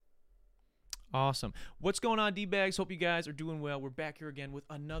Awesome. What's going on, D-Bags? Hope you guys are doing well. We're back here again with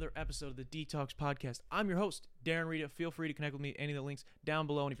another episode of the D-Talks podcast. I'm your host, Darren Rita. Feel free to connect with me at any of the links down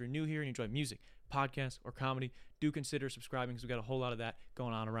below. And if you're new here and you enjoy music, podcasts, or comedy, do consider subscribing because we got a whole lot of that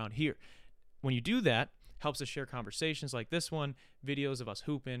going on around here. When you do that, helps us share conversations like this one, videos of us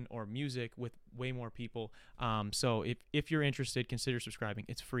hooping, or music with way more people. So if you're interested, consider subscribing.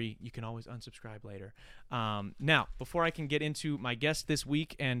 It's free. You can always unsubscribe later. Now, before I can get into my guest this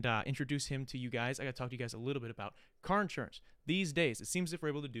week and introduce him to you guys, I got to talk to you guys a little bit about car insurance. These days, it seems as if we're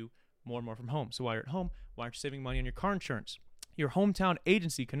able to do more and more from home. So while you're at home, why aren't you saving money on your car insurance? Your hometown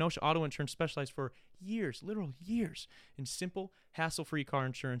agency, Kenosha Auto Insurance, specialized for years, literal years, in simple, hassle-free car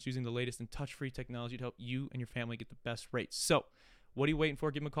insurance using the latest in touch-free technology to help you and your family get the best rates. So, what are you waiting for?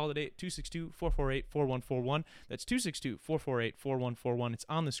 Give them a call today at 262-448-4141. That's 262-448-4141. It's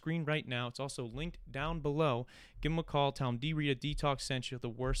on the screen right now. It's also linked down below. Give them a call. Tell them D-Rita D-Talk sent you. The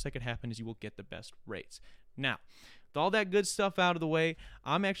worst that could happen is you will get the best rates. Now, with all that good stuff out of the way,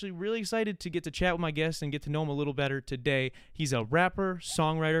 I'm actually really excited to get to chat with my guest and get to know him a little better today. He's a rapper,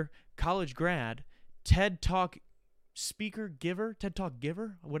 songwriter, college grad, TED Talk speaker giver, TED Talk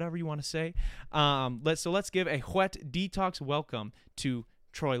giver, whatever you want to say. Let's give a wet D-Talks welcome to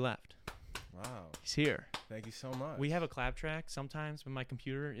Troy Left. Wow. He's here. Thank you so much. We have a clap track sometimes, but my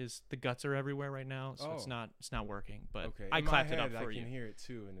computer the guts are everywhere right now, so it's not working. But okay. I clapped it up for I you. can hear it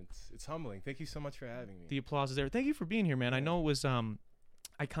too, and it's humbling. Thank you so much for having me. The applause is there. Thank you for being here, man. I know it was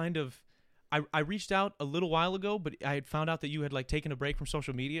I reached out a little while ago, but I had found out that you had taken a break from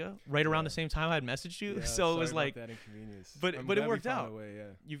social media right around the same time I had messaged you. Yeah, so it was sorry about that inconvenience. but it worked out. A way,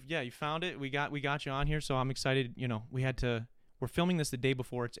 You found it. We got you on here, so I'm excited. We're filming this the day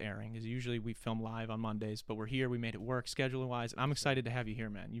before it's airing. As usually we film live on Mondays, but we're here. We made it work scheduling wise, and I'm excited to have you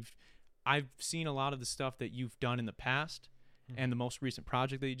here, man. I've seen a lot of the stuff that you've done in the past, and the most recent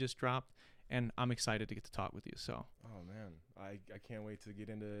project that you just dropped, and I'm excited to get to talk with you. So. Oh man, I can't wait to get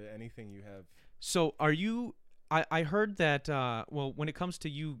into anything you have. So are you? I heard that. When it comes to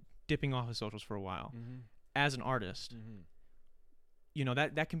you dipping off of socials for a while, as an artist.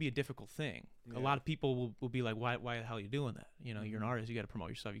 That can be a difficult thing. Yeah. A lot of people will be like, why the hell are you doing that? You're an artist. You got to promote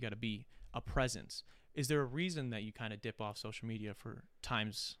yourself. You got to be a presence. Is there a reason that you kind of dip off social media for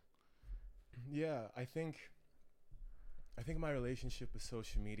times? Yeah, I think my relationship with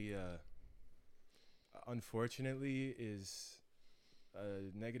social media, unfortunately, is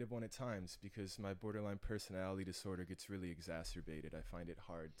a negative one at times because my borderline personality disorder gets really exacerbated. I find it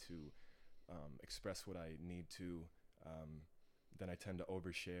hard to express what I need to. Then I tend to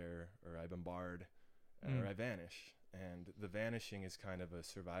overshare, or I bombard, or I vanish. And the vanishing is kind of a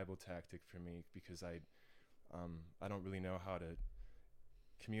survival tactic for me because I don't really know how to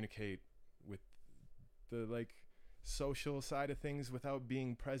communicate with the social side of things without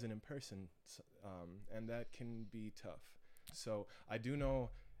being present in person, and that can be tough. So I do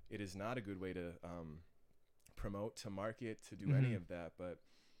know it is not a good way to promote, to market, to do any of that, but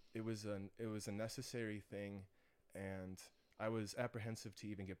it was a necessary thing, and I was apprehensive to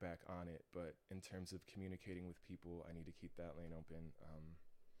even get back on it, but in terms of communicating with people, I need to keep that lane open.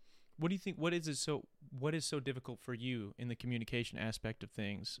 What do you think? What is so difficult for you in the communication aspect of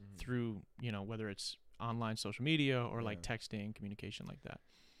things through, whether it's online social media or texting, communication like that?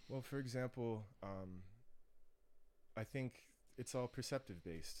 Well, for example, I think it's all perceptive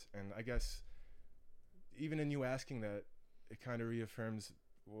based, and I guess even in you asking that, it kind of reaffirms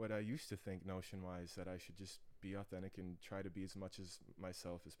what I used to think notion-wise, that I should just be authentic and try to be as much as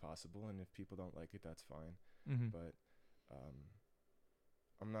myself as possible, and if people don't like it, that's fine. But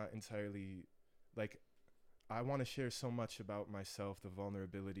I'm not entirely I want to share so much about myself, the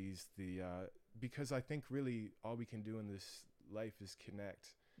vulnerabilities, because I think really all we can do in this life is connect.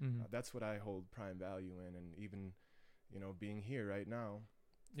 That's what I hold prime value in, and even being here right now,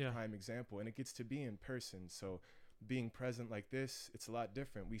 prime example, and it gets to be in person, so being present like this, it's a lot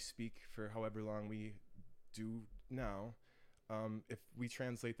different. We speak for however long we do now. If we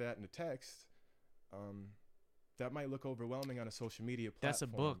translate that into text, that might look overwhelming on a social media platform. That's a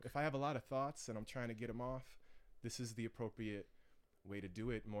book. If I have a lot of thoughts and I'm trying to get them off, this is the appropriate way to do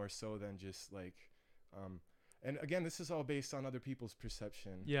it, more so than just and again, this is all based on other people's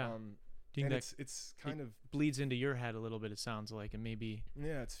perception. Yeah. Do you think it's kind of bleeds into your head a little bit, it sounds like, and maybe.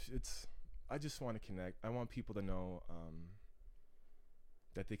 Yeah, it's I just want to connect. I want people to know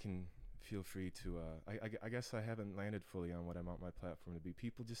that they can feel free to I guess I haven't landed fully on what I want my platform to be.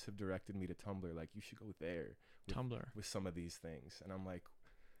 People just have directed me to Tumblr, you should go there with some of these things, and I'm like,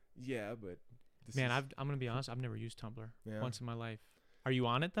 yeah, but I'm gonna be honest, I've never used Tumblr once in my life. Are you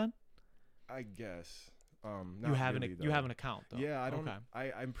on it then? I guess Not You have really, you though. have an account though. Yeah, I don't.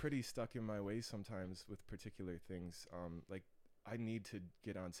 Okay. I'm pretty stuck in my ways sometimes with particular things. Like I need to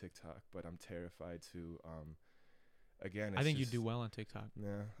get on TikTok, but I'm terrified to. Again, I it's think you just, do well on TikTok.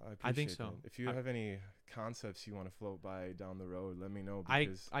 Yeah, I appreciate I think so. that. If you I- have any concepts you want to float by down the road, let me know. I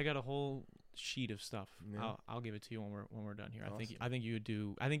Because I got a whole sheet of stuff. Yeah. I'll give it to you when we're done here. Awesome. I think you would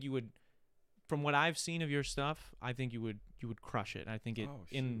do. I think you would. From what I've seen of your stuff, I think you would crush it. I think it Oh,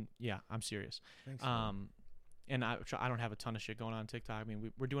 yeah, I'm serious. thanks. Man. And I don't have a ton of shit going on TikTok. I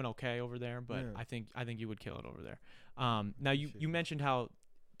mean, we're doing okay over there, but Yeah. I think you would kill it over there. Now you Appreciate you that. mentioned how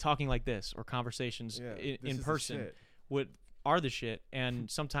talking like this or conversations Yeah, in this is the person shit. are the shit. And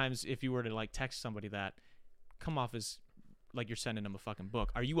sometimes if you were to like text somebody that, come off as like you're sending them a fucking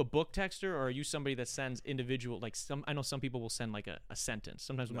book. Are you a book texter, or are you somebody that sends individual, like I know some people will send like a sentence.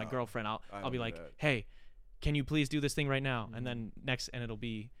 Sometimes with my No, girlfriend I I'll don't be do like, that. hey, can you please do this thing right now? Mhm. And then and it'll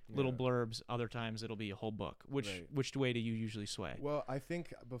be little Yeah. blurbs. Other times it'll be a whole book. Right. Which way do you usually sway? Well, I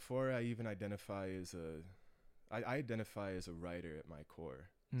think before I even identify as I identify as a writer at my core.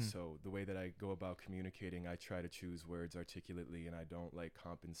 Mm. So the way that I go about communicating, I try to choose words articulately, and I don't like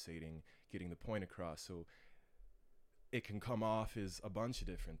compensating, getting the point across. So it can come off as a bunch of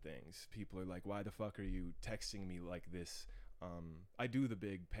different things. People are like, why the fuck are you texting me like this? I do the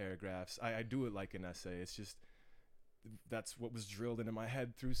big paragraphs. I do it like an essay. It's just, that's what was drilled into my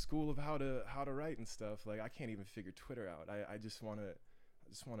head through school of how to write and stuff. Like I can't even figure Twitter out. I just want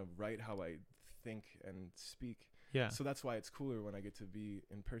to write how I think and speak. Yeah. So that's why it's cooler when I get to be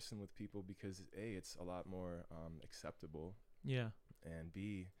in person with people, because A, it's a lot more acceptable, Yeah. and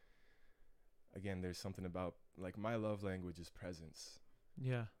B, again, there's something about, like, my love language is presence,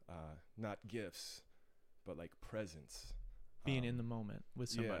 Yeah. not gifts, but like presence. Being in the moment with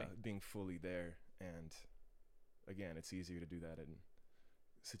somebody. Yeah, being fully there. And again, it's easier to do that in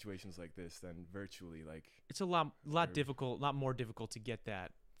situations like this than virtually. Like, It's a lot Or- more difficult to get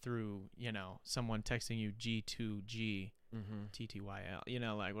that through, someone texting you G2G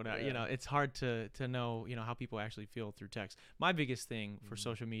TTYL, like whatever, Yeah. it's hard to know, how people actually feel through text. My biggest thing for Mhm.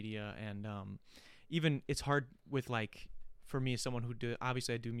 social media, and even it's hard with, like, for me as someone who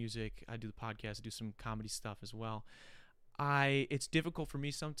obviously I do music, I do the podcast, I do some comedy stuff as well. It's difficult for me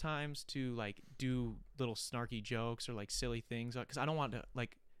sometimes to like do little snarky jokes or like silly things, because I don't want to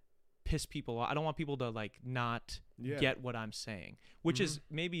like piss people off. I don't want people to like not Yeah. get what I'm saying, which is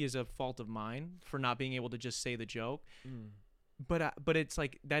maybe is a fault of mine for not being able to just say the joke. But it's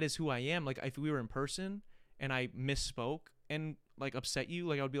like, that is who I am. Like, if we were in person and I misspoke and like upset you,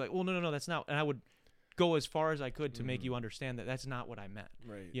 like I would be like, well, no, that's not, and I would go as far as I could to make you understand that that's not what I meant,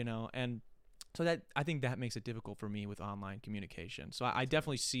 Right. and so that, I think that makes it difficult for me with online communication. So I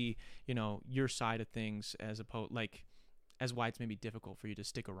definitely see, your side of things as opposed, like, as why it's maybe difficult for you to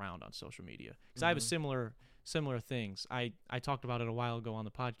stick around on social media. Because I have a similar things. I talked about it a while ago on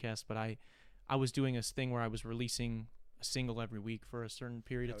the podcast, but I was doing this thing where I was releasing a single every week for a certain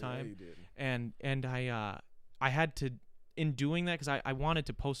period of Hell yeah, time. you did. And I had to, in doing that, because I wanted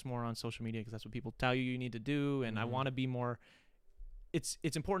to post more on social media, because that's what people tell you need to do, and I want to be more. It's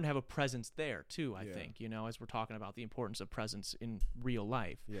important to have a presence there too. I Yeah. think, as we're talking about the importance of presence in real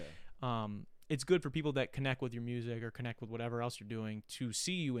life. Yeah. It's good for people that connect with your music or connect with whatever else you're doing to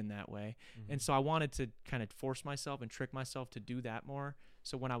see you in that way. And so I wanted to kind of force myself and trick myself to do that more.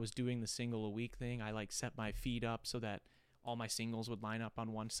 So when I was doing the single a week thing, I like set my feed up so that all my singles would line up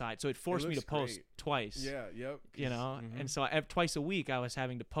on one side. So it forced me to looks post great. twice. Yeah. Yep. And so twice a week I was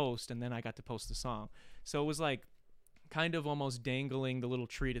having to post, and then I got to post the song. So it was like kind of almost dangling the little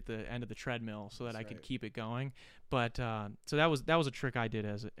treat at the end of the treadmill so that That's I could right. keep it going. But so that was a trick I did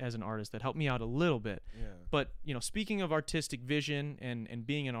as an artist that helped me out a little bit. Yeah. But speaking of artistic vision and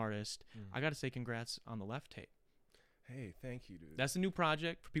being an artist, I got to say congrats on the Left tape. Hey, thank you, dude. That's a new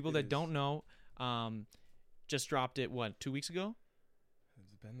project for people It that is. don't know. Just dropped it 2 weeks ago?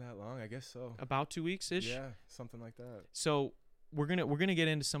 Has it been that long? I guess so. About 2 weeks ish. Yeah, something like that. So we're gonna get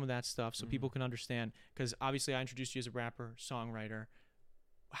into some of that stuff so people Mhm. can understand, because obviously I introduced you as a rapper, songwriter.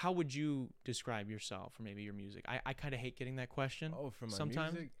 How would you describe yourself or maybe your music? I kind of hate getting that question. Oh, from my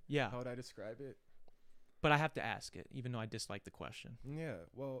sometimes. music? Yeah, How would I describe it? but I have to ask it, even though I dislike the question. Yeah,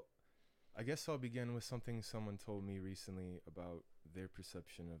 well, I guess I'll begin with something someone told me recently about their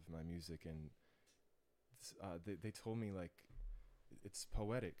perception of my music, and they told me, like, it's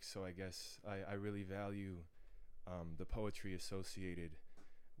poetic. So I guess I really value the poetry associated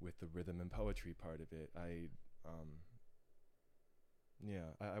with the rhythm and poetry part of it. I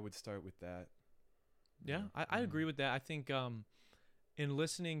would start with that. Yeah, I agree with that. I think in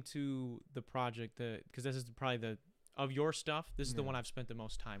listening to the project, because this is probably of your stuff, this is the Yeah. one I've spent the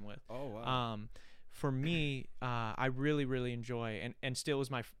most time with. Oh wow. for me, I really, really enjoy, and still was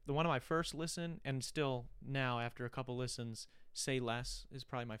the one of my first listen, and still now after a couple listens, "Say Less" is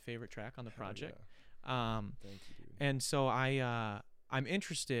probably my favorite track on the Hell project. yeah. Thank you, dude. And so I'm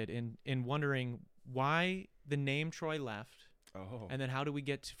interested in wondering why the name Troy Left, Oh. and then how do we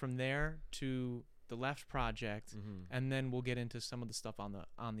get from there to the Left project, Mm-hmm. and then we'll get into some of the stuff on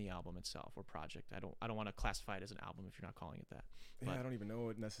the album itself or project. I don't want to classify it as an album if you're not calling it that. Yeah, But I don't even know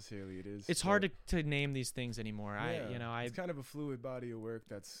what necessarily it is. it's hard to name these things anymore. Yeah, it's kind of a fluid body of work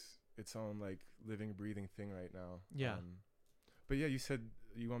that's its own like living, breathing thing right now. Yeah. But yeah, you said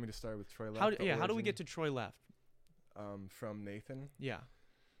you want me to start with Troy Left. how do we get to Troy Left? From Nathan? Yeah.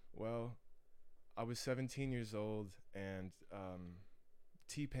 Well, I was 17 years old, and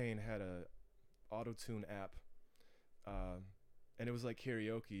T-Pain had a auto-tune app, and it was like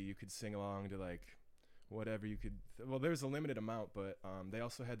karaoke. You could sing along to like whatever you could. Well, there was a limited amount, but they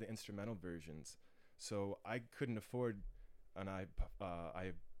also had the instrumental versions. So I couldn't afford an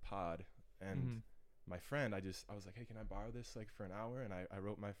iPod, and my friend, I was like, hey, can I borrow this like for an hour? And I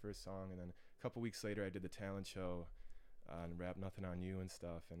wrote my first song, and then a couple weeks later I did the talent show and rapped Nothing on You and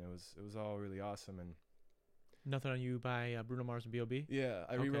stuff, and it was all really awesome. And Nothing on You by Bruno Mars and B.O.B. yeah,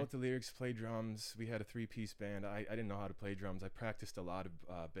 I Okay. rewrote the lyrics, played drums. We had a 3-piece band. I didn't know how to play drums. I practiced a lot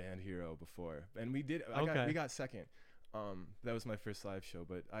of Band Hero before, and we did. We got second. That was my first live show,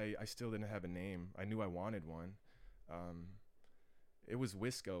 but I still didn't have a name. I knew I wanted one. It was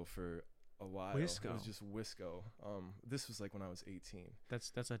Wisco for a while. Wisco. It was just Wisco. This was like when I was 18.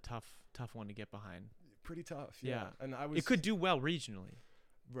 That's a tough one to get behind. Pretty tough. Yeah. Yeah. And I was. It could do well regionally.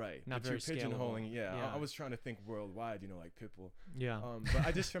 Right. Not but you're very pigeonholing. scalable. Yeah. Yeah. I was trying to think worldwide. Like Pitbull. Yeah. But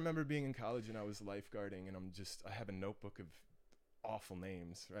I just remember being in college and I was lifeguarding, and I have a notebook of awful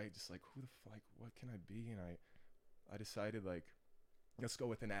names, right? Just like, what can I be? And I decided like, let's go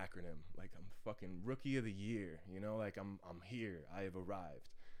with an acronym. Like I'm fucking Rookie of the Year, like I'm here. I have arrived.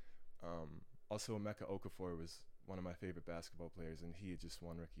 Also Emeka Okafor was one of my favorite basketball players, and he had just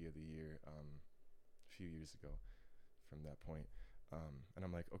won Rookie of the Year a few years ago from that point. And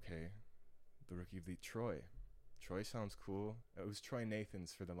I'm like, okay, the Rookie of the Troy sounds cool. It was Troy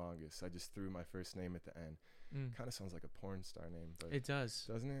Nathans for the longest. I just threw my first name at the end. Kind of sounds like a porn star name, but It does.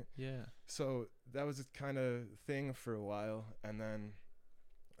 doesn't it? Yeah. So that was a kind of thing for a while, and then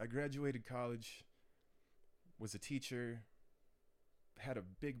I graduated college, was a teacher, had a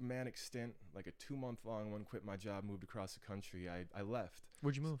big manic stint, like a 2-month-long one, quit my job, moved across the country. I left.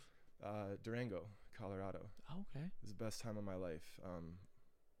 Where'd you move? Durango, Colorado. Oh, okay. It was the best time of my life.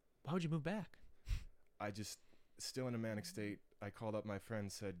 Why would you move back? I just, still in a manic state, I called up my friend,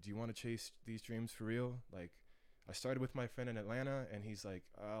 said, do you want to chase these dreams for real? Like, I started with my friend in Atlanta, and he's like,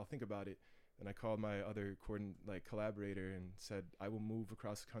 I'll think about it. And I called my other collaborator and said, I will move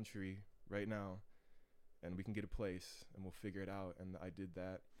across the country right now, and we can get a place, and we'll figure it out. And I did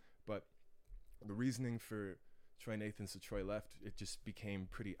that. But the reasoning for Troy Nathans to Troy Left, it just became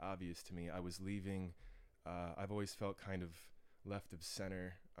pretty obvious to me. I was leaving. I've always felt kind of left of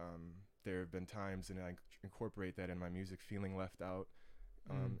center. There have been times, and I incorporate that in my music, feeling left out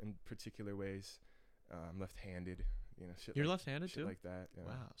in particular ways. I'm left-handed, shit. You're like, left-handed shit too? like that. Yeah.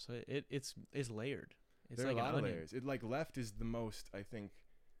 Wow. So it's layered. It's There are like a lot an of onion. layers. It like left is the most, I think,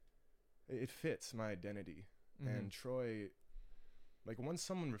 it fits my identity. Mhm. And Troy, like once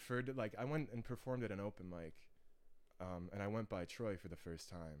someone referred to, like I went and performed at an open mic, and I went by Troy for the first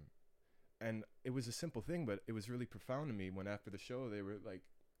time. And it was a simple thing, but it was really profound to me when after the show they were like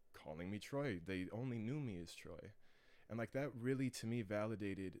calling me Troy. They only knew me as Troy. And like that really to me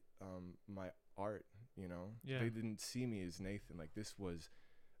validated my art, Yeah. They didn't see me as Nathan. Like this was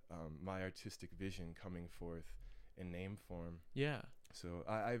my artistic vision coming forth in name form. Yeah. So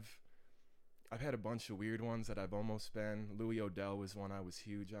I've had a bunch of weird ones that I've almost been. Louis Odell was one I was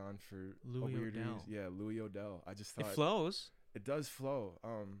huge on for Louis a weird Odell. reason. Yeah, Louis Odell. I just thought It flows. it does flow.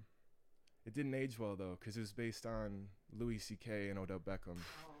 It didn't age well though, because it was based on Louis C.K. and Odell Beckham.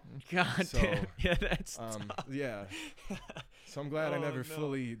 God So, damn. Yeah, that's tough. Yeah. So I'm glad I Oh, never no.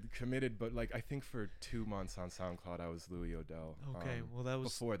 fully committed, but like I think for 2 months on SoundCloud I was Louis Odell. Okay, well that was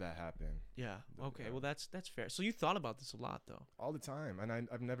before that happened. yeah. Okay, yeah. well that's fair. So you thought about this a lot though. All the time, and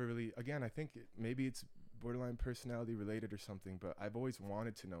I've never really, again, I think maybe it's borderline personality related or something, but I've always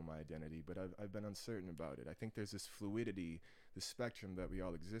wanted to know my identity, but I've been uncertain about it. I think there's this fluidity, this spectrum that we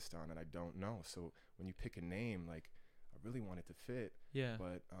all exist on, and I don't know. So when you pick a name, like I really want it to fit, Yeah.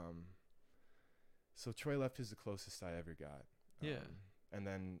 but so Troy Left is the closest I ever got. Yeah. And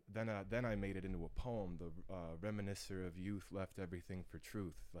then I made it into a poem. The reminiscer of youth left everything for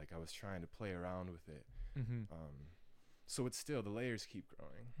truth. Like I was trying to play around with it. Mhm. So it's still, the layers keep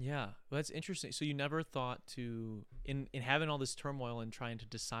growing. Yeah, well, that's interesting. So you never thought to, in having all this turmoil and trying to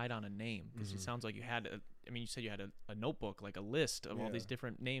decide on a name, because it sounds like you had I mean, you said you had a notebook, like a list of all these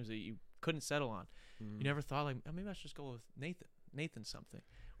different names that you couldn't settle on. You never thought like, oh, maybe I should just go with Nathan something,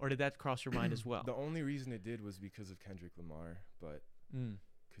 or did that cross your mind as well? The only reason it did was because of Kendrick Lamar, but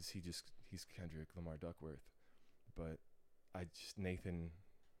because he's Kendrick Lamar Duckworth. But I just Nathan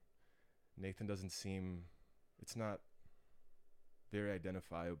doesn't seem, it's not very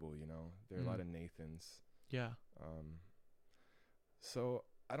identifiable, you know. There are a lot of Nathans. Yeah. So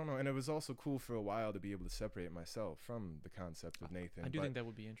I don't know, and it was also cool for a while to be able to separate myself from the concept of Nathan. I do think that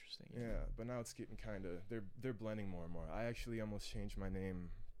would be interesting. Yeah, but now it's getting kind of, they're blending more and more. I actually almost changed my name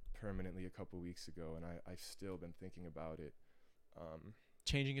permanently a couple weeks ago, and I've still been thinking about it.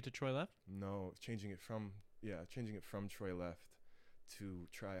 Changing it to Troy Left? No, changing it from Troy Left to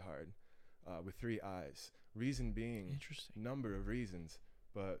Try Hard, with 3 I's. Reason being, interesting, number of reasons.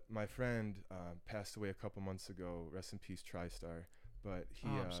 But my friend passed away a couple months ago. Rest in peace, TriStar. But he,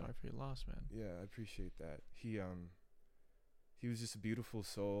 I'm sorry for your loss, man. Yeah, I appreciate that. He was just a beautiful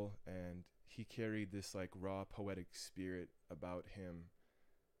soul, and he carried this like raw poetic spirit about him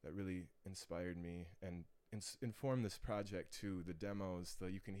that really inspired me and informed this project too. The demos,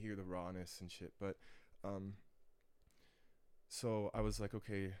 you can hear the rawness and shit. But so I was like,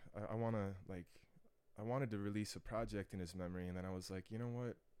 okay, I wanted to release a project in his memory, and then I was like, you know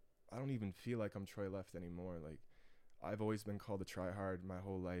what? I don't even feel like I'm Troy Left anymore. Like, I've always been called a Try Hard my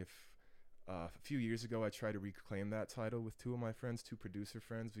whole life. A few years ago, I tried to reclaim that title with 2 of my friends, 2 producer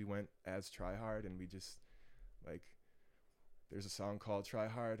friends. We went as Try Hard, and we just, like, there's a song called Try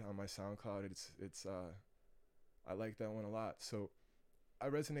Hard on my SoundCloud. It's I like that one a lot. So I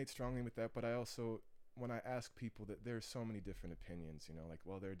resonate strongly with that, but I also, when I ask people, that there's so many different opinions, you know, like,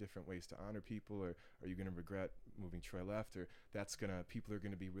 well, there are different ways to honor people, or are you going to regret moving Troy Left, or people are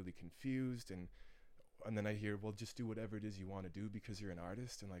going to be really confused, and then I hear, well, just do whatever it is you want to do because you're an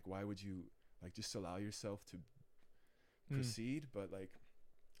artist, and like, why would you like just allow yourself to proceed? But like,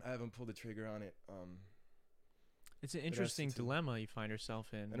 I haven't pulled the trigger on it. It's an interesting dilemma you find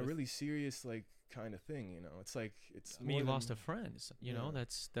yourself in, and a really serious like kind of thing, you know. It's like, it's, I mean, you lost a friend, you know.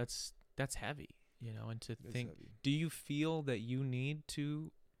 That's heavy, you know. And to think, do you feel that you need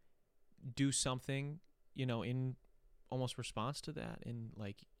to do something, you know, in almost response to that,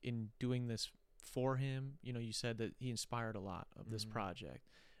 in doing this for him? You know, you said that he inspired a lot of this project,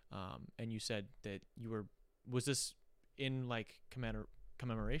 and you said that was this in like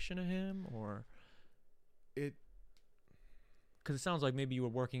commemoration of him, or it, because it sounds like maybe you were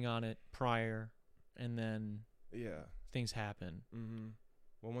working on it prior, and then things happen.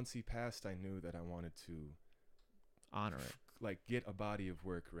 Well, once he passed, I knew that I wanted to honor it, like get a body of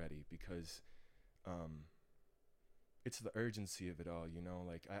work ready, because it's the urgency of it all, you know.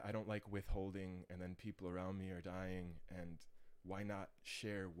 Like, I don't like withholding, and then people around me are dying, and why not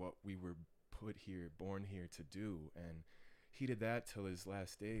share what we were born here to do? And he did that till his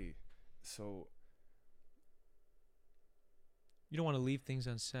last day. So you don't want to leave things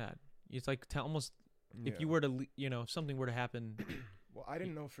unsaid. It's like almost, if you were to, you know, if something were to happen. Well, I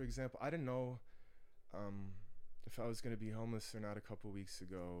didn't know, for example, I didn't know if I was going to be homeless or not a couple weeks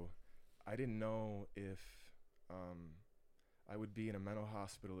ago. I didn't know if I would be in a mental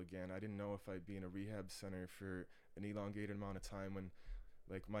hospital again. I didn't know if I'd be in a rehab center for an elongated amount of time, when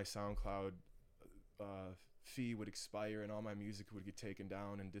like my SoundCloud fee would expire and all my music would get taken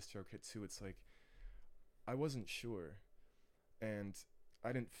down and DistroKid too. It's like, I wasn't sure, and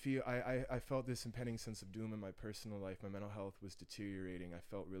I didn't feel, I felt this impending sense of doom in my personal life. My mental health was deteriorating. I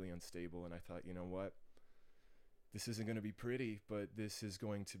felt really unstable, and I thought, you know what? This isn't going to be pretty, but this is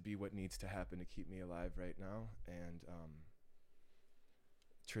going to be what needs to happen to keep me alive right now. And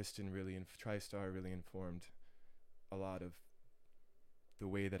Tristan really, and TriStar really informed a lot of the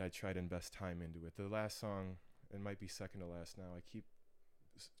way that I try to invest time into it. The last song, it might be second to last now. I keep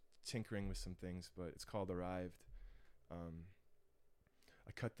tinkering with some things, but it's called Arrived.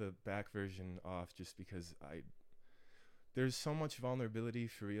 I cut the back version off just because there's so much vulnerability,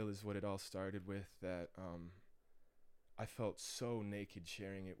 for real, is what it all started with, that I felt so naked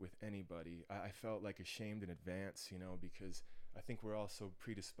sharing it with anybody. I felt like ashamed in advance, you know, because I think we're all so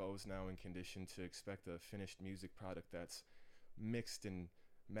predisposed now and conditioned to expect a finished music product that's mixed and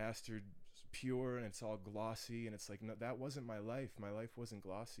mastered pure, and it's all glossy, and it's like, no, that wasn't my life. My life wasn't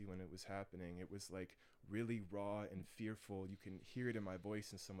glossy when it was happening. It was like really raw and fearful. You can hear it in my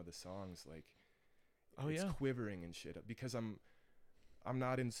voice in some of the songs, like it's quivering and shit, because I'm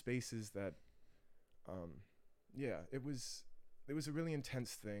not in spaces that it was a really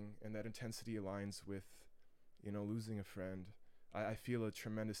intense thing, and that intensity aligns with, losing a friend, I feel a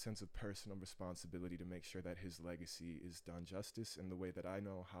tremendous sense of personal responsibility to make sure that his legacy is done justice. And the way that I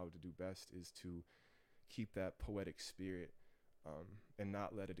know how to do best is to keep that poetic spirit, and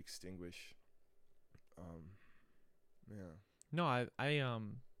not let it extinguish. Yeah. No,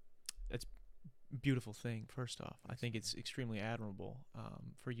 it's a beautiful thing. First off, I think it's extremely admirable,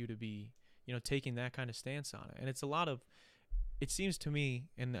 for you to be, taking that kind of stance on it. And it's a lot of, it seems to me,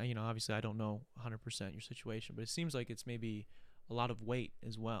 and obviously I don't know 100% your situation, but it seems like it's maybe a lot of weight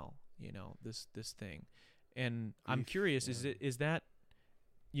as well, this thing. And I'm curious, yeah. is that,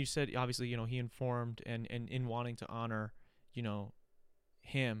 you said obviously, he informed and in wanting to honor,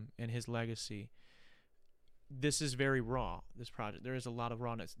 him and his legacy. This is very raw, this project. There is a lot of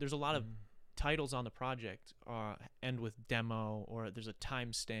rawness. There's a lot of titles on the project end with demo, or there's a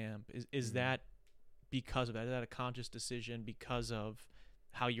timestamp. Is that because of that? Is that a conscious decision because of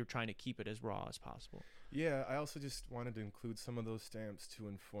how you're trying to keep it as raw as possible? Yeah, I also just wanted to include some of those stamps to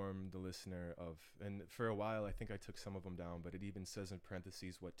inform the listener of, and for a while I think I took some of them down, but it even says in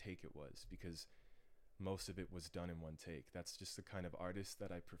parentheses what take it was, because most of it was done in one take. That's just the kind of artist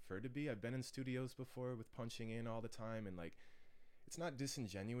that I prefer to be. I've been in studios before with punching in all the time, and like, it's not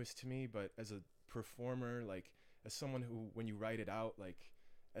disingenuous to me, but as a performer, like as someone who, when you write it out, like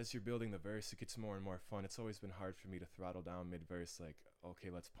as you're building the verse, it gets more and more fun. It's always been hard for me to throttle down mid-verse, like, okay,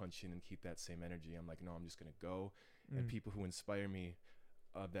 let's punch in and keep that same energy. I'm like, no, I'm just gonna go. And people who inspire me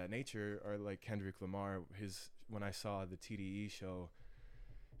of that nature are like Kendrick Lamar. When I saw the TDE show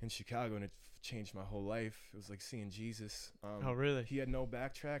in Chicago, and it changed my whole life. It was like seeing Jesus. Oh, really? He had no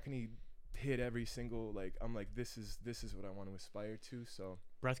backtrack, and he hit every single, like, I'm like, this is what I want to aspire to. So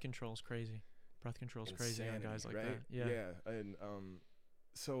Breath Control's crazy. Breath Control's crazy on guys like right? that. Yeah. And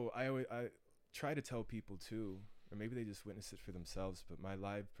so I try to tell people too, or maybe they just witness it for themselves, but my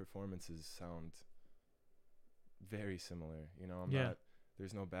live performances sound very similar.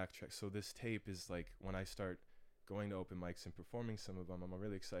 There's no backtrack. So this tape is like, when I start going to open mics and performing some of them, I'm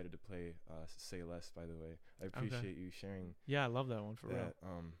really excited to play Say Less, by the way. I appreciate you sharing. Yeah, I love that one for real.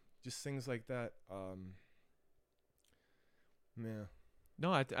 Just things like that. Yeah.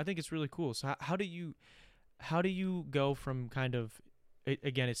 No, I think it's really cool. So how do you go from kind of,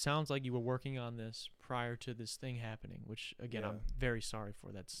 again, it sounds like you were working on this prior to this thing happening, which again, I'm very sorry for.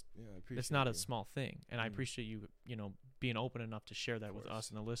 I appreciate that's not you. a small thing, and I appreciate you, being open enough to share that with us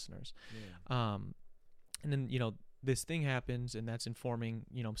and the listeners. Yeah. And then, this thing happens, and that's informing,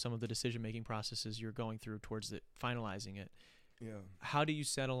 some of the decision-making processes you're going through towards finalizing it. Yeah. How do you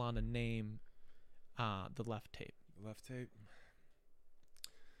settle on a name, the Left Tape? The Left Tape?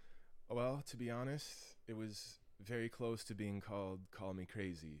 Well, to be honest, it was very close to being called Call Me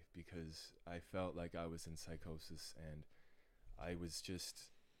Crazy, because I felt like I was in psychosis, and I was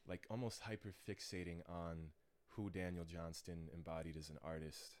just like almost hyper fixating on who Daniel Johnston embodied as an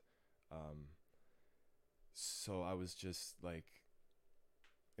artist. So I was just like,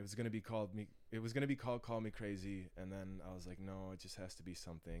 it was gonna be called Call Me Crazy, and then I was like, no, it just has to be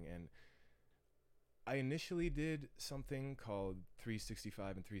something. And I initially did something called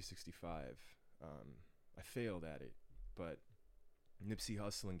 365 and 365. I failed at it, but Nipsey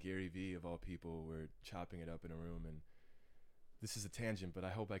Hussle and Gary Vee, of all people, were chopping it up in a room, and this is a tangent, but I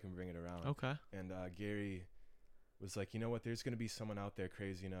hope I can bring it around. Okay. And Gary was like, you know what, there's going to be someone out there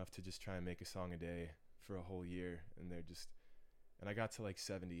crazy enough to just try and make a song a day for a whole year, and and I got to like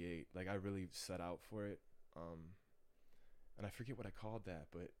 78. Like, I really set out for it, and I forget what I called that,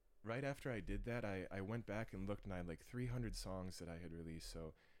 but right after I did that, I went back and looked, and I had like 300 songs that I had released.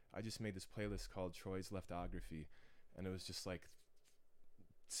 So I just made this playlist called Troy's Leftography, and it was just like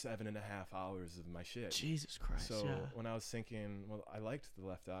 7.5 hours of my shit. Jesus Christ. So yeah. When I was thinking, well, I liked the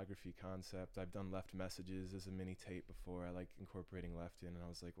leftography concept. I've done left messages as a mini tape before. I like incorporating left in, and I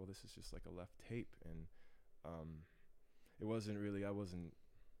was like, well, this is just like a left tape. And it wasn't really,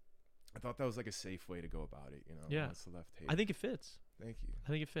 I thought that was like a safe way to go about it, Yeah. It's the left tape. I think it fits. Thank you. I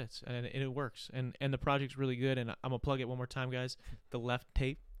think it fits, and it works. And the project's really good, and I'm going to plug it one more time, guys. The Left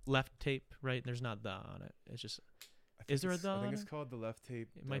Tape, right? There's not the on it. It's just... Is there a I think it's called the Left Tape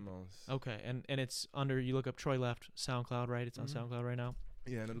Demos. Okay, and it's under, you look up Troy Left SoundCloud, right? It's on SoundCloud right now.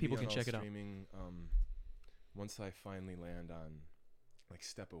 Yeah, and people can check it out. Once I finally land on, like,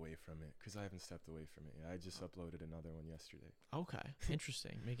 step away from it, because I haven't stepped away from it yet. I just uploaded another one yesterday. Okay,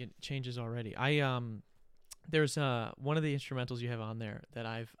 interesting. Making changes already. There's one of the instrumentals you have on there that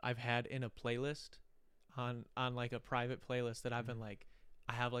I've had in a playlist, on like a private playlist that I've been like,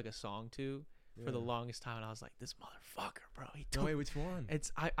 I have like a song to. For the longest time, and I was like, this motherfucker, bro. No, wait, which one?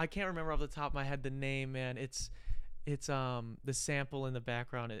 It's I can't remember off the top of my head the name, man. It's the sample in the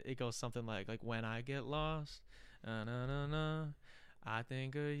background. It goes something like When I Get Lost, Na, na, na, na. I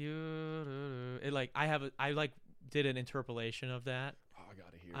think of you. It like I like did an interpolation of that Oh, I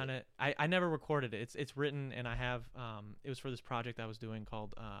gotta hear on it. it. I never recorded it. It's written, and I have it was for this project I was doing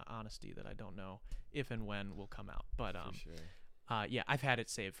called Honesty that I don't know if and when will come out. But For sure. yeah, I've had it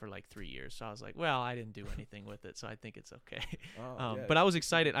saved for like 3 years, so I was like, well, I didn't do anything with it, so I think it's okay. Oh, yeah. But I was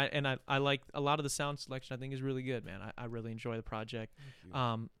excited. I like a lot of the sound selection. I think is really good, man. I really enjoy the project. Thank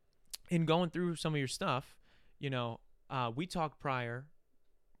you. In going through some of your stuff, you know, we talked prior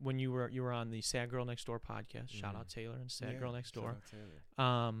when you were on the Sad Girl Next Door podcast. Shout out Taylor and Sad Girl Next shout Door. out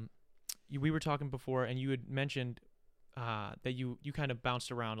Taylor. We were talking before, and you had mentioned that you kind of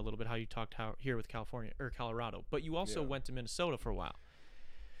bounced around a little bit. How you talked here with California or Colorado, but you also Yeah. went to Minnesota for a while.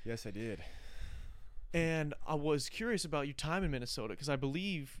 Yes, I did. And I was curious about your time in Minnesota because I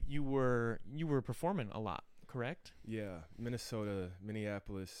believe you were performing a lot, correct? Yeah, Minnesota,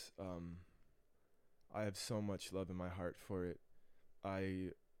 Minneapolis. I have so much love in my heart for it.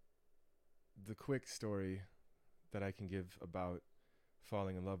 The quick story that I can give about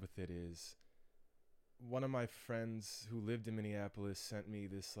falling in love with it is one of my friends who lived in Minneapolis sent me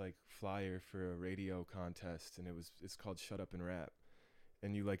this like flyer for a radio contest, and it's called Shut Up and Rap.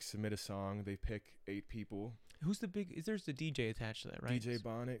 And you like submit a song, they pick 8 people. Who's the big? There's the DJ attached to that, right? DJ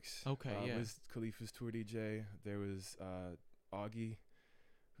Bonix. Okay, yeah. Was Khalifa's tour DJ. There was Augie,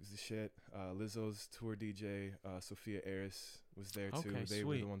 who's the shit. Lizzo's tour DJ. Sophia Eris was there too. Okay, They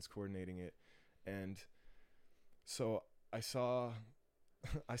were sweet. the ones coordinating it. And so I saw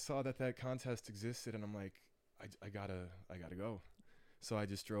that contest existed, and I'm like, I gotta go. So I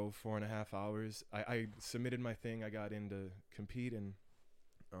just drove 4.5 hours. I submitted my thing. I got in to compete, and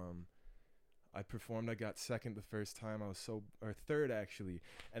I performed. I got second the first time. Or third actually,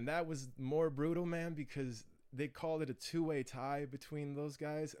 and that was more brutal, man, because they called it a 2-way tie between those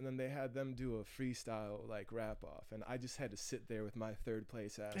guys, and then they had them do a freestyle like rap off, and I just had to sit there with my third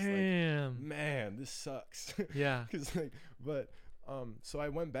place ass. Like, Damn. man, this sucks. Yeah. So I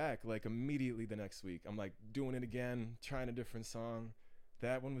went back like immediately the next week. I'm like doing it again, trying a different song.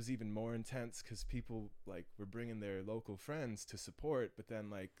 That one was even more intense because people like were bringing their local friends to support, but then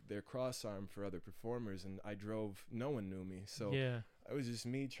like they're cross-armed for other performers, and I drove. No one knew me, so Yeah. it was just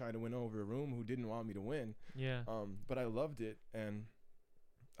me trying to win over a room who didn't want me to win. Yeah. But I loved it, and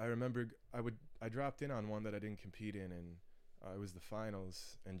I remember I dropped in on one that I didn't compete in, and it was the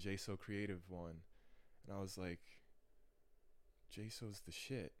finals, and JSO Creative won, and I was like, JSO's the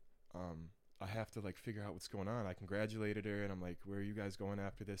shit. I have to like figure out what's going on. I congratulated her, and I'm like, where are you guys going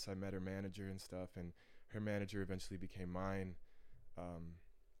after this? I met her manager and stuff, and her manager eventually became mine.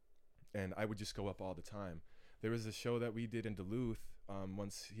 And I would just go up all the time. There was a show that we did in Duluth.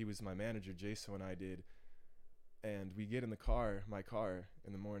 Once he was my manager, JSO and I did, and we get in my car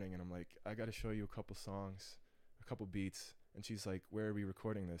in the morning, and I'm like, I got to show you a couple songs, a couple beats. And she's like, where are we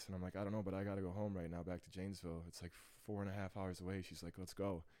recording this? And I'm like, I don't know, but I got to go home right now, back to Janesville. It's like 4.5 hours away. She's like, let's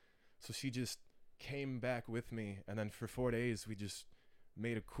go. So she just came back with me, and then for 4 days we just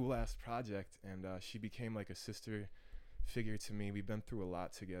made a cool ass project, and she became like a sister figure to me. We've been through a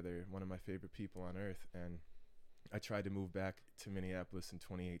lot together, one of my favorite people on earth. And I tried to move back to Minneapolis in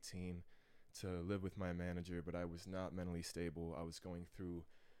 2018 to live with my manager, but I was not mentally stable. I was going through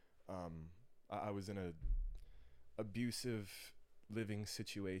I was in a abusive living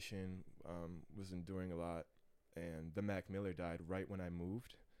situation, was enduring a lot, and the Mac Miller died right when I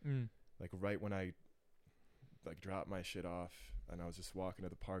moved. Like right when I like dropped my shit off, and I was just walking to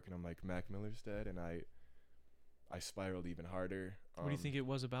the park, and I'm like, Mac Miller's dead, and I spiraled even harder. What do you think it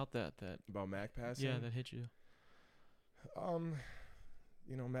was about that About Mac passing? yeah, that hit you?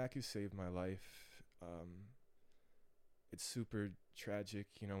 You know, Mac, you saved my life. It's super tragic,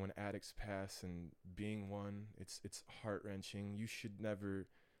 you know, when addicts pass, and being one, it's heart-wrenching. You should never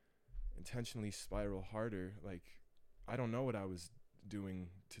intentionally spiral harder. Like, I don't know what I was doing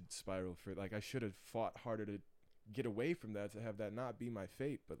to spiral for. Like, I should have fought harder to get away from that, to have that not be my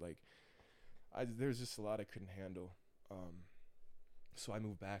fate. But like, there's just a lot I couldn't handle. So I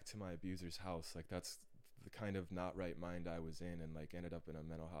moved back to my abuser's house. Like, that's the kind of not right mind I was in, and like ended up in a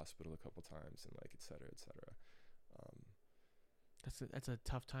mental hospital a couple times, and like et cetera, et cetera. That's a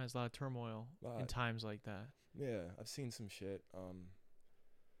tough time. There's a lot of turmoil in times like that. Yeah, I've seen some shit.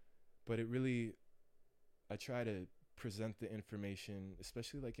 But it really, I try to present the information,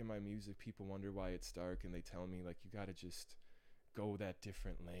 especially like in my music. People wonder why it's dark, and they tell me like, you gotta just go that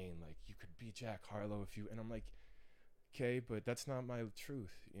different lane. Like, you could be Jack Harlow if you, and I'm like, okay, but that's not my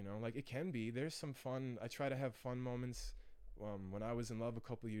truth, you know? Like, it can be. There's some fun. I try to have fun moments. When I was in love a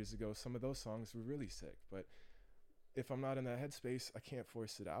couple years ago, some of those songs were really sick, but if I'm not in that headspace, I can't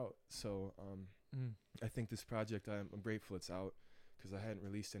force it out. So Mm. I think this project, I'm grateful it's out, because I hadn't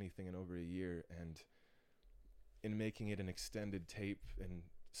released anything in over a year, and in making it an extended tape and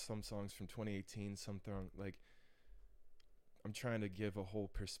some songs from 2018, like, I'm trying to give a whole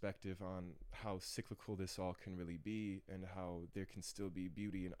perspective on how cyclical this all can really be, and how there can still be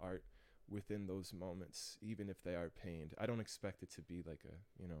beauty in art within those moments, even if they are pained. I don't expect it to be like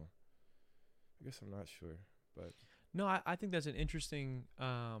a, I guess I'm not sure, but No, I think that's an interesting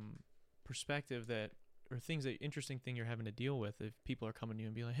perspective interesting thing you're having to deal with. If people are coming to you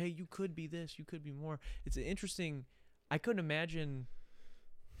and be like, hey, you could be this, you could be more. It's an interesting, I couldn't imagine,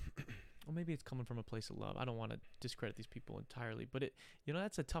 well, maybe it's coming from a place of love. I don't want to discredit these people entirely, but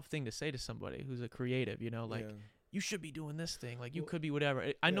that's a tough thing to say to somebody who's a creative, like, yeah. you should be doing this thing. Like, you Well, could be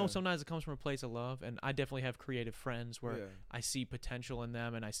whatever. I know yeah. sometimes it comes from a place of love, and I definitely have creative friends where Yeah. I see potential in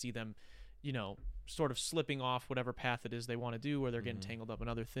them, and I see them, sort of slipping off whatever path it is they want to do, or they're getting Mhm. tangled up in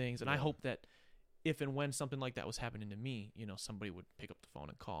other things. And I Yeah. hope that if and when something like that was happening to me, somebody would pick up the phone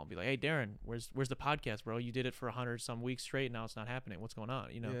and call and be like, hey, Darren, where's the podcast, bro? You did it for 100 some weeks straight, and now it's not happening. What's going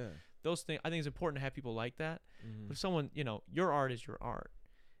on? Yeah. Those things, I think it's important to have people like that. Mhm. But if someone, your art is your art.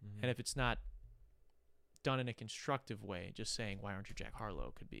 Mhm. And if it's not done in a constructive way, just saying, why aren't you Jack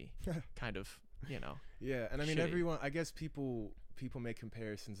Harlow, could be kind of, Yeah, and I mean, shitty. everyone, I guess people make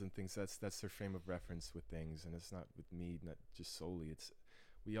comparisons and things. That's their frame of reference with things, and it's not with me, not just solely. It's,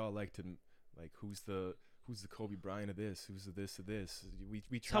 we all like to, like, who's the Kobe Bryant of this, who's the this of this. We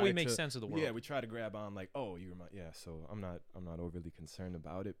It's try how we make to, sense of the world. Yeah, we try to grab on, like, oh, you're my, yeah. So I'm not overly concerned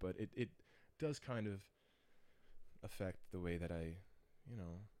about it, but it does kind of affect the way that I've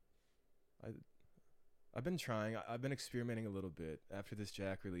been trying. I've been experimenting a little bit. After this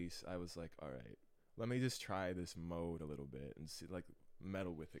Jack release, I was like, all right, let me just try this mode a little bit and see, like,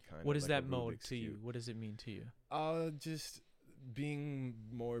 meddle with it kind of. What is like that a mode Rubik's to you? Cube. What does it mean to you? Just being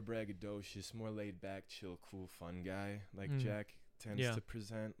more braggadocious, more laid back, chill, cool, fun guy. Like Jack tends Yeah. to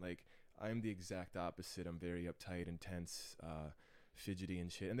present. Like, I'm the exact opposite. I'm very uptight, intense, fidgety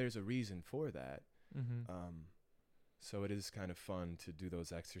and shit. And there's a reason for that. Mm-hmm. So it is kind of fun to do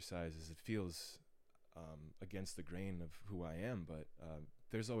those exercises. It feels against the grain of who I am, but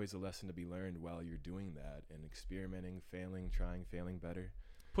there's always a lesson to be learned while you're doing that and experimenting, failing, trying, failing better.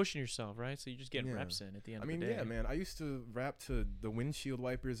 Pushing yourself, right? So you're just getting Yeah. reps in at the end I mean, of the day. yeah, man. I used to rap to the windshield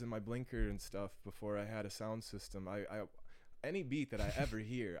wipers in my blinker and stuff before I had a sound system. I any beat that I ever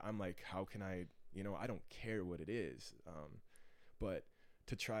hear, I'm like, how can I? I don't care what it is, but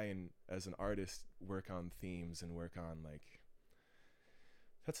to try and, as an artist, work on themes and work on, like,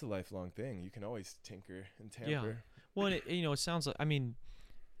 that's a lifelong thing. You can always tinker and tamper. Yeah. Well, and it sounds like, I mean,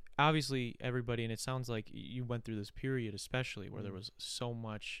 obviously everybody, and it sounds like you went through this period, especially where there was so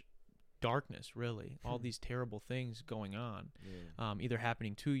much darkness, really, all these terrible things going on, Yeah. either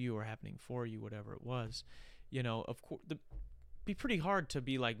happening to you or happening for you, whatever it was. Of course, be pretty hard to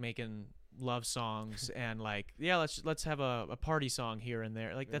be like making love songs and like, yeah, let's have a party song here and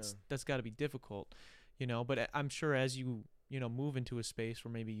there. Like, that's got to be difficult, But I'm sure as you move into a space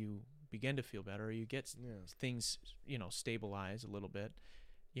where maybe you begin to feel better, or you get things stabilize a little bit,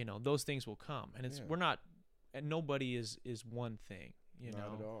 those things will come. And it's we're not, and nobody is one thing,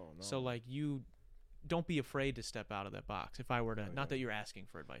 Not at all. No. So like, you don't be afraid to step out of that box. If I were to, not that you're asking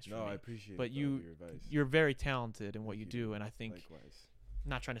for advice from No, me, I appreciate but your advice. you're very talented in what Thank you you. do, and I think, Likewise.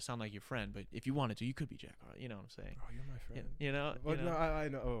 not trying to sound like your friend, but if you wanted to, you could be Jack Harlow. You know what I'm saying? Oh, you're my friend. Well, No, I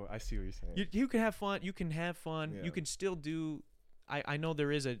know. Oh, I see what you're saying. You can have fun. You can have fun. Yeah. You can still do. I know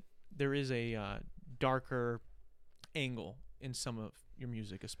there is a darker angle in some of your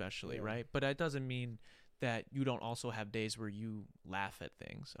music, especially, right? But that doesn't mean that you don't also have days where you laugh at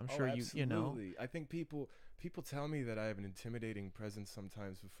things. I'm sure you know. I think people tell me that I have an intimidating presence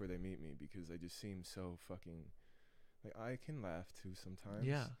sometimes before they meet me, because I just seem so fucking, like, I can laugh too sometimes.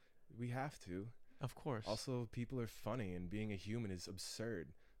 Yeah. We have to. Of course. Also, people are funny, and being a human is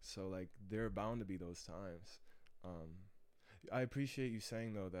absurd. So, like, there are bound to be those times. I appreciate you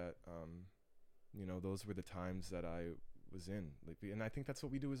saying, though, that those were the times that I was in, like, and I think that's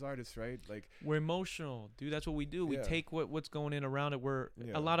what we do as artists, right? Like, we're emotional, dude. That's what we do. We take what's going in around it. We're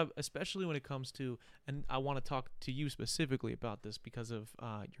a lot of, especially when it comes to, and I want to talk to you specifically about this because of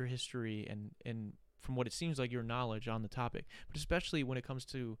your history and from what it seems like your knowledge on the topic, but especially when it comes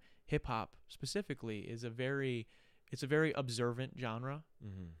to hip hop specifically, it's a very observant genre.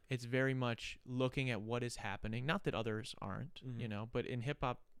 mm-hmm. It's very much looking at what is happening. Not that others aren't, but in hip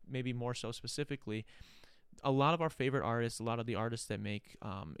hop, maybe more so specifically, a lot of our favorite artists, a lot of the artists that make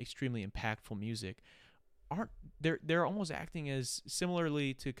extremely impactful music, they're almost acting as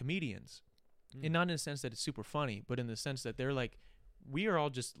similarly to comedians, and not in the sense that it's super funny, but in the sense that they're like we are all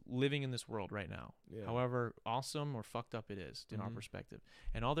just living in this world right now. Yeah. However awesome or fucked up it is in our perspective.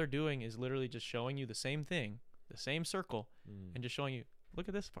 And all they're doing is literally just showing you the same thing, the same circle, and just showing you, look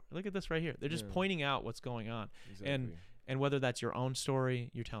at this part, look at this right here. They're just pointing out what's going on. Exactly. And whether that's your own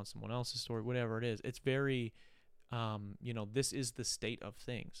story, you're telling someone else's story, whatever it is, it's very, this is the state of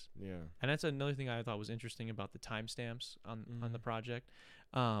things. Yeah. And that's another thing I thought was interesting about the timestamps on the project.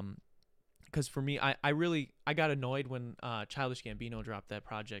 Because for me, I got annoyed when Childish Gambino dropped that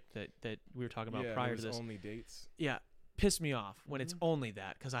project that we were talking about prior to this. Only dates. Yeah, pissed me off when it's only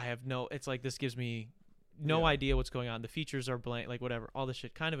that, because I have it's like, this gives me no idea what's going on. The features are blank, like whatever, all this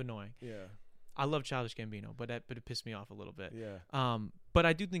shit, kind of annoying. Yeah. I love Childish Gambino, but it pissed me off a little bit. Yeah. But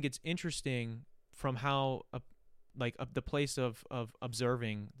I do think it's interesting from how the place of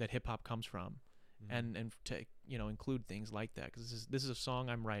observing that hip hop comes from, and to include things like that, because this is a song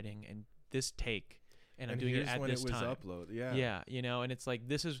I'm writing and this take, and I'm doing it at this time. It was upload. Yeah. Yeah. And it's like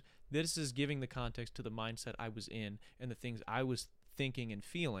this is giving the context to the mindset I was in and the things I was thinking and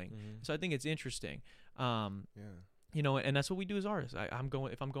feeling. So I think it's interesting. Yeah. And that's what we do as artists. If I'm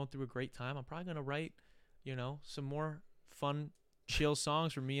going through a great time, I'm probably gonna write, some more fun, chill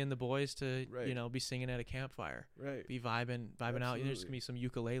songs for me and the boys to, be singing at a campfire, right? Be vibing out. There's gonna be some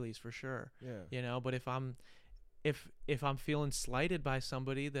ukuleles for sure. Yeah. But if I'm feeling slighted by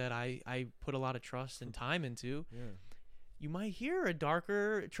somebody that I put a lot of trust and time into, you might hear a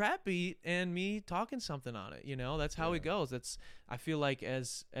darker trap beat and me talking something on it. That's how it goes. I feel like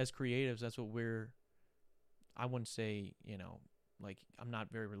as creatives, that's what I wouldn't say, like, I'm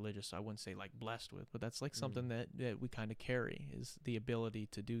not very religious, so I wouldn't say like blessed with, but that's like something that we kind of carry, is the ability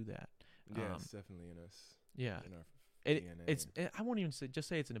to do that. Yeah, it's definitely in us. Yeah. In our DNA. I won't even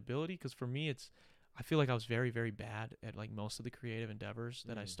say it's an ability, because for me, I feel like I was very, very bad at like most of the creative endeavors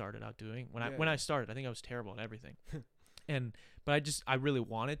that I started out doing. When I started, I think I was terrible at everything. But I really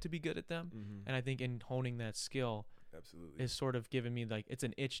wanted to be good at them. And I think in honing that skill, absolutely, is sort of giving me like, it's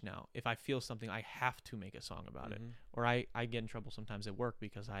an itch now. If I feel something, I have to make a song about it. Or I get in trouble sometimes at work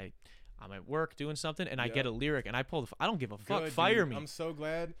because I'm at work doing something and I get a lyric and I don't give a fuck. Fire me. I'm so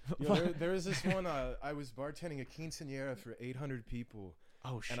glad. There was this one. I was bartending a quinceañera for 800 people.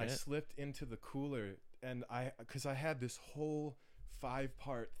 Oh shit! And I slipped into the cooler, and because I had this whole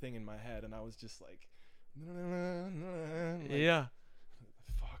 5-part thing in my head, and I was just like yeah.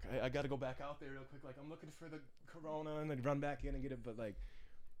 Fuck! I got to go back out there real quick. Like, I'm looking for the Corona, and then run back in and get it. But like,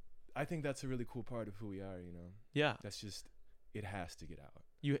 I think that's a really cool part of who we are. Yeah. That's just, it has to get out.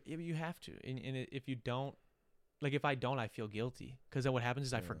 You have to, and if you don't, like, if I don't, I feel guilty, because then what happens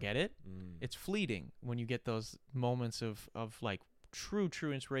is I forget it. It's fleeting when you get those moments of like true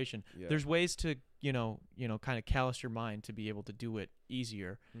inspiration. There's ways to kind of callous your mind to be able to do it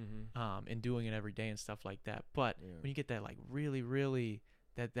easier, and doing it every day and stuff like that. But when you get that like really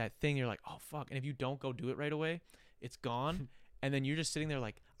that thing, you're like, oh fuck, and if you don't go do it right away, it's gone. And then you're just sitting there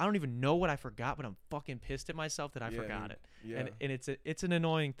like, I don't even know what I forgot, but I'm fucking pissed at myself that I forgot it. Yeah. And it's an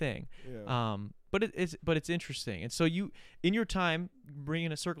annoying thing. Yeah. But it's interesting. And so you, in your time,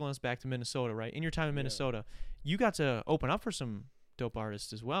 bringing circling us back to Minnesota, right? In your time in Minnesota, you got to open up for some dope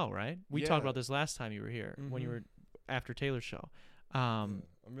artists as well, right? We talked about this last time you were here, when you were after Taylor's show. I'm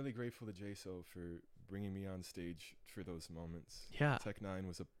really grateful to JSO for bringing me on stage for those moments. Yeah. Tech 9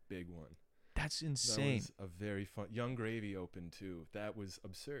 was a big one. That's insane. That was a very fun. Young Gravy opened too. That was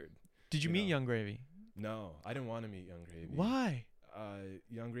absurd. Did you meet Young Gravy? No, I didn't want to meet Young Gravy. Why?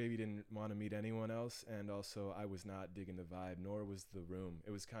 Young Gravy didn't want to meet anyone else, and also I was not digging the vibe, nor was the room.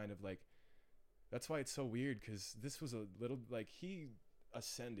 It was kind of like, that's why it's so weird, because this was a little, like, he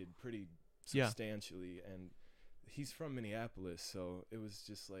ascended pretty substantially, and he's from Minneapolis, so it was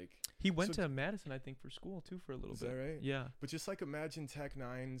just like, he went to Madison, I think, for school too for a little bit. Is that right? Yeah. But just like, imagine Tech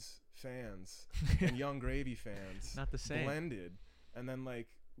 9's fans and Young Gravy fans not the same, blended, and then like,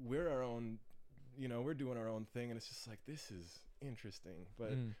 we're our own, we're doing our own thing, and it's just like, this is interesting.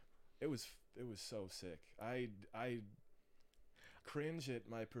 But it was so sick. I cringe at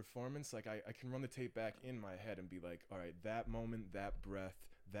my performance. Like, I can run the tape back in my head and be like, all right, that moment, that breath,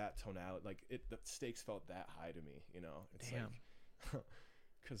 that tonality, like, the stakes felt that high to me. It's damn. like,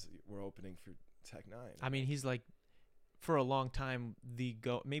 because we're opening for Tech 9. I mean, he's like, for a long time, the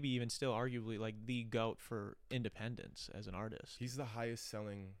GOAT, maybe even still arguably like the GOAT for independence as an artist. He's the highest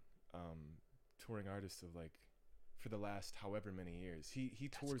selling touring artist of like, for the last however many years. He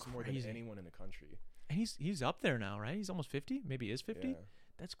tours more than anyone in the country. And he's up there now, right? He's almost 50, maybe he is 50. Yeah.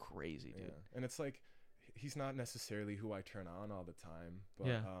 That's crazy, dude. Yeah. And it's like, he's not necessarily who I turn on all the time, but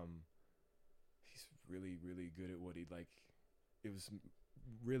he's really, really good at what he like. It was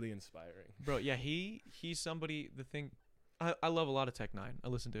really inspiring. Bro, yeah, he's somebody, the thing I love a lot of Tech Nine. I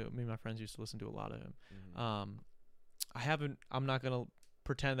listen to me and my friends used to listen to a lot of him. Mhm. I'm not gonna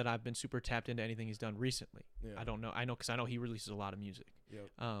pretend that I've been super tapped into anything he's done recently. Yeah. I don't know. I know because I know he releases a lot of music. Yep.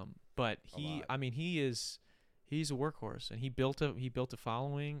 But A lot. I mean, he's a workhorse, and he built a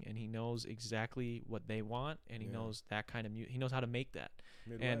following, and he knows exactly what they want, and he Yeah. knows that kind of he knows how to make that.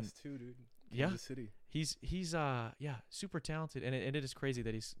 Midwest too, dude. Yeah. Kansas City. He's super talented, and it is crazy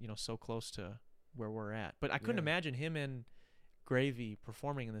that he's so close to where we're at. But I couldn't Yeah. imagine him and Gravy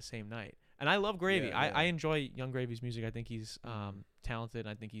performing in the same night. And I love Gravy. Yeah, I yeah. enjoy Young Gravy's music. I think he's talented.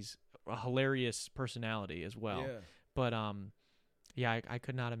 I think he's a hilarious personality as well. Yeah. But I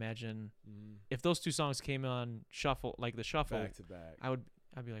could not imagine Mhm. if those two songs came on shuffle, like the shuffle. Back to back.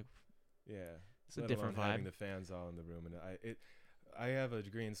 I'd be like, Yeah. it's a Let different alone having vibe. the fans all in the room, and I have a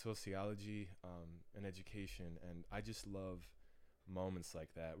degree in sociology and education, and I just love moments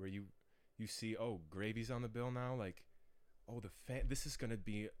like that where you see, oh, Gravy's on the bill now, like, oh, this is gonna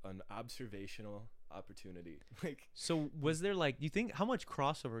be an observational opportunity. Like, So was there like, do you think how much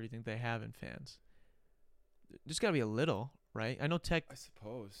crossover do you think they have in fans? There's got to be a little, right? I know I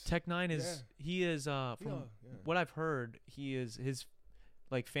suppose. Tech Nine is he is from Yeah. what I've heard, he is his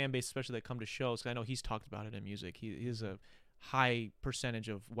like fan base, especially that come to shows. 'Cause I know he's talked about it in music. He is a high percentage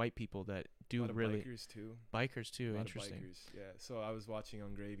of white people that A do lot of really bikers too. bikers too. A lot Interesting. of bikers. Yeah. So I was watching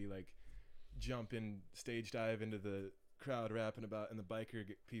on Gravy like jump in, stage dive into the crowd rapping about, and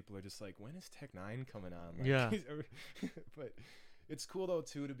the people are just like, when is Tech Nine coming on? Like, Yeah. But it's cool though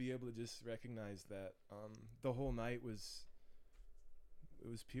too to be able to just recognize that the whole night was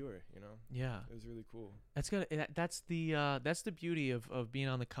pure, you know. Yeah, It was really cool. that's good. That's the beauty of being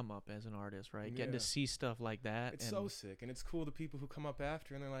on the come up as an artist, right? Getting to Yeah. see stuff like that. It's and so sick, and it's cool the people who come up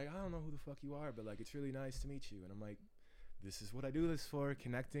after and they're like, I don't know who the fuck you are, but like it's really nice to meet you. And I'm like, this is what I do this for,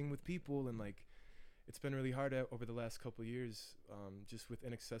 connecting with people. And like it's been really hard over the last couple of years, just with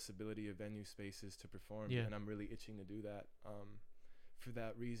inaccessibility of venue spaces to perform. Yeah. And I'm really itching to do that for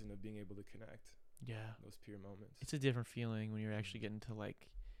that reason of being able to connect yeah, those pure moments. it's a different feeling when you're actually getting to like.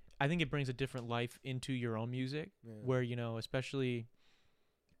 I think it brings a different life into your own music, Yeah. where especially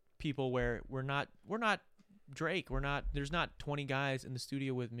people where we're not Drake. There's not 20 guys in the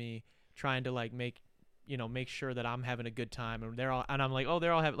studio with me trying to like make sure that I'm having a good time, and I'm like, oh,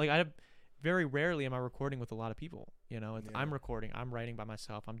 they're all having, like, very rarely am I recording with a lot of people. I'm Yeah. recording, I'm writing by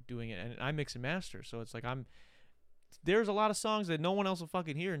myself, I'm doing it, and I mix and master. So it's like there's a lot of songs that no one else will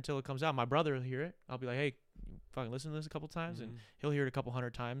fucking hear until it comes out. My brother will hear it. I'll be like, hey, you fucking listen to this a couple times, and Mhm. he'll hear it a couple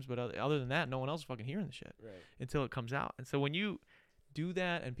hundred times. But other than that, no one else is fucking hearing the shit Right. until it comes out. And so when you do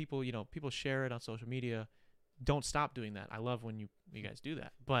that, and people share it on social media, don't stop doing that. I love when you guys do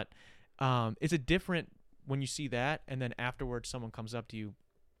that. But it's a different when you see that, and then afterwards someone comes up to you.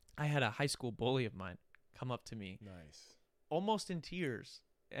 I had a high school bully of mine come up to me Nice. almost in tears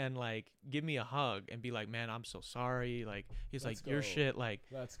and like give me a hug and be like, man, I'm so sorry. Like he's Let's like, your go. shit, like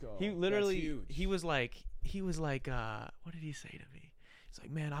Let's go. he That's literally huge. he was like what did he say to me? He's like,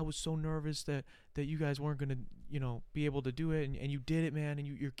 man, I was so nervous that you guys weren't gonna be able to do it, and you did it, man, and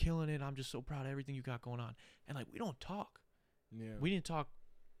you're killing it. I'm just so proud of everything you got going on. And like, we don't talk. Yeah. We didn't talk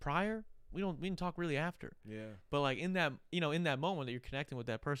prior. We didn't talk really after. Yeah. But like in that moment that you're connecting with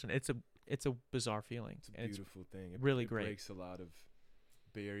that person, it's a bizarre feeling. It's a And beautiful thing. It really it great. breaks a lot of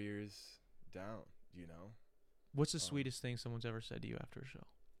barriers down, What's the sweetest thing someone's ever said to you after a show?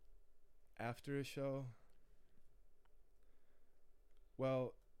 After a show,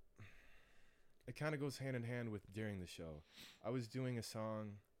 well, it kind of goes hand in hand with during the show. I was doing a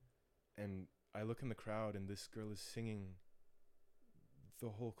song, and I look in the crowd, and this girl is singing the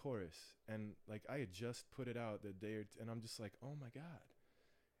whole chorus, and like I had just put it out the day, and I'm just like, oh my god.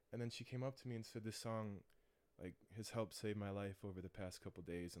 And then she came up to me and said, this song like has helped save my life over the past couple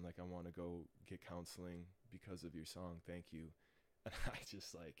days, and like I want to go get counseling because of your song. Thank you. And I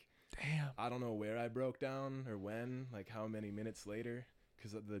just like, Damn. I don't know where I broke down or when, like how many minutes later,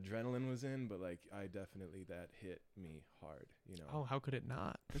 because the adrenaline was in, but like I definitely, that hit me hard, Oh, how could it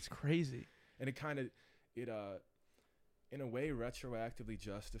not? That's crazy. And it kind of, in a way, retroactively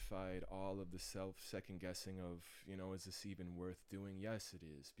justified all of the second guessing of, is this even worth doing? Yes, it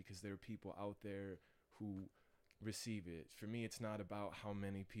is, because there are people out there who receive it. For me, it's not about how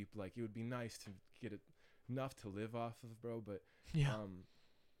many people, like it would be nice to get enough to live off of, bro, but Yeah.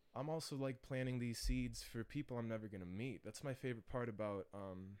 I'm also like planting these seeds for people I'm never gonna meet. That's my favorite part about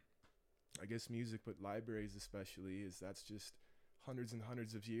I guess music, but libraries especially, is that's just hundreds and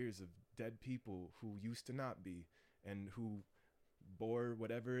hundreds of years of dead people who used to not be, and who bore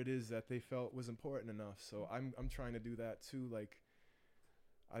whatever it is that they felt was important enough. So I'm trying to do that too. Like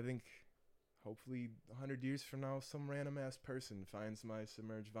I think hopefully 100 years from now, some random ass person finds my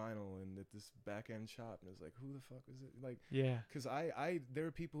Submerged vinyl and at this back end shop and is like, who the fuck is it? Like, Yeah. because there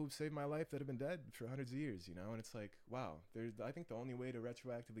are people who've saved my life that have been dead for hundreds of years, you know, and it's like, wow. I think the only way to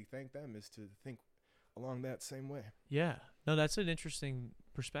retroactively thank them is to think along that same way. Yeah. No, that's an interesting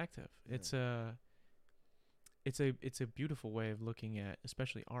perspective. Yeah. It's a beautiful way of looking at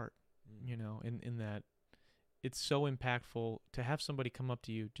especially art, you know, in that it's so impactful to have somebody come up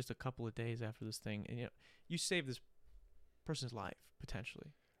to you just a couple of days after this thing and you save this person's life potentially.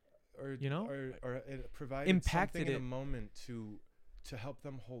 Or you know, or it provided impacted something in it. a moment to help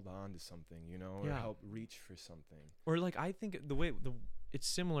them hold on to something, you know, or Yeah. help reach for something. Or like I think it's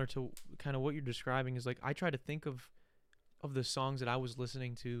similar to kind of what you're describing is like I try to think of the songs that I was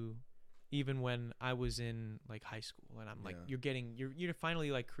listening to even when I was in like high school, and I'm like, Yeah. you're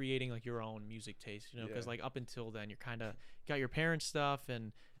finally like creating like your own music taste, you know, because Yeah. like up until then you're kind of got your parents' stuff,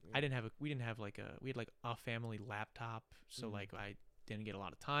 and Yeah. we didn't have like we had like a family laptop, so Mm. like I didn't get a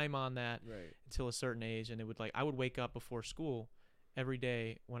lot of time on that Right. until a certain age, and it would like I would wake up before school every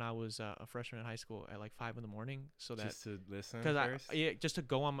day when I was a freshman in high school at like 5 a.m, so that Just to listen because first. just to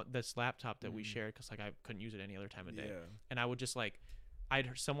go on this laptop that we Mm. shared, because like I couldn't use it any other time of day, Yeah. and I would just like I'd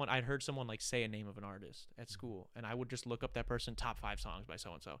heard someone like say a name of an artist at school, and I would just look up that person, top 5 songs by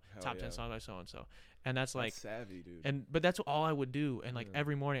so and so, Hell top yeah. 10 songs by so and so, and that's like savvy, dude. but that's all I would do, and like Yeah.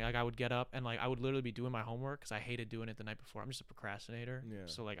 every morning like I would get up and like I would literally be doing my homework because I hated doing it the night before. I'm just a procrastinator, Yeah.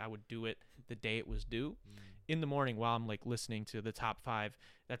 so like I would do it the day it was due Mm. in the morning while I'm like listening to the top 5.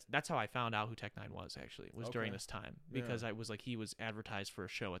 That's how I found out who Tech Nine was, actually, was during Okay. this time, Yeah. because I was like he was advertised for a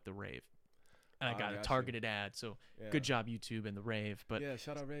show at the rave, and I got a gotcha. targeted ad. So Yeah. good job YouTube and the rave. But yeah,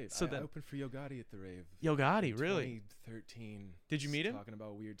 shout out Rave. so I then- opened for Yo Gotti at the Rave. Yo Gotti, in really? 2013. Did you meet him? Talking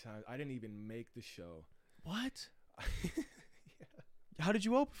about weird times. I didn't even make the show. What? Yeah. How did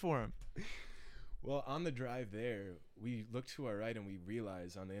you open for him? Well, on the drive there, we looked to our right and we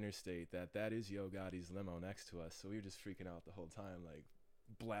realized on the interstate that is Yo Gotti's limo next to us. So we were just freaking out the whole time, like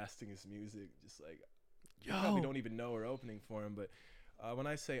blasting his music, just like you probably don't even know we're opening for him. But when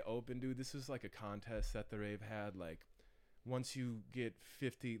I say open, dude, this was like a contest that the Rave had. Like once you get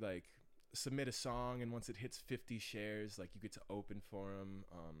 50, like submit a song, and once it hits 50 shares, like you get to open for him.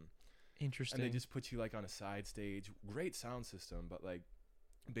 Interesting. And they just put you like on a side stage. Great sound system, but like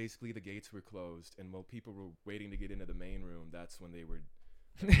basically the gates were closed, and while people were waiting to get into the main room, that's when they were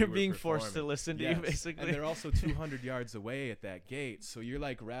They're being forced to listen to you, Yes. basically. And they're also 200 yards away at that gate, so you're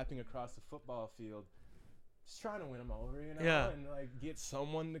like rapping across the football field, just trying to win them over, you know, Yeah. and like get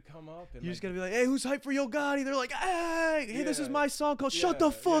someone to come up. And You like, just gotta be like, hey, who's hyped for Yo Gotti? They're like, hey, this is Yeah. my song called Shut the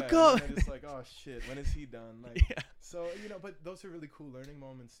Yeah, Fuck yeah, Up. And it's like, oh shit, when is he done? Like, Yeah. so you know, but those are really cool learning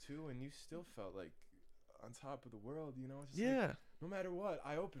moments too, and you still felt like on top of the world, you know. It's just like, Yeah. no matter what,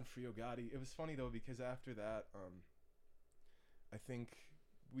 I opened for Yo Gotti. It was funny though, because after that, I think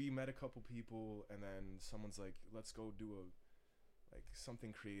we met a couple people, and then someone's like, let's go do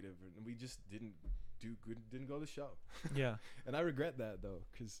something creative, and we just didn't go to the show. Yeah. And I regret that though,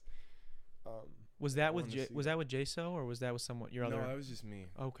 because Was that I with wanted to see was that with JSO, or was that with someone your no, other? that was just me.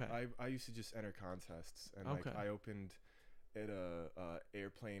 Okay. I used to just enter contests, and like Okay. I opened at a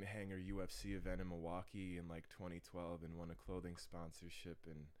airplane hangar UFC event in Milwaukee in like 2012, and won a clothing sponsorship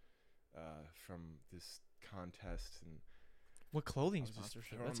and from this contest. And What clothing I was just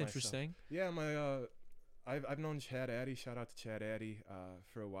sponsorship? throwing That's myself- interesting. yeah, I've known Chad Addy. Shout out to Chad Addy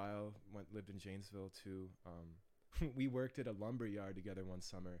for a while. Lived in Janesville too. We worked at a lumber yard together one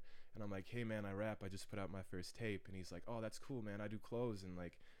summer, and I'm like, hey man, I rap. I just put out my first tape. And he's like, oh, that's cool, man. I do clothes, and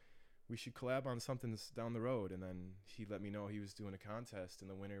like we should collab on something down the road. And then he let me know he was doing a contest, and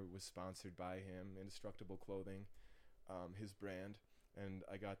the winner was sponsored by him, Indestructible Clothing, his brand. And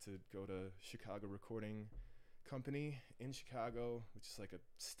I got to go to Chicago Recording Company in Chicago, which is like a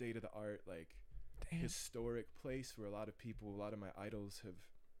state of the art, like Damn. historic place where a lot of my idols have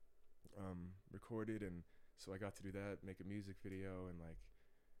recorded. And so I got to do that, make a music video, and like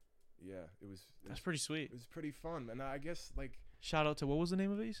That's pretty sweet. it was pretty fun. And I guess like Shout out to, what was the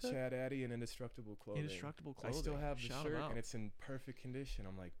name of it you said? Chad Addy and Indestructible Clothing. Indestructible I Clothing. still have the Shout shirt, 'em out. and it's in perfect condition.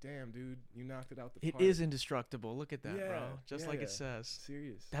 I'm like, damn, dude, you knocked it out the It park. is indestructible. Look at that, bro. Yeah, Just like yeah. it says.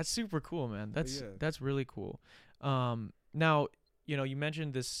 Serious. That's super cool, man. That's yeah. that's really cool. Now, you know, you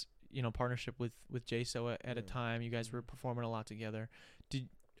mentioned this, you know, partnership with JSO at a Yeah. time. You guys were performing a lot together.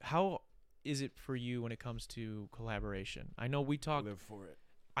 How is it for you when it comes to collaboration? I know we talked Live for it.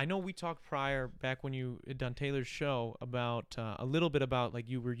 prior, back when you had done Taylor's show, about a little bit about like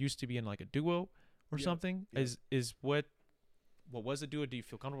you were used to be in like a duo or Yeah, something. yeah. Is what was a duo? Do you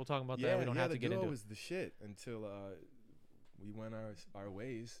feel comfortable talking about that? We don't have to get the into duo it. was the shit until we went our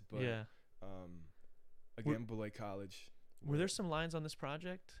ways. But Yeah. Again, Beloit College. Were there some lines on this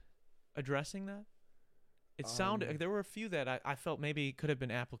project addressing that? It sounded Um, there were a few that I felt maybe could have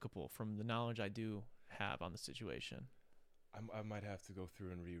been applicable from the knowledge I do have on the situation. I might have to go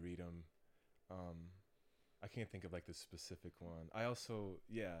through and reread them. I can't think of like the specific one. I also,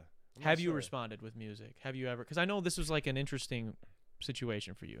 yeah. I'm not Have you sure. responded with music? Have you ever? Because I know this was like an interesting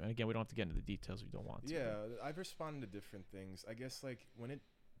situation for you. And again, we don't have to get into the details if you don't want to. Yeah, I've responded to different things. I guess like when it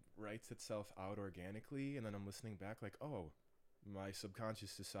writes itself out organically, and then I'm listening back, like, oh, my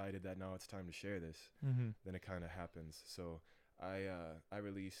subconscious decided that now it's time to share this. Mm-hmm. Then it kind of happens. So I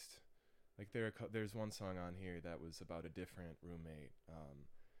released like there's one song on here that was about a different roommate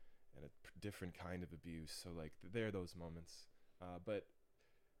and a different kind of abuse. So like there are those moments. But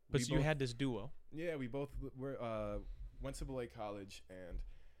But we so you both- had this duo. yeah, we both went to Beloit College, and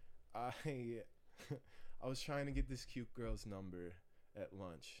I I was trying to get this cute girl's number at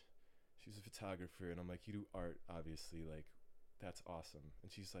lunch. She's a photographer, and I'm like, you do art, obviously, like that's awesome.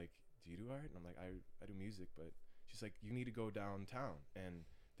 And she's like, do you do art? And I'm like, I do music, but she's like, you need to go downtown, and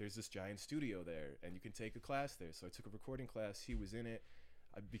there's this giant studio there, and you can take a class there. So I took a recording class. He was in it.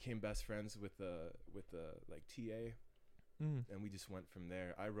 I became best friends with the like TA. And we just went from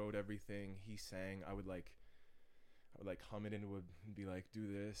there. I wrote everything. He sang. I would hum it into and be like, do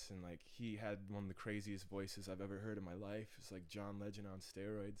this. And like, he had one of the craziest voices I've ever heard in my life. It's like John Legend on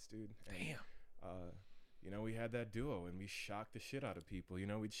steroids, dude. And, Damn. we had that duo, and we shocked the shit out of people.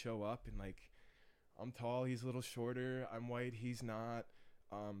 We'd show up, and like, I'm tall, he's a little shorter. I'm white, he's not.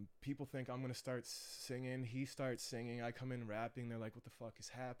 People think I'm gonna start singing. He starts singing. I come in rapping. They're like, what the fuck is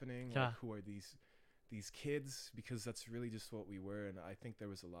happening? Yeah. Like, who are these kids? Because that's really just what we were. And I think there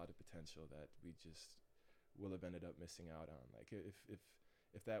was a lot of potential that we just will have ended up missing out on. Like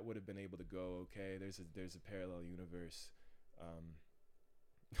if that would have been able to go, okay, there's a parallel universe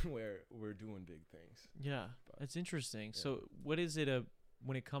where we're doing big things. Yeah, But, that's interesting. yeah. So what is it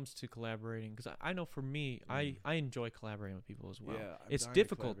when it comes to collaborating? Because I know for me, I enjoy collaborating with people as well. Yeah, I'm It's dying to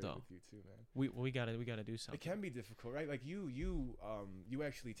difficult, collaborate though. with you too, man. We gotta do something. It can be difficult, right? Like you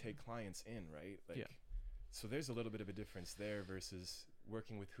actually take clients in, right? Like, Yeah. So there's a little bit of a difference there versus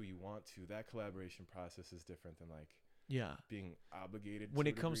working with who you want to. That collaboration process is different than like Yeah. being obligated When to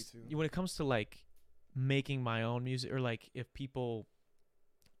it comes to. when it comes to like making my own music, or like if people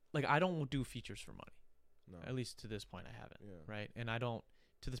like, I don't do features for money. No. At least to this point, I haven't. Yeah. Right, and I don't.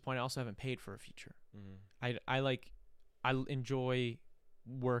 To this point, I also haven't paid for a feature. Mm-hmm. I enjoy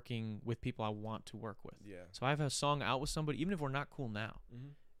working with people I want to work with. Yeah. So I have a song out with somebody, even if we're not cool now.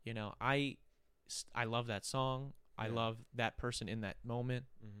 Mm-hmm. I love that song. I Yeah. love that person in that moment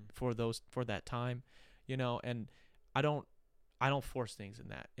Mm-hmm. for that time, and I don't force things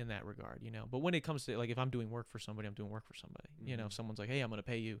in that regard, But when it comes to like, if I'm doing work for somebody, I'm doing work for somebody. If Mhm. someone's like, hey, I'm gonna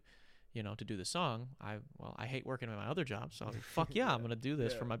pay you, to do the song. I hate working at my other job, so fuck yeah, I'm gonna do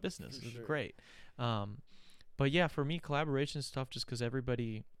this for Yeah, my business. for It's sure. great. But yeah, for me, collaboration is tough just because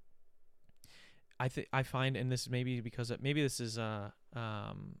everybody. I find, and this maybe because maybe this is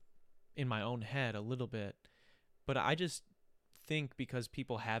in my own head a little bit, but I just think because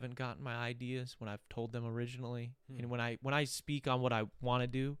people haven't gotten my ideas when I've told them originally, and when I speak on what I want to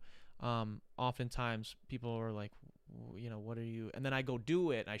do, oftentimes people are like, what are you? And then I go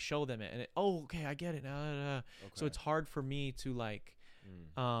do it, and I show them it, and okay, I get it now. So it's hard for me to like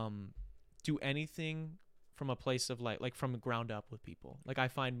do anything from a place of like from the ground up with people. Like, I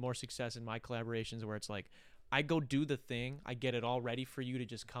find more success in my collaborations where it's like, I go do the thing, I get it all ready for you to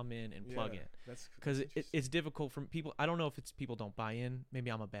just come in and plug in. Because it's difficult for people. I don't know if it's people don't buy in. Maybe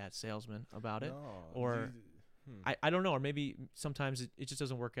I'm a bad salesman about it. Or I don't know. Or maybe sometimes it just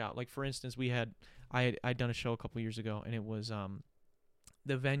doesn't work out. Like, for instance, I'd done a show a couple years ago, and it was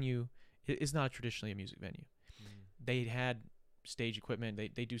the venue is not traditionally a music venue. They had stage equipment.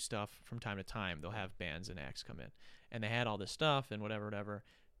 They do stuff from time to time. They'll have bands and acts come in, and they had all this stuff and whatever.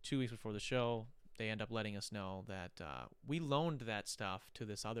 2 weeks before the show, they end up letting us know that we loaned that stuff to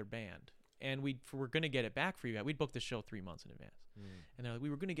this other band, and we're going to get it back for you guys. We'd booked the show 3 months in advance. And they're like,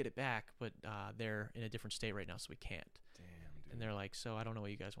 we were going to get it back, but they're in a different state right now, so we can't. Damn, dude. And they're like, so I don't know what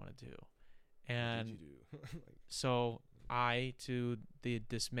you guys want to do. What And did you do? so I, to the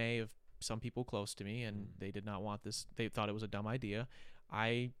dismay of some people close to me, and they did not want this, they thought it was a dumb idea,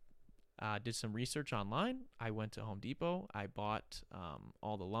 I did some research online. I went to Home Depot. I bought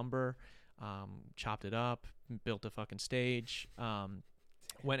all the lumber, chopped it up, built a fucking stage,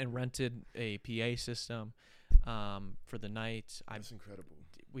 went and rented a PA system for the night. That's incredible.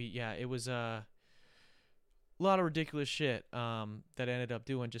 It was a lot of ridiculous shit that I ended up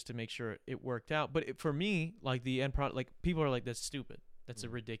doing just to make sure it worked out. But for me, like, the end product, like, people are like, that's stupid. That's a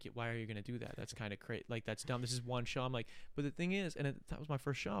ridiculous. Why are you gonna do that? That's kind of crazy. Like, that's dumb. This is one show. I'm like, but the thing is, and that was my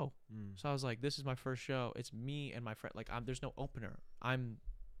first show, so I was like, this is my first show. It's me and my friend. Like, there's no opener. I'm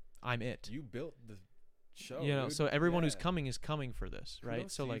it. You built the show, You know, dude. so everyone who's Yeah. coming is coming for this, right?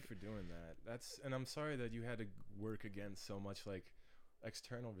 Kudos So to you like, for doing that. And I'm sorry that you had to work against so much like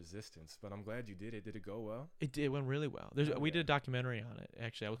external resistance, but I'm glad you did it. Did it go well? it went really well. Oh, We did yeah. a documentary on it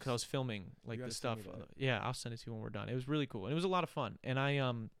actually. Because I was filming like You the gotta send stuff. me that. Yeah, I'll send it to you when we're done. It was really cool and it was a lot of fun. And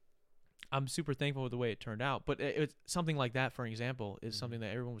I'm super thankful with the way it turned out. But it's something like that, for example, is something that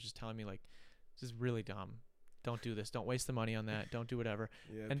everyone was just telling me like, this is really dumb. Don't do this. Don't waste the money on that. Don't do whatever.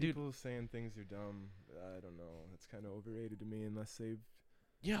 Yeah, And dude- people saying things are dumb. I don't know. It's kind of overrated to me unless they've.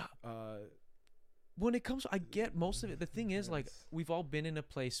 Yeah. When it comes, I get most of it. The thing is, like, Yes. we've all been in a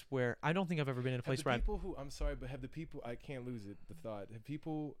place where I don't think I've ever been in a place Have where the people who I'm sorry, but have the people I can't lose it. The thought. Have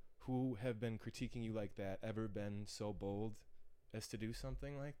people who have been critiquing you like that ever been so bold as to do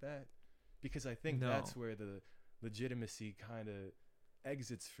something like that? Because I think No. that's where the legitimacy kind of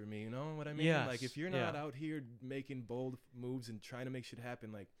exits for me. You know what I mean? Yes, Like if you're not yeah. out here making bold moves and trying to make shit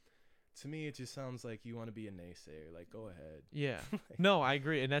happen, like to me it just sounds like you want to be a naysayer. Like go ahead. Yeah. No, I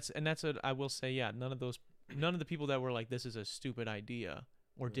agree, and that's what I will say. Yeah, none of the people that were like, this is a stupid idea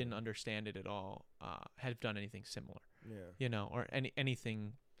or Yeah. didn't understand it at all have done anything similar. Yeah. You know, or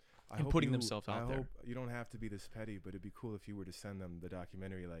anything. I And hope putting you- themselves out I there. hope you don't have to be this petty, but it'd be cool if you were to send them the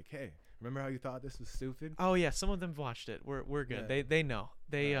documentary. Like, hey, remember how you thought this was stupid? Oh yeah, some of them watched it. We're good. Yeah. They know.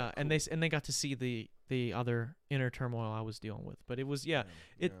 They Alright, and they got to see the other inner turmoil I was dealing with. But it was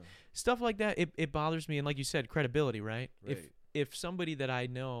it- stuff like that. It bothers me, and like you said, credibility, right? Right. If somebody that I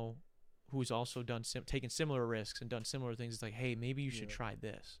know who's also done taken similar risks and done similar things, it's like, hey, maybe you should Yeah. try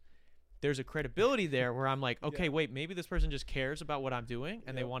this. There's a credibility there where I'm like, okay, Yeah. wait, maybe this person just cares about what I'm doing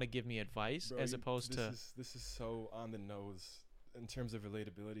and they Yep. want to give me advice Bro, as opposed to. This is so on the nose in terms of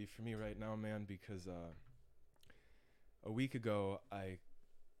relatability for me right now, man. Because a week ago, I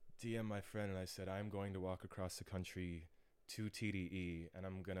DM'd my friend and I said I'm going to walk across the country to TDE and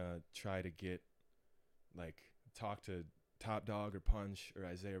I'm gonna try to get talk to Top Dog or Punch or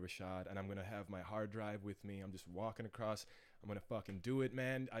Isaiah Rashad and I'm gonna have my hard drive with me. I'm just walking across. I'm gonna fucking do it,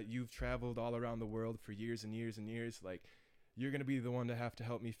 man. You've traveled all around the world for years and years and years. Like, you're gonna be the one to have to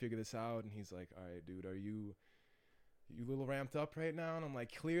help me figure this out. And he's like, all right, dude, are you a little ramped up right now? And I'm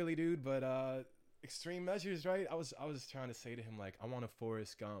like, clearly, dude, but extreme measures, right? I was trying to say to him, like, I want to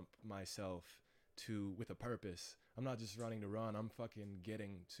Forrest Gump myself with a purpose. I'm not just running to run. I'm fucking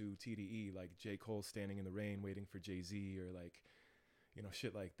getting to TDE, like J. Cole standing in the rain waiting for Jay-Z or like, you know,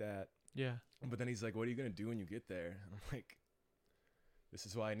 shit like that. Yeah. But then he's like, what are you gonna do when you get there? And I'm like, this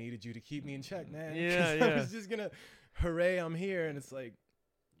is why I needed you to keep me in check, man. Yeah, 'Cause I yeah. was just gonna, hooray, I'm here. And it's like,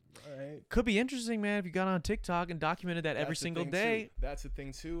 all right. Could be interesting, man, if you got on TikTok and documented that every That's the single thing, day. too. That's the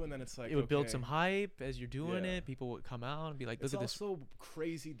thing too. And then it's like, It would build okay, some hype as you're doing Yeah. it. People would come out and be like, It's look at this. also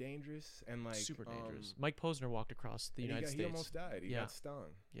crazy dangerous and like Super dangerous. Mike Posner walked across the United He States. almost died. He Yeah. got stung.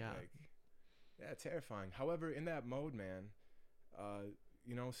 Yeah. Like, yeah, terrifying. However, in that mode, man,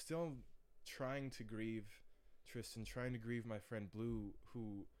 you know, still trying to grieve Tristan, trying to grieve my friend Blue,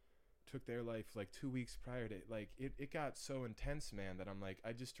 who took their life like 2 weeks prior to like it got so intense, man, that I'm like,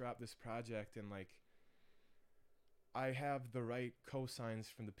 I just dropped this project and like I have the right cosigns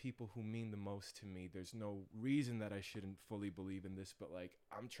from the people who mean the most to me. There's no reason that I shouldn't fully believe in this, but like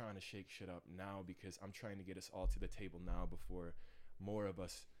I'm trying to shake shit up now because I'm trying to get us all to the table now before more of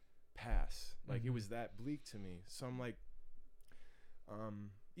us pass. Like it Mhm. was that bleak to me. So I'm like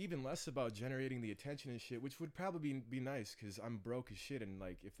even less about generating the attention and shit, which would probably be nice because I'm broke as shit, and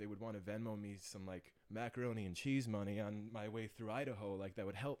like if they would want to Venmo me some like macaroni and cheese money on my way through Idaho, like that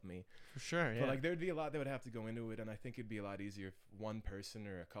would help me. For sure, yeah. But like there'd be a lot that would have to go into it, and I think it'd be a lot easier if one person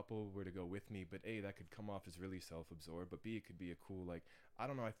or a couple were to go with me. But A, that could come off as really self-absorbed, but B, it could be a cool, like, I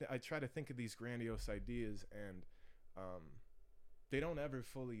don't know, I try to think of these grandiose ideas, and they don't ever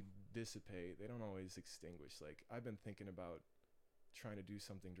fully dissipate. They don't always extinguish. Like I've been thinking about trying to do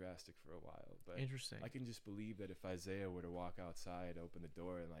something drastic for a while, but Interesting. I can just believe that if Isaiah were to walk outside, open the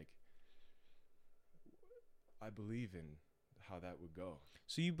door, and like, I believe in how that would go.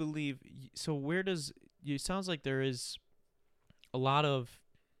 So you believe? So where does? It sounds like there is a lot of,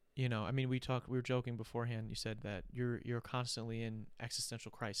 you know. I mean, we were joking beforehand. You said that you're constantly in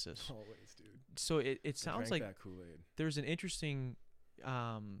existential crisis. Always, dude. So it I sounds drank like that Kool-Aid. there's an interesting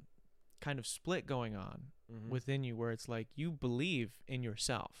kind of split going on Mhm. within you, where it's like you believe in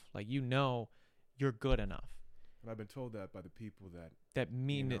yourself, like you know you're good enough. And I've been told that by the people That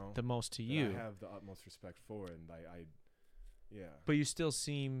mean know, it the most to that you. I have the utmost respect for, and yeah. But you still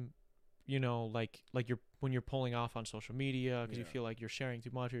seem you know, like you're when you're pulling off on social media because you Yeah. feel like you're sharing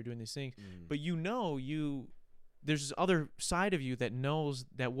too much or you're doing these things. Mm. But you know, there's this other side of you that knows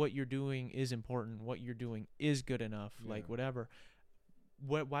that what you're doing is important, what you're doing is good enough, like Yeah. whatever.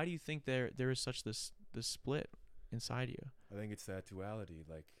 Why do you think there is such this split inside you? I think it's that duality.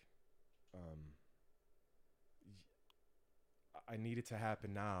 Like, um, I need it to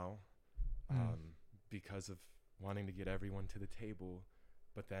happen now, because of wanting to get everyone to the table,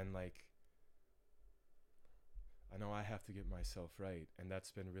 but then like I know I have to get myself right, and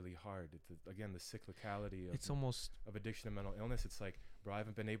that's been really hard. Again, the cyclicality of It's almost addiction and mental illness. It's like, bro, I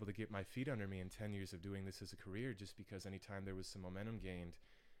haven't been able to get my feet under me in 10 years of doing this as a career, just because anytime there was some momentum gained,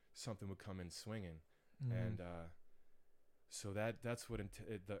 something would come in swinging. And so that's what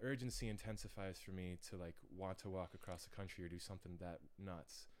the urgency intensifies for me to like want to walk across the country or do something that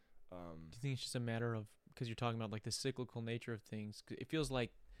nuts. do you think it's just a matter of, because you're talking about like the cyclical nature of things, 'cause it feels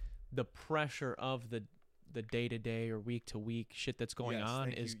like the pressure of the day-to-day or week-to-week shit that's going Yes, on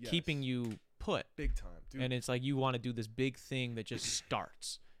thank is you, keeping yes. you put, Big time, dude. and it's like you want to do this big thing that just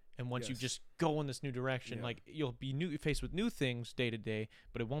starts, and once you Yes. just go in this new direction, Yeah. like you'll be faced with new things day to day,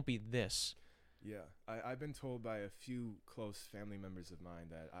 but it won't be this. Yeah, I've been told by a few close family members of mine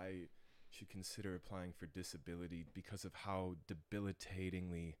that I should consider applying for disability because of how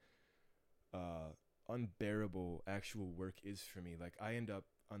debilitatingly unbearable actual work is for me. Like, I end up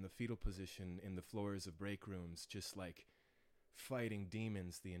on the fetal position in the floors of break rooms, just like fighting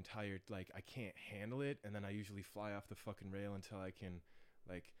demons the entire, like, I can't handle it, and then I usually fly off the fucking rail until I can,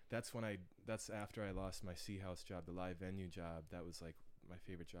 like, that's after I lost my Sea House job, the live venue job. That was like my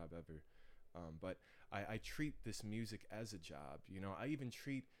favorite job ever. But I treat this music as a job, you know. I even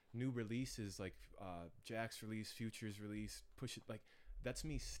treat new releases like Jack's release, Future's release, Push It, like that's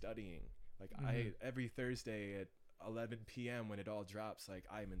me studying. Like I every Thursday at 11 p.m. when it all drops, like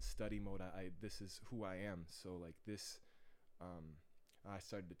I'm in study mode. This is who I am. So like this, I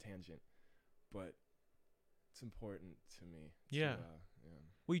started a tangent, but it's important to me. Yeah. Yeah.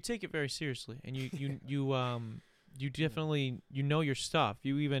 Well, you take it very seriously, and you definitely your stuff.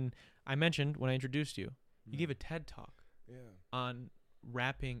 You even, I mentioned when I introduced you, you gave a TED talk Yeah. on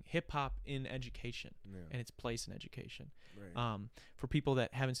rapping hip hop in education Yeah. and its place in education. Right. For people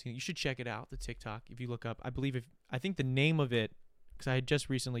that haven't seen it, you should check it out. The TikTok, if you look up, I think the name of it, because I had just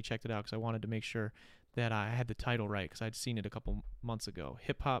recently checked it out because I wanted to make sure that I had the title right because I'd seen it a couple months ago.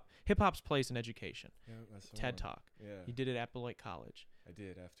 Hip hop's place in education. Yeah, that's the TED one. Talk. Yeah. You did it at Beloit College. I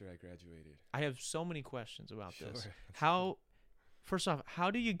did after I graduated. I have so many questions about this. Sure. How, first off, how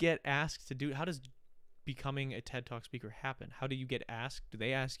do you get asked to do? How does becoming a TED Talk speaker happen? How do you get asked? Do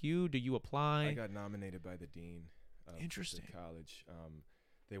they ask you? Do you apply? I got nominated by the dean of Interesting. the college.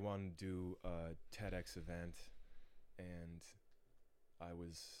 They wanted to do a TEDx event, and I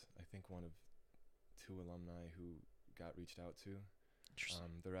was, I think, one of 2 alumni who got reached out to.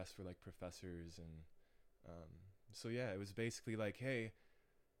 Interesting. The rest were like professors, and so yeah, it was basically like, hey,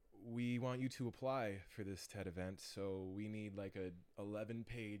 we want you to apply for this TED event, so we need like a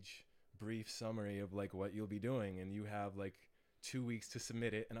 11-page brief summary of like what you'll be doing, and you have like 2 weeks to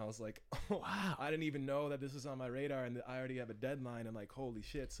submit it. And I was like, oh Wow. I didn't even know that this was on my radar, and I already have a deadline, and like, holy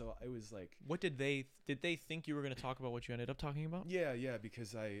shit. So it was like, What did they think you were going to talk about? What you ended up talking about? yeah,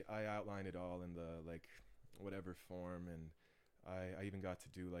 because I outlined it all in the like whatever form, and I even got to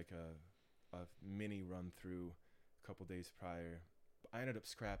do like a mini run through a couple days prior. I ended up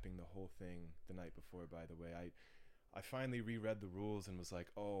scrapping the whole thing the night before, by the way. I finally reread the rules and was like,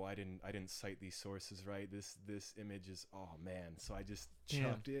 oh, I didn't cite these sources right. This image is, oh man. So I just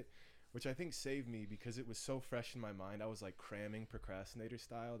chucked it, which I think saved me because it was so fresh in my mind. I was like cramming procrastinator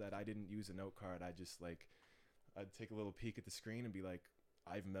style that I didn't use a note card. I just like, I'd take a little peek at the screen and be like,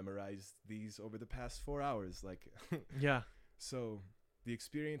 I've memorized these over the past 4 hours. Like, Yeah. so the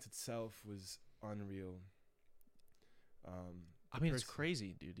experience itself was unreal. I mean, it's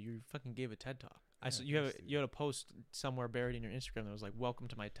crazy, dude. You fucking gave a TED Talk. I Yeah, saw thanks, you had a post somewhere buried in your Instagram that was like, "Welcome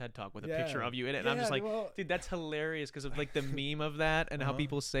to my TED Talk" with a Yeah. picture of you in it, and I'm Yeah, just like, well- dude, that's hilarious because of like the meme of that and how Uh-huh.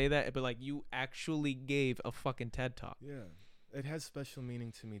 people say that, but like you actually gave a fucking TED Talk. Yeah, it has special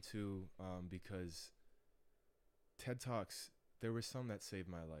meaning to me too, because TED Talks, there were some that saved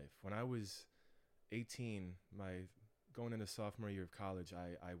my life. When I was 18, going into sophomore year of college,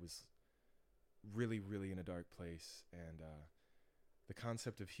 I was really, really in a dark place, and the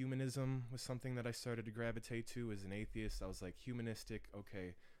concept of humanism was something that I started to gravitate to. As an atheist, I was like, humanistic,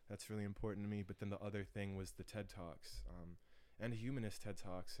 okay, that's really important to me. But then the other thing was the TED Talks, and humanist TED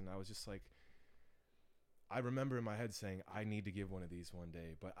Talks, and I was just like, I remember in my head saying, I need to give one of these one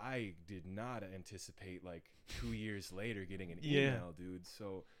day, but I did not anticipate like 2 years later getting an Yeah. email, dude.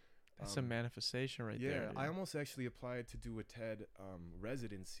 So That's a manifestation right there. Yeah, Dude. I almost actually applied to do a TED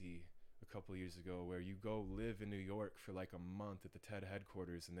residency a couple years ago, where you go live in New York for like a month at the TED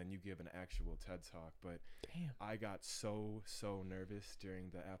headquarters, and then you give an actual TED talk. But Damn. I got so nervous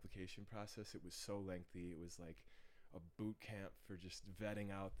during the application process. It was so lengthy. It was like a boot camp for just vetting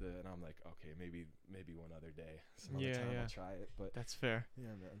out and I'm like, okay, maybe one other day, some other time I'll try it. But That's fair. yeah,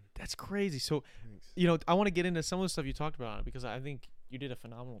 man. That's crazy. So, Thanks. I want to get into some of the stuff you talked about because I think you did a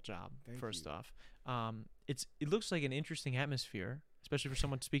phenomenal job. Thank first you. off, it looks like an interesting atmosphere, especially for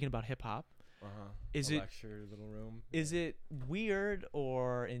someone speaking about hip hop. Is a it lecture, little room? Is it weird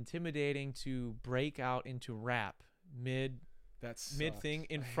or intimidating to break out into rap mid thing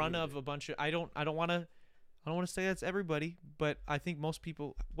in front of a bunch of I don't want to say that's everybody, but I think most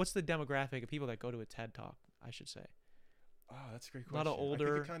people. What's the demographic of people that go to a TED talk? I should say. Oh, that's a great A lot question. of older.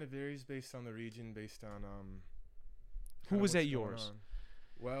 I think it kind of varies based on the region, based on Who was at yours?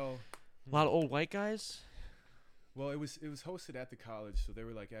 Well, a lot of old white guys. Well, it was hosted at the college, so there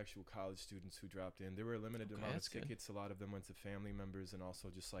were like actual college students who dropped in. There were a limited amount of tickets. A lot of them went to family members, and also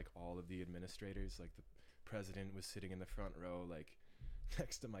just like all of the administrators. Like the president was sitting in the front row, like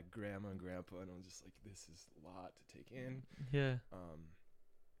next to my grandma and grandpa, and I'm just like, this is a lot to take in. Yeah.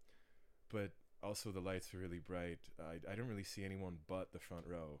 But also the lights were really bright. I didn't really see anyone but the front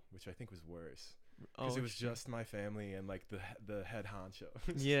row, which I think was worse because it was just my family and like the head honcho.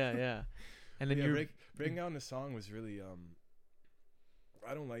 Yeah. And then breaking out in the song was really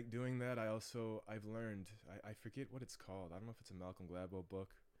I don't like doing that. I've learned I forget what it's called. I don't know if it's a Malcolm Gladwell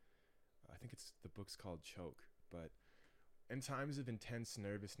book. I think the book's called Choke. But in times of intense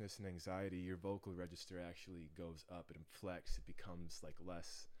nervousness and anxiety, your vocal register actually goes up. It inflects. It becomes like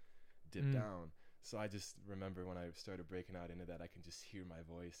less dipped down. So I just remember when I started breaking out into that, I can just hear my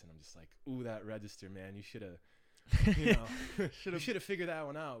voice, and I'm just like, ooh, that register, man, you should have. You should have figured that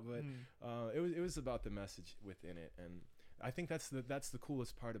one out. But it was about the message within it, and I think that's the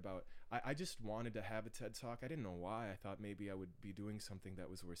coolest part about. I just wanted to have a TED talk. I didn't know why. I thought maybe I would be doing something that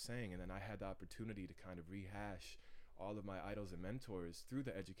was worth saying, and then I had the opportunity to kind of rehash all of my idols and mentors through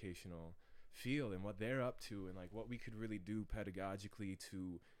the educational field and what they're up to, and like what we could really do pedagogically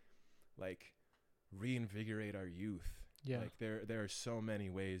to like reinvigorate our youth. Yeah. Like there are so many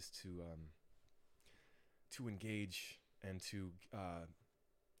ways to engage and to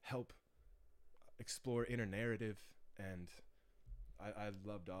help explore inner narrative, and I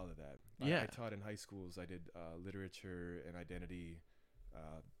loved all of that. Yeah. I taught in high schools. I did literature and identity,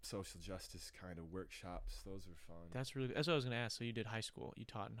 social justice kind of workshops. Those were fun. That's what I was gonna ask. So you did high school. You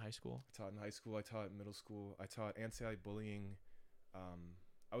taught in high school. I taught in high school. I taught in middle school. I taught anti-bullying.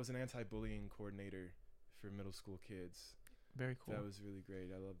 I was an anti-bullying coordinator for middle school kids. Very cool. That was really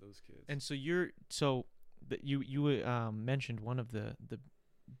great. I love those kids. And so you mentioned one of the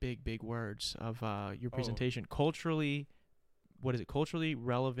big words of your presentation. Culturally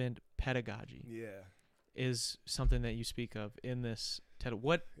relevant pedagogy. Yeah. Is something that you speak of in this TED.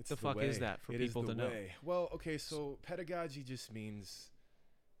 What the fuck is that for people to know? Well, okay, so pedagogy just means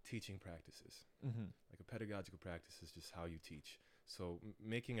teaching practices. Mm-hmm. Like a pedagogical practice is just how you teach. So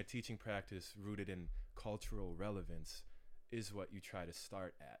making a teaching practice rooted in cultural relevance is what you try to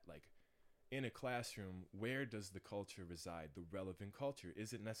start at. Like in a classroom, where does the culture reside? The relevant culture.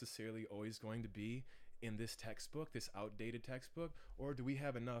 Is it necessarily always going to be in this textbook, this outdated textbook? Or do we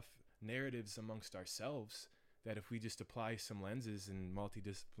have enough narratives amongst ourselves that if we just apply some lenses in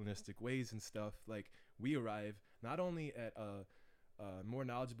multidisciplinistic ways and stuff, like we arrive not only at a more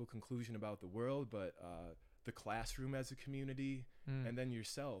knowledgeable conclusion about the world, but the classroom as a community, and then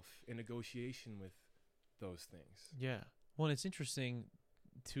yourself in negotiation with those things. Yeah. Well, and it's interesting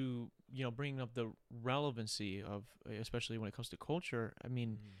to, bring up the relevancy of, especially when it comes to culture. I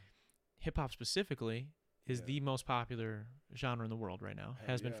mean, hip hop specifically is the most popular genre in the world right now.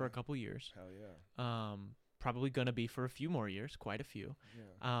 Has been for a couple years. Hell yeah. Probably gonna be for a few more years, quite a few.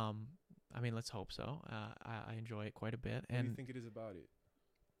 Yeah. I mean, let's hope so. I enjoy it quite a bit. What do you think it is about it?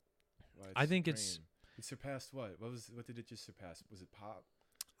 I think it surpassed what? What did it just surpass? Was it pop?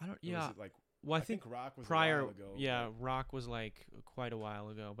 I don't. Or Yeah. was it like, well, I think rock was prior. a while ago. Yeah, rock was like quite a while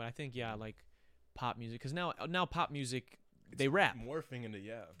ago, but I think like pop music, because now pop music they rap, morphing into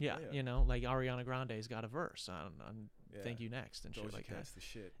yeah. Like Ariana Grande's got a verse on Thank You Next and Doja shit like Cat's that. The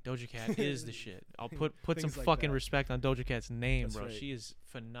shit. Doja Cat is the shit. I'll put some Things like fucking that. respect on Doja Cat's name, That's bro. right. She is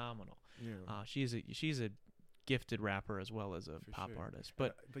phenomenal. Yeah. She's a gifted rapper as well as a For pop sure. artist.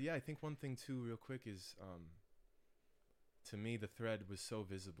 But yeah, I think one thing too, real quick, is to me the thread was so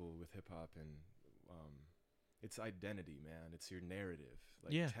visible with hip hop and its identity, man. It's your narrative,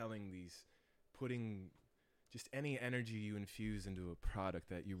 like putting just any energy you infuse into a product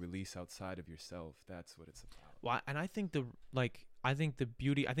that you release outside of yourself. That's what it's about. Well, and I think the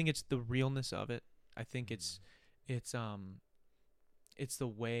beauty, I think it's the realness of it. I think it's the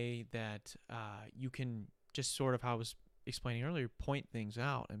way that you can just sort of, how I was explaining earlier, point things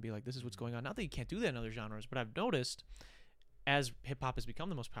out and be like, this is what's going on. Not that you can't do that in other genres, but I've noticed as hip hop has become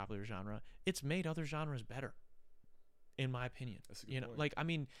the most popular genre, it's made other genres better, in my opinion. That's a good point. Like, I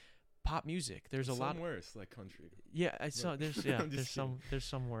mean, pop music, there's a lot worse, like country. Yeah, I saw there's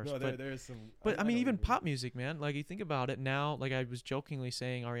some worse. No, but there's some. But I mean, even pop music, man. Like, you think about it now. Like, I was jokingly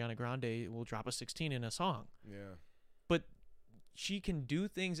saying, Ariana Grande will drop a 16 in a song. Yeah. But she can do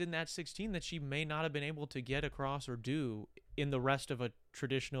things in that 16 that she may not have been able to get across or do in the rest of a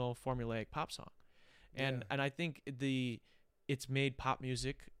traditional formulaic pop song. And I think it's made pop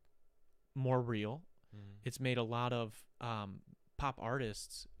music more real. Mm-hmm. It's made a lot of pop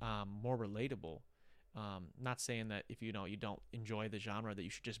artists more relatable. Not saying that if you don't enjoy the genre that you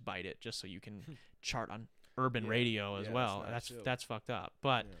should just bite it just so you can chart on urban radio as well. That's fucked up.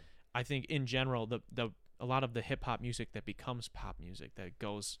 But I think in general, a lot of the hip hop music that becomes pop music that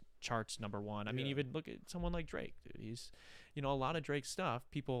goes charts #1. I mean, even look at someone like Drake, dude. He's, a lot of Drake's stuff,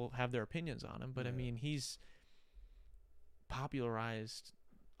 people have their opinions on him, but I mean, he's popularized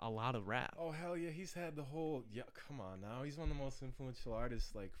a lot of rap. Oh, hell yeah. He's had the whole, come on now. He's one of the most influential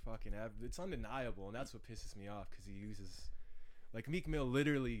artists, like, fucking ever. It's undeniable, and that's what pisses me off, because he uses, like, Meek Mill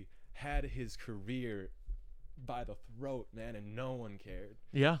literally had his career by the throat, man, and no one cared.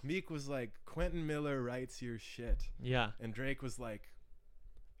 Yeah. Meek was like, Quentin Miller writes your shit. Yeah. And Drake was like,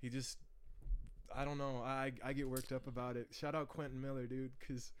 he just, I don't know. I get worked up about it. Shout out Quentin Miller, dude,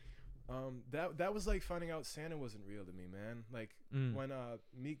 because that was like finding out Santa wasn't real to me, man. Like, when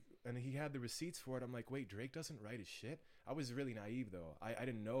Meek, and he had the receipts for it, I'm like, wait, Drake doesn't write his shit? I was really naive, though. I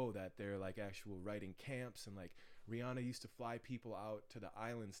didn't know that they're like actual writing camps, and like Rihanna used to fly people out to the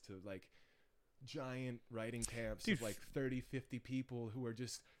islands to like giant writing camps of like 30-50 people who are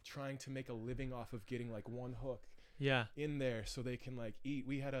just trying to make a living off of getting like one hook in there so they can like eat.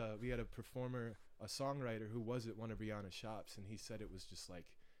 We had a performer, a songwriter who was at one of Rihanna's shops, and he said it was just like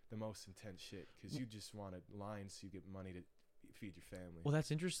the most intense shit, because you just wanted lines so you get money to feed your family. Well, that's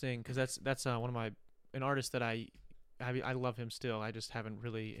interesting, because that's one of an artist that I love him still. I just haven't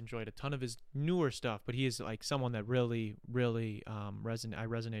really enjoyed a ton of his newer stuff, but he is like someone that really I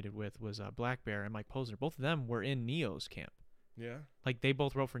resonated with was Black Bear and Mike Posner. Both of them were in Neo's camp. Yeah. Like, they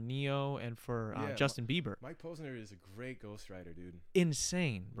both wrote for Neo and for Justin Bieber. Mike Posner is a great ghostwriter, dude.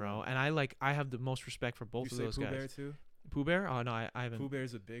 Insane, bro. And I have the most respect for both of those guys. Pooh Bear too? Pooh Bear? Oh no, I haven't. Pooh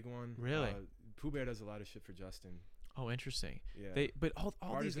Bear's a big one. Really? Pooh Bear does a lot of shit for Justin. Oh, interesting. Yeah. But all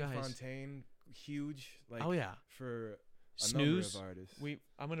these guys. Fontaine, huge. Like, oh yeah. For Snooze. Number of artists.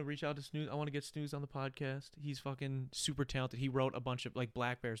 I'm gonna reach out to Snooze. I want to get Snooze on the podcast. He's fucking super talented. He wrote a bunch of like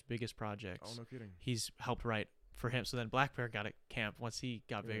Black Bear's biggest projects. Oh, no kidding. He's helped write for him. So then Black Bear got a camp once he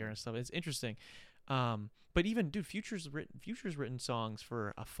got bigger and stuff. It's interesting. But even dude, Future's written songs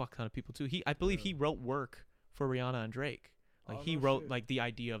for a fuck ton of people too. I believe he wrote work for Rihanna and Drake. Like, he wrote like the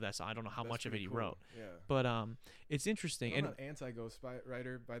idea of that song. I don't know how much of it he wrote. Yeah. But it's interesting. I'm an anti-ghost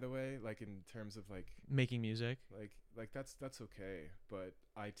writer, by the way, like in terms of like making music. Like that's okay, but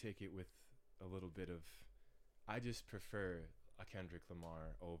I take it with a little bit of, I just prefer a Kendrick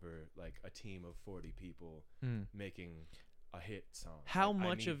Lamar over like a team of 40 people making a hit song. How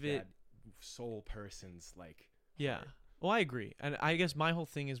much of it soul person's like heart. Well, I agree. And I guess my whole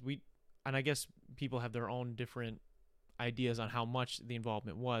thing is and I guess people have their own different ideas on how much the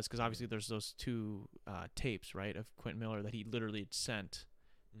involvement was, because obviously there's those two tapes, right, of Quentin Miller that he literally had sent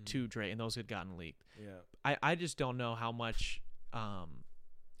to Dre, and those had gotten leaked. I just don't know how much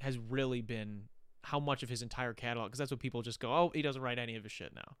has really been, how much of his entire catalog, because that's what people just go, oh, he doesn't write any of his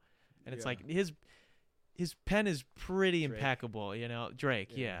shit now, and it's like his pen is pretty impeccable,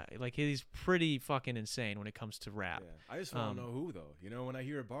 Drake, like he's pretty fucking insane when it comes to rap. I just want to know who, though. When I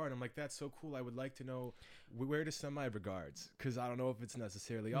hear a bar and I'm like, that's so cool, I would like to know where to send my regards, because I don't know if it's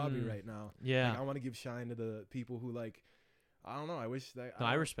necessarily Aubrey right now. Like, I want to give shine to the people who, like, I don't know, I wish that.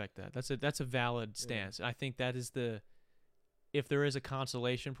 I respect that. That's a valid stance. I think that is if there is a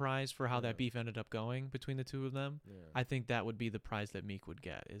consolation prize for how that beef ended up going between the two of them, I think that would be the prize that Meek would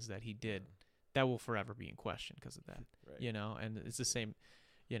get, is that he did. That will forever be in question because of that, and it's the same,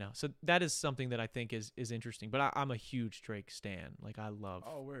 so that is something that I think is interesting. But I'm a huge Drake stan. Like, I love,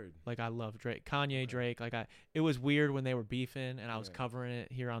 like, I love Drake, Kanye, Drake. Like, it was weird when they were beefing, and I was covering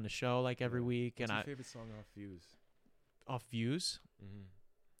it here on the show like every week. What's your favorite song off Views? Off Views?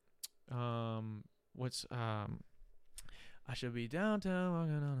 I should be downtown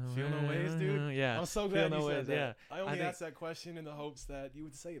walking on the Feel No Ways, dude? Yeah. I'm so Feel glad No you said Ways, that. yeah. I only think- asked that question in the hopes that you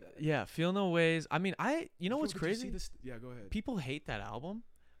would say that. Yeah, Feel No Ways. I mean, you know what's Did you see crazy? this? Yeah, go ahead. People hate that album.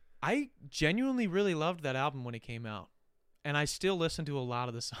 I genuinely really loved that album when it came out. And I still listen to a lot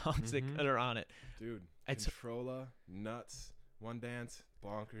of the songs Mhm. that are on it. Dude, It's- Controlla, Nuts, One Dance,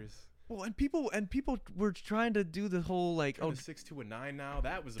 Bonkers. Well, and people were trying to do the whole like, Turn oh, a 6 to a 9 now.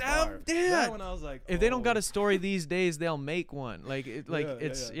 That was a Damn, bar. yeah. That one I was like, if they don't got oh. a story these days, they'll make one. Like,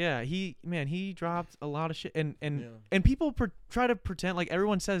 Yeah, he dropped a lot of shit, and Yeah. and people try to pretend like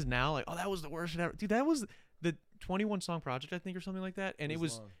everyone says now, like, oh, that was the worst shit ever. Dude, that was the 21 song project, I think, or something like that, and it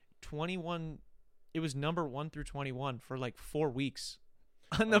was long. 21. It was number 1 through 21 for like 4 weeks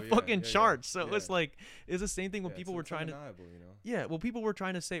on the Oh, yeah, fucking yeah, yeah, charts. So yeah. it's like it's the same thing when Yeah, people so were it's trying to. undeniable, you know? Yeah, well, people were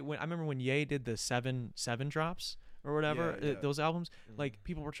trying to say when I remember when Ye did the seven drops or whatever, Yeah, yeah. those albums. Mhm. Like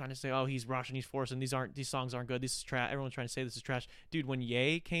people were trying to say, oh, he's rushing, he's forcing. These songs aren't good. This is trash. Everyone's trying to say this is trash. Dude, when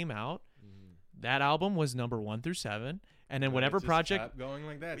Ye came out, Mhm. that album was number 1 through 7, and then And whatever it just project. kept going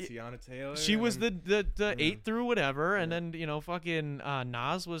like that. Tiana Taylor. She and was then- the 8 through whatever, and Yeah. then fucking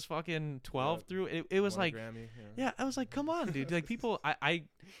Nas was fucking 12 Yeah. through. It was won a like, Grammy, yeah, I was like, come on, dude. Like people, I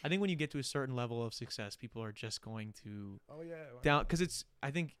think when you get to a certain level of success, people are just going to Oh yeah. why down not? because it's. I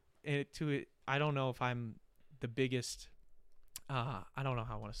think I don't know if I'm the biggest. I don't know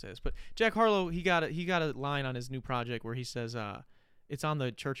how I want to say this, but Jack Harlow, he got a line on his new project where he says, it's on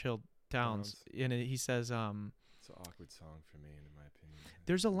the Churchill Downs, and he says, It's an awkward song for me, in my opinion.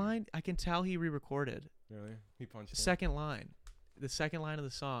 there's a line I can tell he re-recorded. Really? He punched. in? Second line, the second line of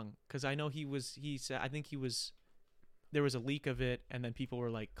the song, because I know he said, I think there was a leak of it, and then people were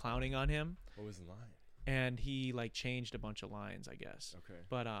like clowning on him, What was the line? and he like changed a bunch of lines, I guess. Okay.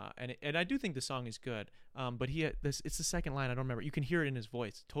 But and I do think the song is good. But it's the second line, I don't remember. You can hear it in his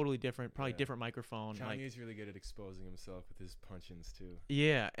voice, totally different, probably Yeah. different microphone. Kanye's really good at exposing himself with his punch-ins too.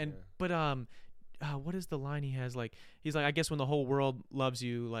 Yeah, and Yeah. but what is the line he has? Like he's like, I guess when the whole world loves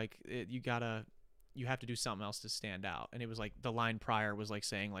you, like you have to do something else to stand out. And it was like the line prior was like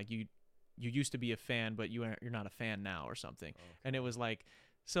saying like you used to be a fan, but you're not a fan now or something. Okay. And it was like,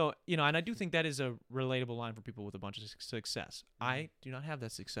 so and I do think that is a relatable line for people with a bunch of success. I do not have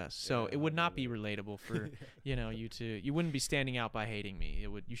that success, so Yeah, it would I not be relate. relatable for you wouldn't be standing out by hating me.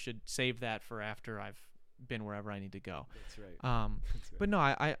 You should save that for after I've been wherever I need to go. That's right. But That's right.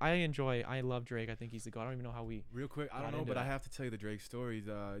 no, I love Drake. I think he's the god. I don't even know how we. Real quick, I got don't know, into but I that. have to tell you the Drake story.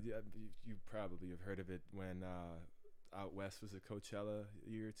 You probably have heard of it when Out West was at Coachella a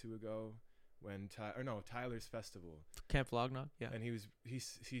year or two ago. When Tyler's festival, Camp Flognog, yeah. and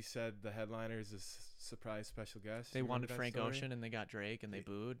he said the headliner is a surprise special guest. They You remember wanted that Frank story? Ocean and they got Drake and they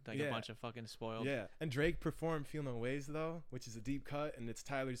booed like a Yeah. bunch of fucking spoiled. Yeah, and Drake performed "Feel No Ways" though, which is a deep cut, and it's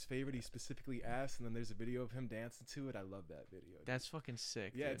Tyler's favorite. He specifically asked, and then there's a video of him dancing to it. I love that video. dude. That's fucking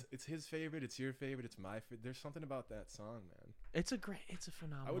sick. Yeah, dude. it's his favorite. It's your favorite. It's my favorite. There's something about that song, man. It's a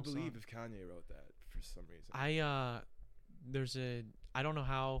phenomenal. I would believe song. if Kanye wrote that for some reason. I don't know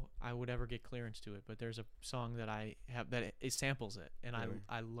how I would ever get clearance to it, but there's a song that I have that it samples it, and Really?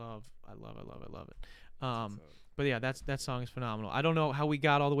 I love it. So, But yeah, that song is phenomenal. I don't know how we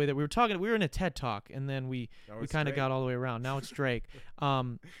got all the way there. We were in a TED talk, and then we now we it's kind of Drake. got all the way around. Now it's Drake.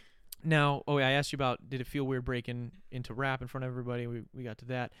 Now, I asked you about did it feel weird breaking into rap in front of everybody? We got to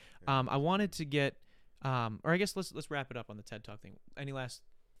that. Yeah. I wanted to get, or I guess let's wrap it up on the TED Talk thing. Any last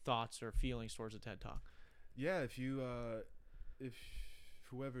thoughts or feelings towards the TED Talk? Yeah, if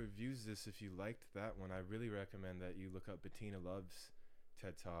whoever views this, if you liked that one, I really recommend that you look up Bettina Love's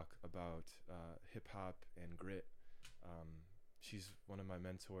TED Talk about hip hop and grit. She's one of my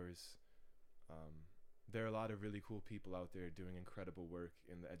mentors. There are a lot of really cool people out there doing incredible work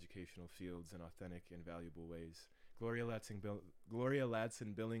in the educational fields in authentic and valuable ways. Gloria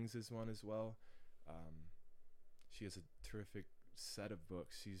Ladson Billings is one as well. She has a terrific set of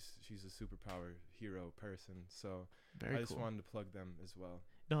books. She's a superpower hero person. So Very I cool. just wanted to plug them as well.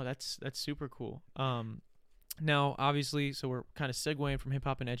 No, that's super cool. Now obviously, so we're kind of segueing from hip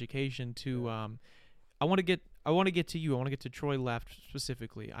hop and education to Yeah. I want to get to you. I want to get to Troy Left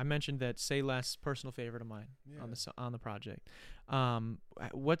specifically. I mentioned that Say Less, personal favorite of mine Yeah. on the project.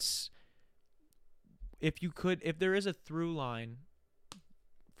 What's if there is a through line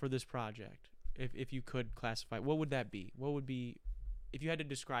for this project, if you could classify, what would that be? What would be if you had to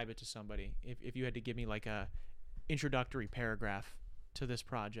describe it to somebody? If you had to give me like a introductory paragraph to this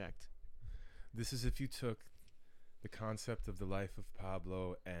project. This is if you took the concept of the life of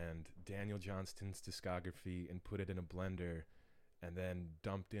Pablo and Daniel Johnston's discography and put it in a blender and then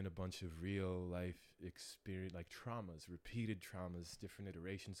dumped in a bunch of real life experience, like traumas, repeated traumas, different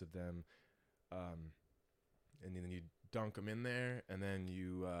iterations of them, and then you dunk them in there, and then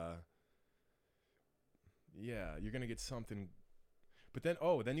you you're gonna get something. But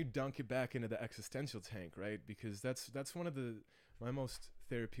then you dunk it back into the existential tank, right? Because that's one of my most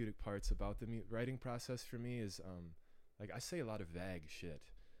therapeutic parts about the writing process for me is like I say a lot of vague shit.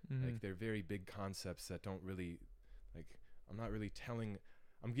 Like they're very big concepts that don't really, like, I'm not really telling,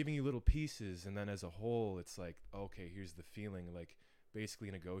 I'm giving you little pieces, and then as a whole it's like, okay, here's the feeling, like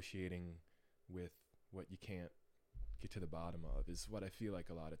basically negotiating with what you can't get to the bottom of is what I feel like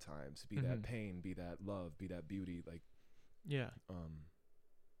a lot of times. Be that pain, be that love, be that beauty, like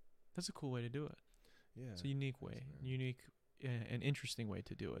that's a cool way to do it. Yeah, it's a unique way, an interesting way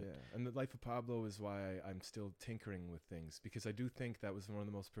to do it. Yeah, and the Life of Pablo is why I'm still tinkering with things, because I do think that was one of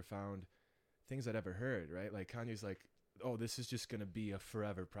the most profound things I'd ever heard, right? Like Kanye's like, oh, this is just gonna be a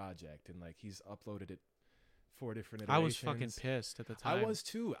forever project, and like he's uploaded it 4 different iterations. I was fucking pissed at the time. I was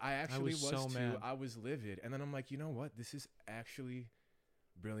too. I was so too. Mad. I was livid, and then I'm like, you know what? This is actually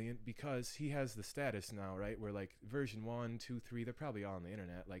brilliant, because he has the status now, right? Where like version 1, 2, 3, they're probably all on the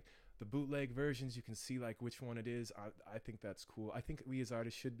internet. Like the bootleg versions, you can see like which one it is. I think that's cool. I think we as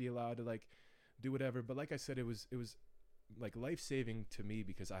artists should be allowed to like do whatever. But like I said, it was like life-saving to me,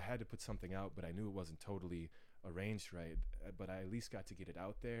 because I had to put something out, but I knew it wasn't totally arranged right. But I at least got to get it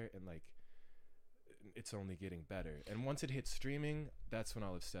out there, and like it's only getting better. And once it hits streaming, that's when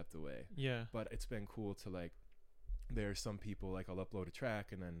I'll have stepped away. Yeah. But it's been cool to like, there are some people, like I'll upload a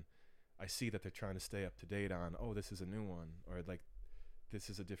track and then I see that they're trying to stay up to date on, oh, this is a new one, or like this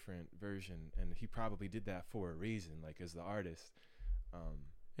is a different version, and he probably did that for a reason, like as the artist.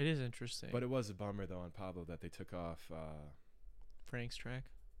 It is interesting. But it was a bummer though on Pablo that they took off Frank's track.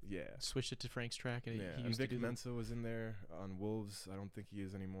 Yeah. Switched it to Frank's track, and he and used Vic to do Mensa was in there on Wolves. I don't think he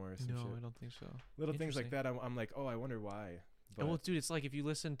is anymore. No, I don't think so. Little things like that. I'm like, oh, I wonder why. But well, dude, it's like if you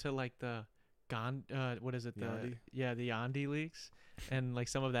listen to like the what is it? The Yandi leaks, and like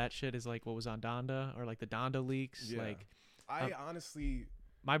some of that shit is like what was on Donda, or like the Donda leaks. Yeah. Like I honestly,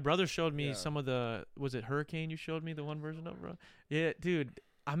 my brother showed me some of the, was it Hurricane? You showed me the one version of, bro. Yeah, dude.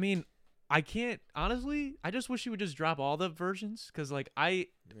 I mean, I can't, honestly, I just wish he would just drop all the versions, because like I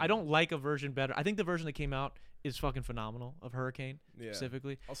don't like a version better. I think the version that came out is fucking phenomenal of Hurricane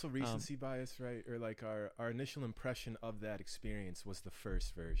specifically. Also recency bias, right? Or like our initial impression of that experience was the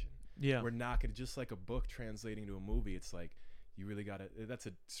first version. Yeah. We're not going to, just like a book translating to a movie, it's like you really got to, that's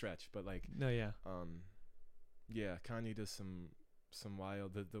a stretch, but like no, yeah. Yeah, Kanye does some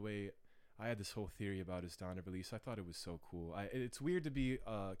wild, the way, I had this whole theory about his Donda release. I thought it was so cool. It's weird to be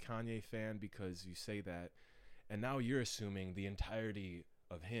a Kanye fan, because you say that, and now you're assuming the entirety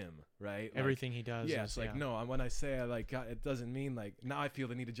of him, right? Everything he does. Yeah, it's like, no, when I say I like God, it doesn't mean like, now I feel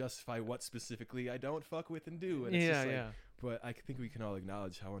the need to justify what specifically I don't fuck with and do. And it's just like, but I think we can all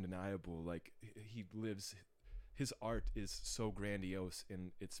acknowledge how undeniable, like, he lives, his art is so grandiose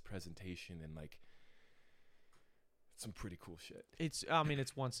in its presentation, and like, some pretty cool shit. It's, I mean,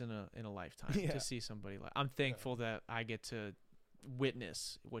 it's once in a lifetime to see somebody like. I'm thankful that I get to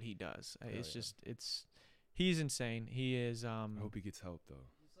witness what he does. It's he's insane. He is. I hope he gets help though.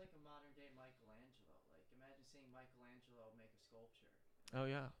 He's like a modern day Michelangelo. Like imagine seeing Michelangelo make a sculpture. Oh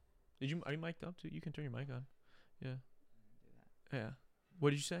yeah. Are you mic'd up too? You can turn your mic on. Yeah. Do that. Yeah. What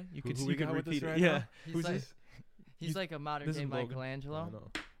did you say? You could you could repeat it. Right yeah. He's like a modern day Logan.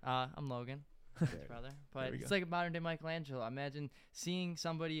 Michelangelo. I'm Logan. Brother, but it's like a modern day Michelangelo. Imagine seeing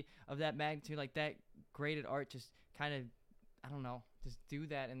somebody of that magnitude, like that great at art, just kind of, I don't know, just do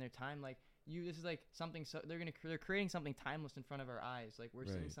that in their time. Like this is like something. So they're creating something timeless in front of our eyes. Like we're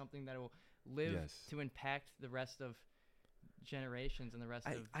seeing something that will live to impact the rest of generations and the rest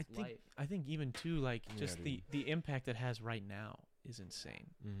of life. I think even too, like just the impact it has right now is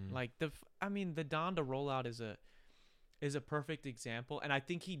insane. Mm-hmm. Like the Donda rollout is a perfect example, and I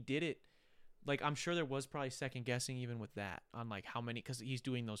think he did it. Like, I'm sure there was probably second guessing even with that on like how many, because he's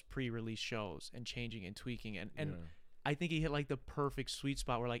doing those pre-release shows and changing and tweaking, and I think he hit like the perfect sweet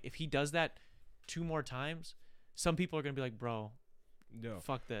spot where like if he does that 2 more times, some people are gonna be like, bro, no,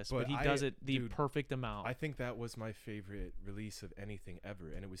 fuck this, but he does it the perfect amount. I think that was my favorite release of anything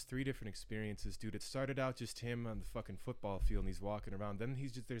ever, and it was 3 different experiences, dude. It started out just him on the fucking football field and he's walking around, then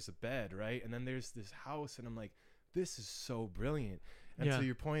there's a bed, right, and then there's this house, and I'm like, this is so brilliant. And to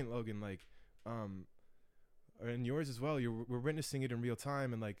your point, Logan, like and yours as well, we're witnessing it in real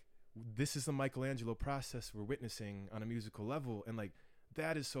time, and like this is the Michelangelo process we're witnessing on a musical level, and like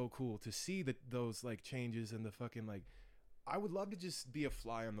that is so cool to see that those like changes and the fucking like I would love to just be a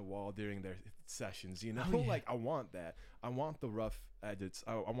fly on the wall during their sessions, you know? Oh, yeah. Like, I want that. I want the rough edits.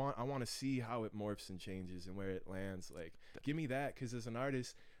 I want to see how it morphs and changes and where it lands. Like, give me that, because as an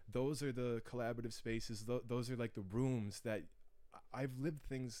artist, those are the collaborative spaces. Those are like the rooms that I've lived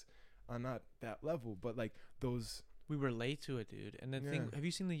things on not that level, but like those. We relate to it, dude. And the thing, have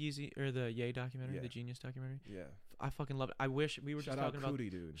you seen the Yeezy or the Ye documentary, the Genius documentary? Yeah. I fucking love it. I wish we were Shout just talking out about. Cootie,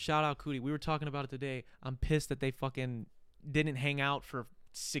 dude. Shout out Cootie. We were talking about it today. I'm pissed that they fucking didn't hang out for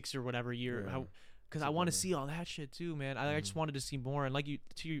 6 or whatever year. Yeah. Because I want to see all that shit too, man. I just wanted to see more. And like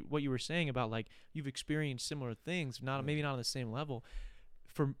what you were saying about like you've experienced similar things, maybe not on the same level.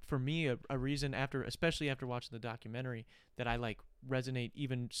 For me, a reason especially after watching the documentary, that I like resonate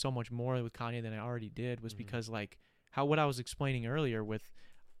even so much more with Kanye than I already did was because like what I was explaining earlier with,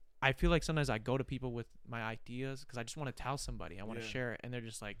 I feel like sometimes I go to people with my ideas because I just want to tell somebody, I want to share it, and they're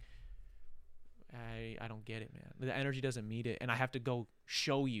just like, I don't get it, man. The energy doesn't meet it, and I have to go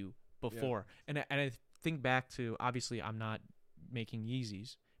show you before. And I think back to, obviously I'm not making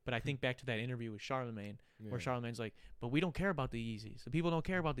Yeezys, but I think back to that interview with Charlemagne, where Charlemagne's like, but we don't care about the Yeezys. The people don't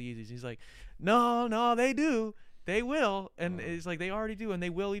care about the Yeezys. He's like, no, they do. They will. And it's like, they already do, and they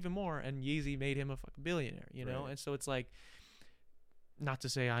will even more. And Yeezy made him a fucking billionaire, you know? And so it's like, not to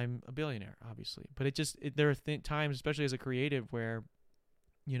say I'm a billionaire, obviously, but there are times, especially as a creative, where,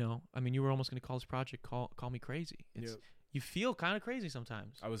 you know, I mean, you were almost going to call this project Call Me Crazy. You feel kind of crazy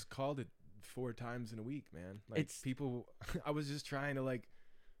sometimes. I was called it 4 times in a week, man. Like, people, I was just trying to like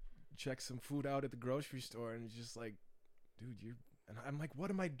check some food out at the grocery store, and it's just like, dude, and I'm like,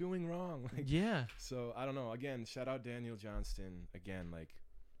 what am I doing wrong? Like, so I don't know. Again, shout out Daniel Johnston. Again, like,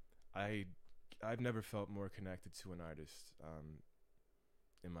 I've never felt more connected to an artist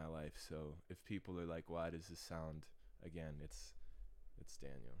in my life. So if people are like, why does this sound? Again, it's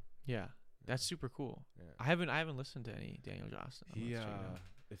Daniel. Yeah, that's super cool. Yeah. I haven't listened to any Daniel Johnston.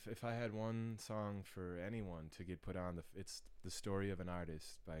 If I had one song for anyone to get put on, it's The Story of an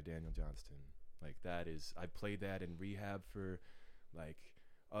Artist by Daniel Johnston. Like, that is, I played that in rehab for like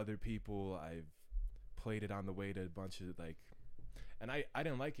other people. I've played it on the way to a bunch of like, and I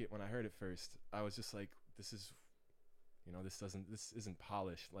didn't like it when I heard it first. I was just like, this isn't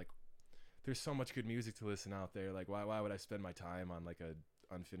polished. Like, there's so much good music to listen out there. Like, why would I spend my time on like a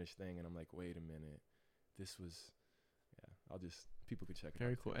unfinished thing? And I'm like, wait a minute, this was, people could check it out.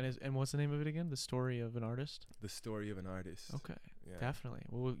 Very cool. And what's the name of it again? The Story of an Artist? The Story of an Artist. Okay. Yeah. Definitely.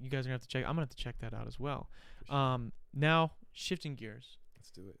 Well, you guys are gonna have to check. I'm gonna have to check that out as well. Sure. Now shifting gears.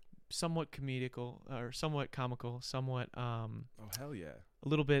 Let's do it. Somewhat comical, somewhat oh hell yeah. a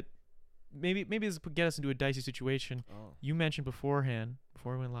little bit. Maybe this will get us into a dicey situation. Oh. You mentioned beforehand,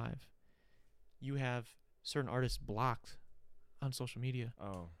 before we went live, you have certain artists blocked on social media.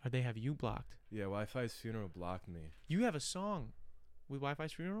 Oh. Or they have you blocked. Yeah, Wi-Fi's Funeral blocked me. You have a song with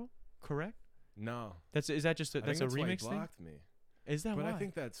Wi-Fi's Funeral, correct? No. Is that just that's a remix why he thing? blocked me. Is that but why? I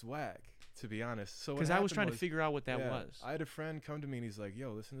think that's whack, to be honest. So because I was trying to figure out what that was. I had a friend come to me and he's like,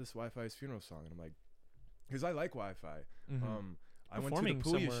 "Yo, listen to this Wi-Fi's Funeral song," and I'm like, because I like Wi-Fi. Mm-hmm. I went to the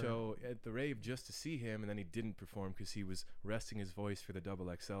Puya show at the rave just to see him, and then he didn't perform because he was resting his voice for the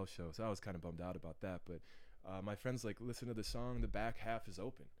XXL show. So I was kind of bummed out about that. But my friend's like, listen to the song, the back half is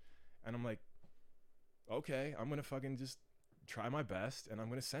open. And I'm like, okay, I'm going to fucking just try my best, and I'm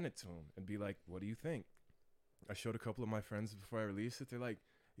going to send it to him and be like, what do you think? I showed a couple of my friends before I released it. They're like,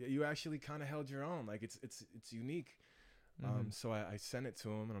 yeah, you actually kind of held your own. Like, it's unique. So I sent it to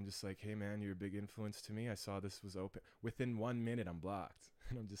him, and I'm just like, hey, man, you're a big influence to me. I saw this was open. Within 1 minute, I'm blocked.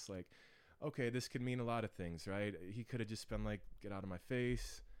 And I'm just like, okay, this could mean a lot of things, right? He could have just been like, get out of my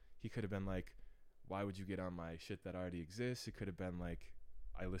face. He could have been like, why would you get on my shit that already exists? It could have been like,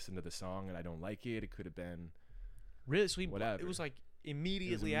 I listened to the song and I don't like it. It could have been really. So whatever. It was like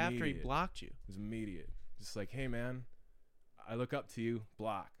immediately after he blocked you. It was immediate. Just like, hey, man, I look up to you.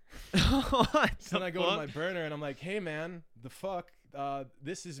 Block. So then I go to my burner and I'm like, hey, man, the fuck?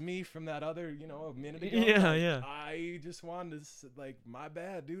 This is me from that other, a minute ago. Yeah, like, yeah. I just wanted to, like, my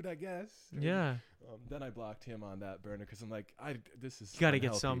bad, dude, I guess. And, yeah. Then I blocked him on that burner because I'm like, this is. You got to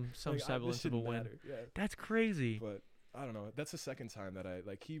get unhealthy. some like, semblance of a win. Yeah. That's crazy. But I don't know. That's the second time that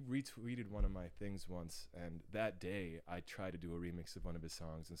he retweeted one of my things once, and that day I tried to do a remix of one of his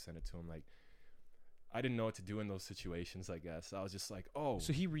songs and send it to him. Like, I didn't know what to do in those situations, I guess. I was just like, oh.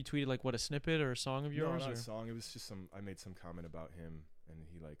 So he retweeted like what, a snippet or a song of yours? No, not a song. It was just I made some comment about him, and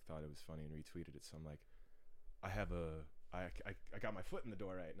he like thought it was funny and retweeted it. So I'm like, I got my foot in the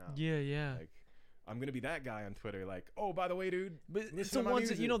door right now. Yeah, yeah. Like, I'm gonna be that guy on Twitter. Like, oh, by the way, dude. But it's the ones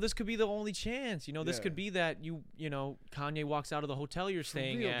that, this could be the only chance. This could be that Kanye walks out of the hotel you're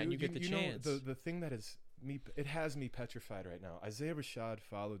staying at, and you get the chance. The thing that is it has me petrified right now. Isaiah Rashad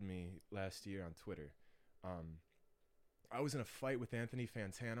followed me last year on Twitter. I was in a fight with Anthony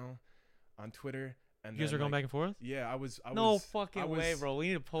Fantano on Twitter. And you guys are going back and forth? Yeah, I was. No fucking way, bro. We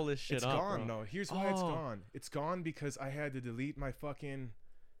need to pull this shit up. It's gone. Bro. No, here's why it's gone. It's gone because I had to delete my fucking.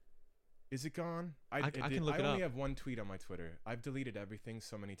 Is it gone? I can look it up. I only have one tweet on my Twitter. I've deleted everything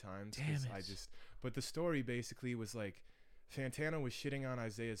so many times. Damn it. But the story basically was like, Fantano was shitting on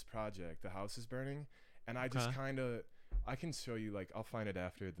Isaiah's project, The House is Burning, and I just kind of. I can show you, like, I'll find it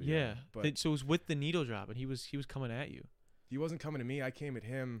after the. Yeah. But so it was with the needle drop, and he was coming at you. He wasn't coming to me. I came at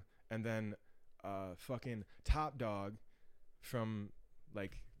him, and then. Fucking Top Dog from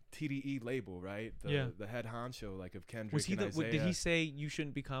like TDE label, right? The head honcho, like, of Kendrick. Was he and Isaiah. Did he say you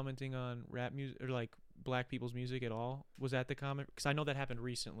shouldn't be commenting on rap music or like black people's music at all? Was that the comment? Because I know that happened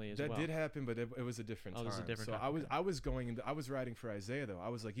recently as well. That did happen, but it was a different time. It was a different time. I was writing for Isaiah though. I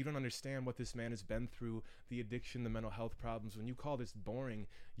was like, you don't understand what this man has been through, the addiction, the mental health problems. When you call this boring,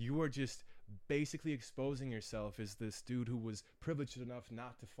 you are just basically exposing yourself as this dude who was privileged enough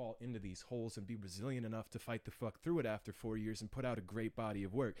not to fall into these holes and be resilient enough to fight the fuck through it after 4 years and put out a great body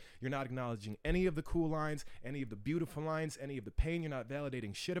of work. You're not acknowledging any of the cool lines, any of the beautiful lines, any of the pain. You're not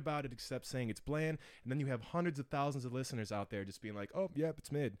validating shit about it except saying it's bland. And then you have hundreds of thousands of listeners out there just being like, oh, yep,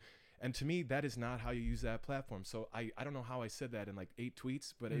 it's mid. And to me, that is not how you use that platform. So I don't know how I said that in like 8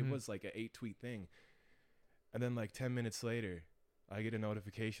 tweets, but it was like an 8 tweet thing. And then like 10 minutes later, I get a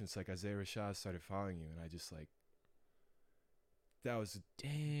notification. It's like Isaiah Rashad started following you. And I just like, that was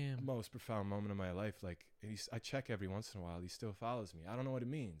the most profound moment of my life. Like, I check every once in a while. He still follows me. I don't know what it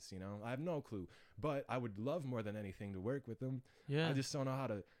means. You know, I have no clue. But I would love more than anything to work with him. Yeah. I just don't know how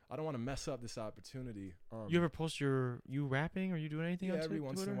to. I don't want to mess up this opportunity. You ever post you rapping or you doing anything on Twitter? Yeah, every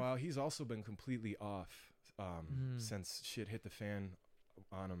once in a while. He's also been completely off since shit hit the fan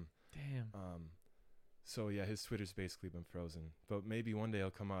on him. Damn. So yeah, his Twitter's basically been frozen. But maybe one day I'll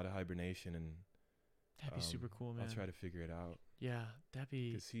come out of hibernation and. That'd be super cool, man. I'll try to figure it out. Yeah, that'd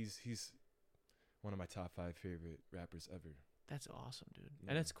be. Because he's one of my top 5 favorite rappers ever. That's awesome, dude.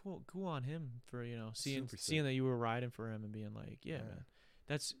 Yeah. And it's cool on him for seeing that you were riding for him and being like, yeah. Man,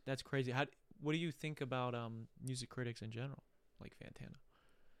 that's crazy. What do you think about music critics in general, like Fantano?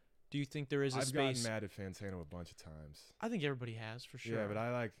 Do you think there is a space? I've gotten mad at Fantano a bunch of times. I think everybody has, for sure. Yeah, but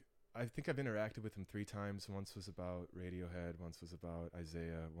I think I've interacted with him 3 times. Once was about Radiohead. Once was about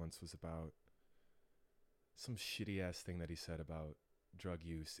Isaiah. Once was about some shitty ass thing that he said about drug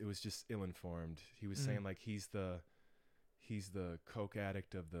use. It was just ill-informed. He was saying like he's the coke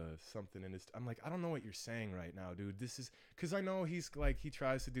addict of the something in his. I'm like, I don't know what you're saying right now, dude. This is because I know he's like, he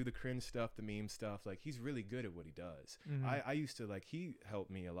tries to do the cringe stuff, the meme stuff. Like, he's really good at what he does. I used to, like, he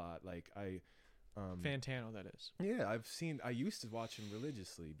helped me a lot. Like, Fantano, that is. Yeah, I used to watch him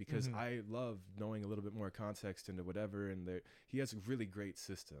religiously because I love knowing a little bit more context into whatever, and he has a really great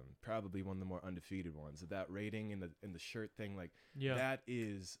system, probably one of the more undefeated ones. That rating and the shirt thing, like, that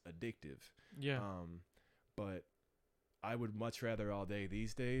is addictive. Yeah. But I would much rather all day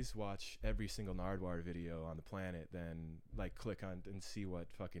these days watch every single Nardwuar video on the planet than like click on and see what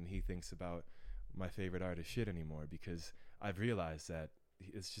fucking he thinks about my favorite artist shit anymore, because I've realized that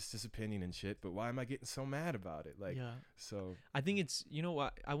it's just his opinion and shit, but why am I getting so mad about it? Like, so I think it's, you know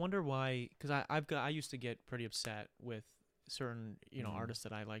what, I wonder why, because I used to get pretty upset with certain artists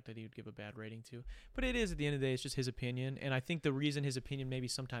that I liked that he would give a bad rating to, but it is, at the end of the day, it's just his opinion. And I think the reason his opinion maybe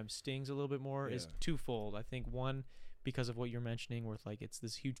sometimes stings a little bit more is twofold. I think one, because of what you're mentioning, where like it's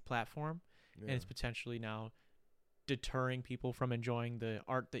this huge platform and it's potentially now deterring people from enjoying the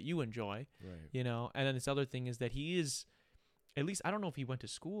art that you enjoy, right? And then this other thing is that he is, at least I don't know if he went to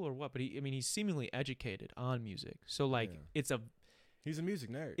school or what, but he's seemingly educated on music. So like he's a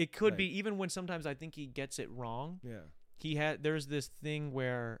music nerd. It could be, even when sometimes I think he gets it wrong. Yeah. There's this thing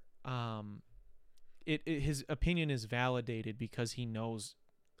where his opinion is validated because he knows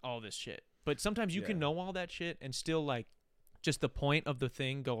all this shit. But sometimes you can know all that shit and still like just the point of the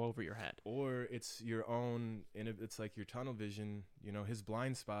thing go over your head. Or it's your own, and it's like your tunnel vision. His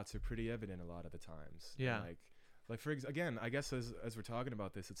blind spots are pretty evident a lot of the times. Yeah. And like for again, I guess as we're talking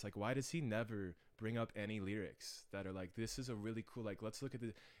about this, it's like, why does he never bring up any lyrics that are like, this is a really cool, like, let's look at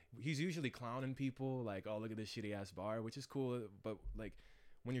the. He's usually clowning people, like, oh, look at this shitty ass bar, which is cool. But like,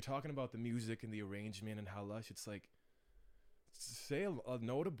 when you're talking about the music and the arrangement and how lush, it's like, say a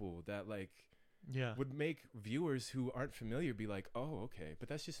notable that like would make viewers who aren't familiar be like, oh, okay. But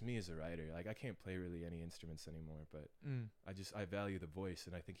that's just me as a writer. Like, I can't play really any instruments anymore, but I value the voice,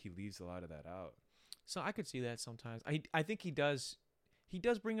 and I think he leaves a lot of that out. So I could see that sometimes. I think he does he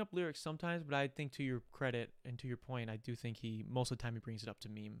does bring up lyrics sometimes, but I think to your credit and to your point, I do think he most of the time he brings it up to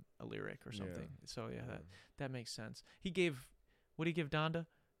meme a lyric or something. So yeah, that makes sense. What did he give Donda?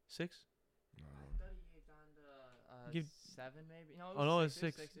 6? I thought he gave Donda 7 maybe. No, it was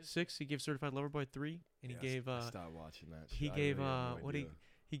 6. 6. He gave Certified Lover Boy 3, and he gave. I stopped watching that. He gave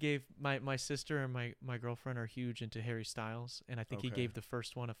He gave my sister and my girlfriend are huge into Harry Styles, and I think he gave the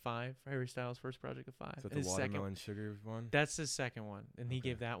first one a 5. Harry Styles' first project a 5. Is that the Watermelon Sugar one? That's his second one, and he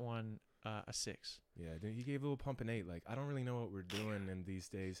gave that one a 6. Yeah, he gave Lil Pump an 8. Like, I don't really know what we're doing in these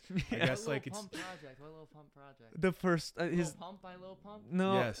days. Yeah. I guess like it's Pump project. What Lil Pump project? The first Lil Pump by Lil Pump.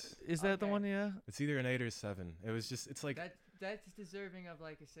 No. Yes. Is that the one? Yeah. It's either an 8 or 7. It was just. It's like that's deserving of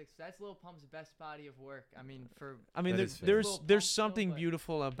like a 6. That's Lil Pump's best body of work. I mean, there's something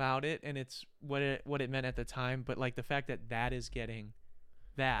beautiful about it, and it's what it meant at the time. But like the fact that is getting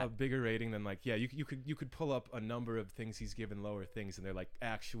that a bigger rating than like you could pull up a number of things he's given lower things, and they're like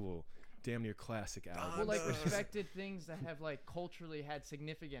actual damn near classic albums. Well, like respected things that have like culturally had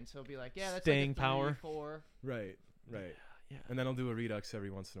significance. He'll be like, yeah, that's staying like a 3, power. 4. Right. Yeah. And then I'll do a Redux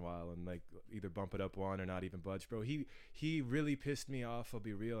every once in a while and like either bump it up 1 or not even budge. Bro, he really pissed me off, I'll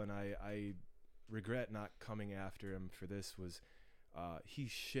be real, and I regret not coming after him for this. Was he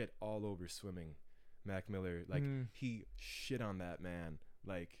shit all over Swimming, Mac Miller. Like he shit on that man.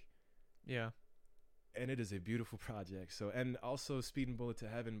 Like, yeah. And it is a beautiful project. So, and also Speedin' Bullet to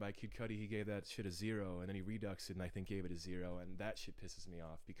Heaven by Kid Cudi, he gave that shit a 0, and then he reduxed it and I think gave it a 0, and that shit pisses me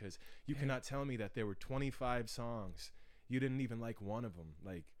off because you cannot tell me that there were 25 songs you didn't even like one of them,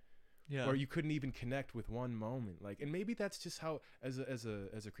 like, or you couldn't even connect with one moment, like, and maybe that's just how, as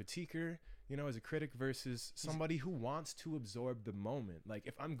a critiquer, you know, as a critic versus somebody who wants to absorb the moment. Like,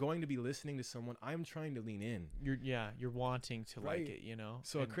 if I'm going to be listening to someone, I'm trying to lean in. You're wanting to like it, you know.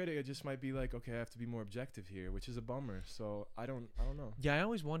 So a critic, it just might be like, okay, I have to be more objective here, which is a bummer. So I don't know. Yeah, I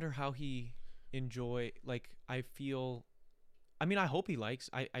always wonder how he I mean, I hope he likes.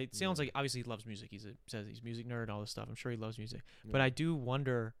 It sounds like obviously he loves music. Says he's a music nerd, all this stuff. I'm sure he loves music. Yeah. But I do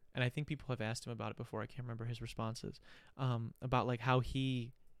wonder, and I think people have asked him about it before. I can't remember his responses about like how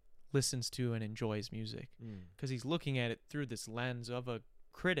he listens to and enjoys music, because he's looking at it through this lens of a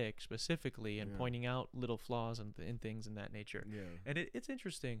critic specifically and pointing out little flaws and things in that nature. Yeah. And it's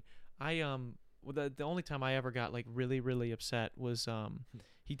interesting. The only time I ever got like really, really upset was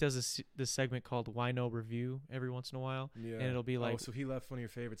he does this segment called Why No Review every once in a while, and it'll be like, so he left one of your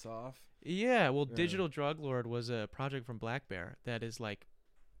favorites off. Yeah, well, Digital Drug Lord was a project from Black Bear that is like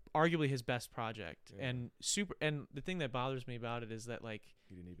arguably his best project, and the thing that bothers me about it is that like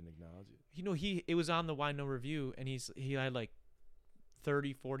he didn't even acknowledge it. You know, it was on the Why No Review, and he had like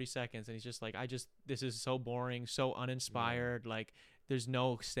 30-40 seconds, and he's just like, this is so boring, so uninspired, like there's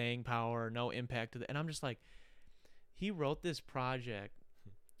no staying power, no impact to and I'm just like, he wrote this project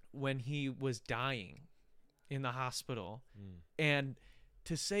when he was dying in the hospital, and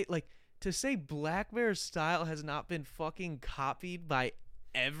to say Black Bear's style has not been fucking copied by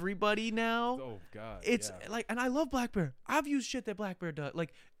everybody now. Oh god, it's like, and I love Black Bear. I've used shit that Black Bear does.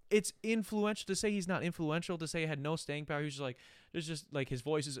 Like, it's influential. To say he's not influential, to say he had no staying power, he's just like, there's just like his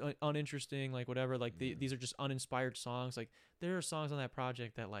voice is uninteresting, like whatever. Like these are just uninspired songs. Like there are songs on that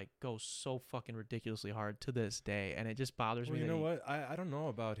project that like go so fucking ridiculously hard to this day, and it just bothers me. You know what? I don't know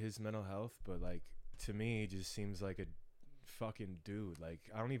about his mental health, but like to me, he just seems like a fucking dude. Like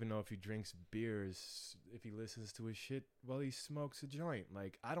I don't even know if he drinks beers, if he listens to his shit while he smokes a joint.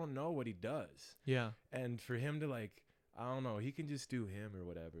 Like I don't know what he does. Yeah. And for him to like, I don't know, he can just do him or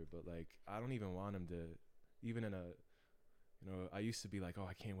whatever, but like I don't even want him to, even in a, you know, I used to be like, oh,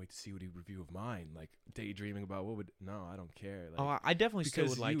 I can't wait to see what he review of mine, like daydreaming about I don't care. Like, I definitely still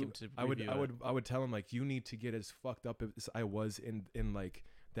would like him to review I would tell him like, you need to get as fucked up as I was in like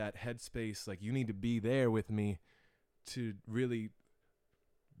that headspace. Like you need to be there with me to really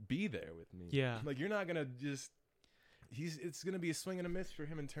be there with me. Yeah. Like you're not gonna just it's gonna be a swing and a miss for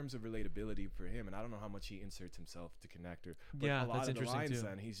him in terms of relatability for him, and I don't know how much he inserts himself to connect her. But yeah, a lot that's of the interesting lines too.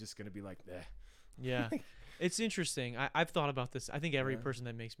 Then he's just gonna be like, eh. Yeah. It's interesting. I've thought about this. I think every person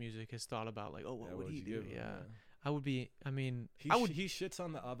that makes music has thought about like, oh, what would he do? Yeah. I would be. I mean, he shits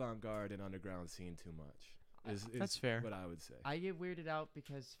on the avant-garde and underground scene too much. That's fair. What I would say. I get weirded out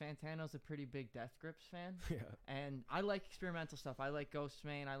because Fantano's a pretty big Death Grips fan. Yeah. And I like experimental stuff. I like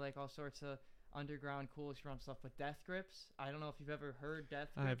Ghostman. I like all sorts of underground cool experimental stuff. But Death Grips, I don't know if you've ever heard Death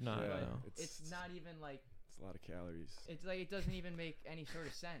Grips. I have not. But no. It's not even like. It's a lot of calories. It's like it doesn't even make any sort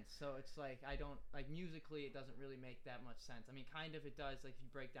of sense. So it's like I don't like musically. It doesn't really make that much sense. I mean, kind of it does. Like if you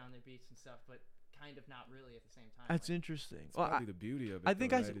break down their beats and stuff, but kind of not really at the same time. That's interesting. It's probably the beauty of it. I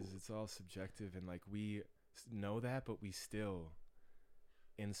think is it's all subjective, and like we know that, but we still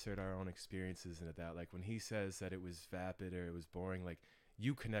insert our own experiences into that. Like when he says that it was vapid or it was boring, like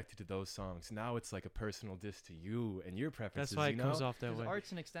you connected to those songs. Now it's like a personal diss to you and your preferences. That's why it comes off that 'Cause way.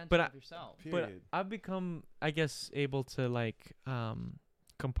 art's an extension But of yourself. But Period. I've become, I guess, able to like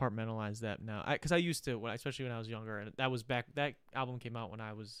compartmentalize that now. Because I used to, especially when I was younger, and that album came out when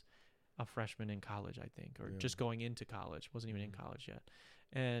I was a freshman in college, I think, or just going into college. Wasn't even in college yet.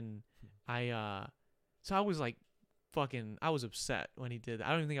 And so I was like, I was upset when he did that.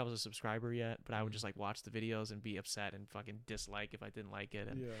 I don't even think I was a subscriber yet, but I would just like watch the videos and be upset and fucking dislike if I didn't like it.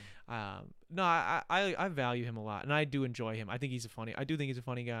 And no, I value him a lot, and I do enjoy him. I do think he's a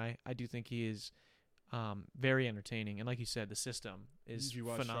funny guy. I do think he is very entertaining, and like you said, the system is Did you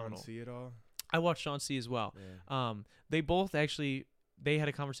watch phenomenal. Sean C at all? I watched Sean C as well. Yeah. They both actually had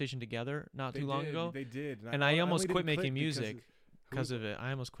a conversation together not too long ago. They did, and I almost only quit didn't making because music because of it.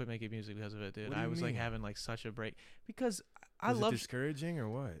 I almost quit making music because of it, dude. What do I you was like mean? having like such a break because I Was it love. discouraging or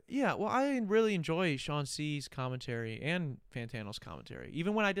what? Yeah, well, I really enjoy Sean C's commentary and Fantano's commentary,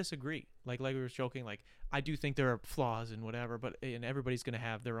 even when I disagree. Like we were joking, like I do think there are flaws and whatever, and everybody's gonna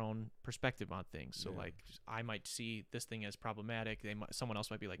have their own perspective on things. So like I might see this thing as problematic. Someone else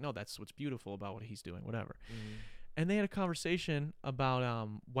might be like, no, that's what's beautiful about what he's doing, whatever. Mm-hmm. And they had a conversation about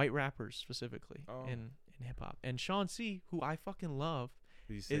white rappers specifically in hip hop, and Sean C, who I fucking love.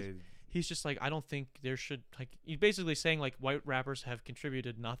 He's just like, I don't think there should, like, he's basically saying like white rappers have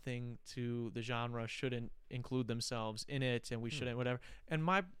contributed nothing to the genre, shouldn't include themselves in it, and we shouldn't, whatever. And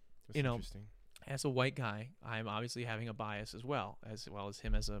That's interesting. as a white guy, I'm obviously having a bias as well as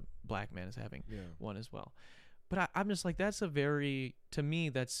him as a black man is having one as well. But I'm just like, to me,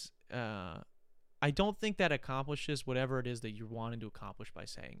 that's, I don't think that accomplishes whatever it is that you're wanting to accomplish by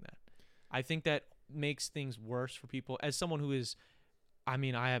saying that. I think that makes things worse for people. As someone who is, I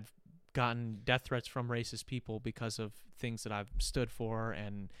have gotten death threats from racist people because of things that I've stood for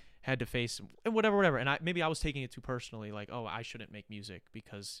and had to face and whatever. And maybe I was taking it too personally, like, oh, I shouldn't make music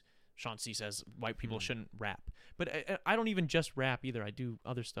because Sean C says white people shouldn't rap. But I don't even just rap either. I do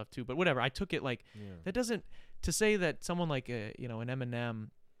other stuff too. But whatever. I took it like that doesn't, to say that someone like an Eminem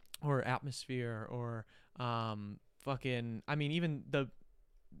or Atmosphere or even the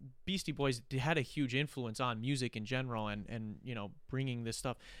Beastie Boys had a huge influence on music in general and bringing this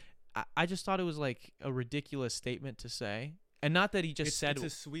stuff. I just thought it was like a ridiculous statement to say, and not that he just said it's a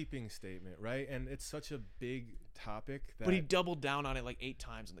sweeping statement, right? And it's such a big topic that, but he doubled down on it like 8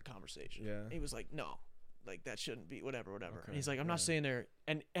 times in the conversation. Yeah, he was like, no, like that shouldn't be, whatever. Okay, And he's like, I'm not saying there,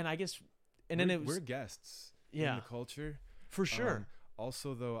 and I guess, and then it was, we're guests in the culture for sure.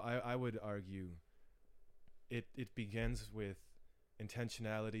 Also, though, I would argue it begins with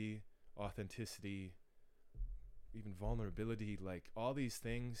intentionality, authenticity, even vulnerability. Like all these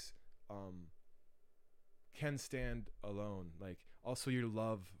things can stand alone. Like also your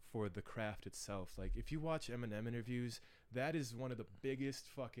love for the craft itself. Like if you watch Eminem interviews, that is one of the biggest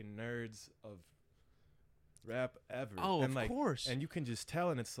fucking nerds of rap ever. Oh, and of course. And you can just tell,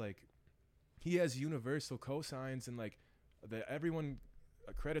 and it's like he has universal cosigns, and like everyone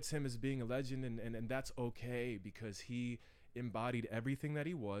credits him as being a legend, and that's okay because he embodied everything that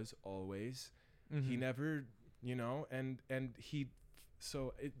he was always. He never, and he,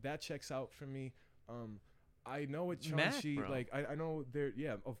 so that checks out for me. I know what Chauncey, like I know there,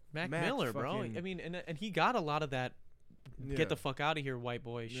 Mac Miller, bro. I mean, and he got a lot of that get the fuck out of here white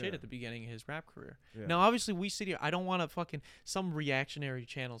boy shit at the beginning of his rap career. Now obviously we sit here, I don't want to fucking, some reactionary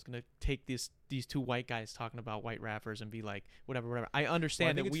channel is gonna take these 2 white guys talking about white rappers and be like whatever. I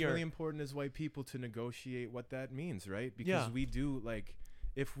understand that we it's are really important as white people to negotiate what that means, right? Because we do, like,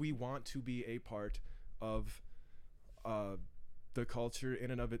 if we want to be a part of the culture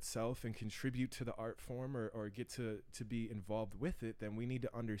in and of itself and contribute to the art form or get to be involved with it, then we need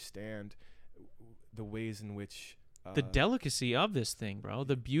to understand the ways in which the delicacy of this thing, bro,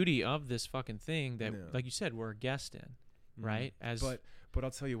 the beauty of this fucking thing that, like you said, we're a guest in, right? But I'll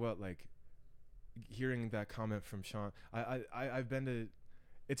tell you what, like, hearing that comment from Sean, I've been to,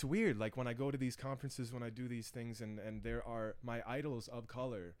 it's weird, like when I go to these conferences, when I do these things, and there are my idols of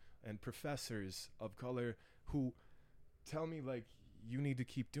color and professors of color who tell me, like, you need to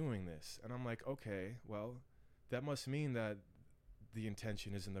keep doing this, and I'm like, okay, well, that must mean that the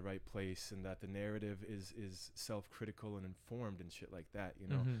intention is in the right place and that the narrative is self-critical and informed and shit like that,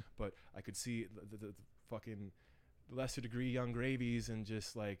 But I could see the fucking lesser degree Young Gravies, and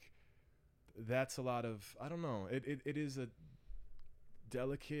just like that's a lot of, I don't know, it is a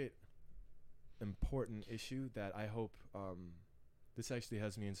delicate, important issue that I hope this actually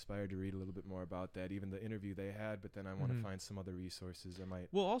has me inspired to read a little bit more about that, even the interview they had, but then I want to find some other resources I might.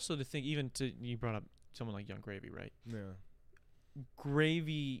 Well, also to think, you brought up someone like Young Gravy, right? Yeah.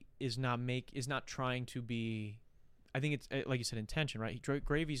 Gravy is not trying to be. I think it's like you said, intention, right?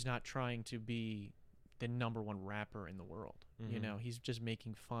 Gravy's not trying to be the number one rapper in the world. Mm-hmm. You know, he's just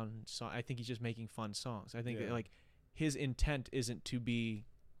making fun. So I think he's just making fun songs. I think Yeah. that, like, his intent isn't to be.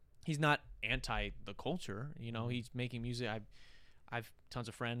 He's not anti the culture. You know, Mhm. he's making music. I've tons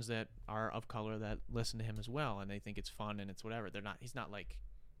of friends that are of color that listen to him as well, and they think it's fun and it's whatever. They're not. He's not like.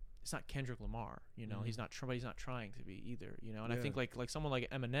 It's not Kendrick Lamar. You know, Mhm. he's not. But he's not trying to be either. You know, and I Yeah. think like someone like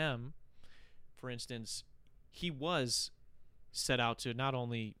Eminem, for instance, he was set out to not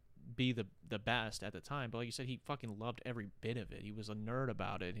only be the best at the time, but like you said, he fucking loved every bit of it. He was a nerd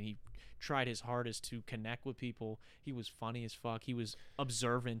about it, and he tried his hardest to connect with people. He was funny as fuck. He was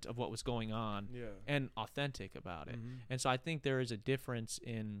observant of what was going on Yeah. and authentic about it. Mhm. And so I think there is a difference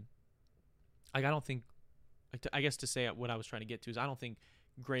in, like, I don't think, like, I guess to say what I was trying to get to is I don't think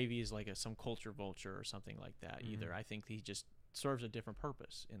Gravy is like some culture vulture or something like that either. Mhm. I think he just serves a different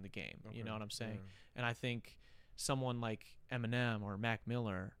purpose in the game. You know Okay. what I'm saying? Yeah. And I think someone like Eminem or Mac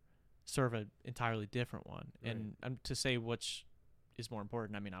Miller serve an entirely different one. Right. And to say which is more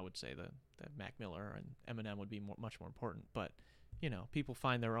important, I mean, I would say that Mac Miller and Eminem would be much more important. But, you know, people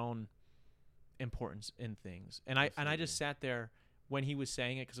find their own importance in things. And I just Absolutely. sat there when he was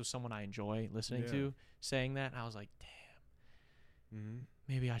saying it because of someone I enjoy listening Yeah. to saying that. And I was like, damn, Mm-hmm.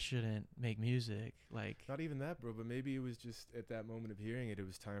 maybe I shouldn't make music. Like, Not even that, bro, but maybe it was just at that moment of hearing it, it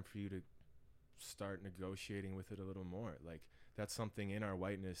was time for you to start negotiating with it a little more. Like, that's something in our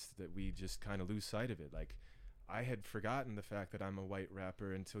whiteness that we just kind of lose sight of it. Like, I had forgotten the fact that I'm a white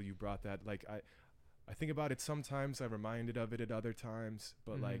rapper until you brought that. Like, I think about it sometimes, I'm reminded of it at other times,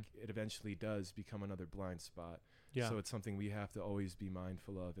 but Mhm. like, it eventually does become another blind spot. yeah. So it's something we have to always be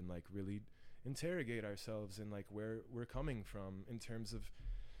mindful of and like really interrogate ourselves and like where we're coming from in terms of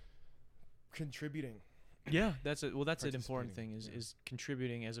contributing. Yeah, that's an important thing Participating, is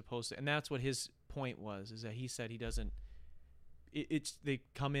contributing as opposed to, and that's what his point was, is that he said he doesn't. It's they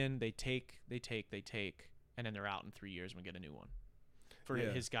come in, they take, and then they're out in 3 years and we get a new one. For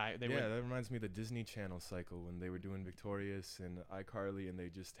Yeah. his guy, That reminds me of the Disney Channel cycle when they were doing Victorious and iCarly, and they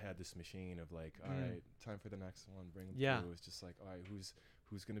just had this machine of like, all Mm. right, time for the next one, bring them Yeah. through. It's just like, all right, who's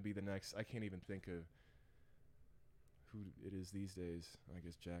gonna be the next? I can't even think of who it is these days. I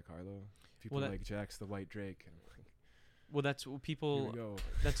guess Jack Harlow. People Well, like Jack's the White Drake. And I'm like, well, that's what here people. we go.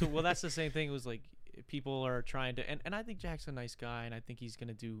 That's the same thing. It was like people are trying to, and I think Jack's a nice guy, and I think he's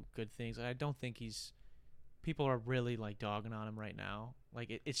gonna do good things. And I don't think people are really like dogging on him right now.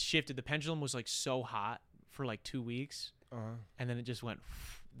 Like it's shifted. The pendulum was like so hot for like 2 weeks, and then it just went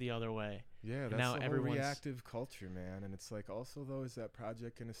the other way. Yeah, And that's now the whole everyone's- reactive culture, man. And it's like, also though, is that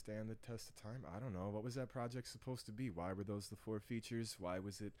project gonna stand the test of time? I don't know. What was that project supposed to be? Why were those the 4 features? Why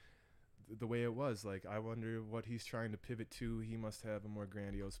was it the way it was? Like, I wonder what he's trying to pivot to. He must have a more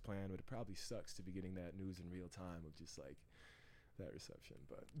grandiose plan, but it probably sucks to be getting that news in real time of just like that reception.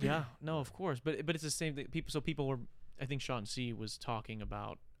 But Yeah, no, of course, but it's the same thing. People were. I think Sean C was talking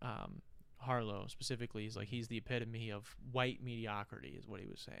about Harlow specifically. He's the epitome of white mediocrity, is what he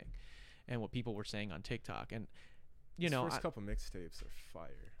was saying, and what people were saying on TikTok. And you his know, first couple mixtapes are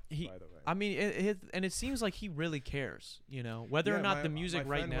fire. By the way, I mean, it seems like he really cares. You know, whether or Yeah, not the music my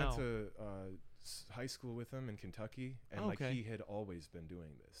right friend now. went to high school with him in Kentucky, and like Okay. he had always been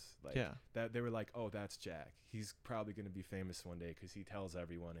doing this. Like, Yeah. that they were like, oh, that's Jack. He's probably gonna be famous one day because he tells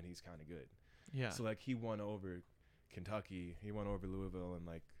everyone, and he's kind of good. Yeah. So like he won over Kentucky, he won over Louisville, and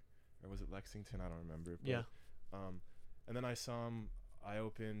like, or was it Lexington? I don't remember. But, Yeah. And then I saw him. I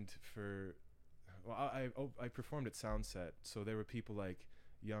opened for. Well, I performed at Soundset, so there were people like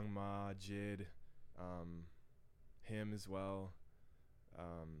Young Ma, Jid, him as well,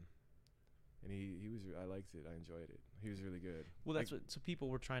 and he was. I liked it. I enjoyed it. He was really good. Well, that's what. So people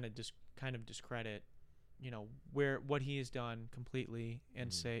were trying to just kind of discredit, you know, what he has done completely,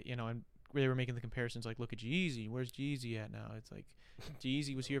 and Mhm. say, you know, and they were making the comparisons like, look at Jeezy. Where's Jeezy at now? It's like,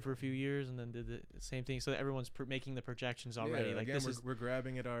 Jeezy was here for a few years and then did the same thing. So everyone's making the projections already. Yeah, like again, this we're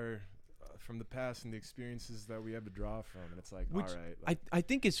grabbing at our from the past and the experiences that we have to draw from, and it's like, Which all right. Like, I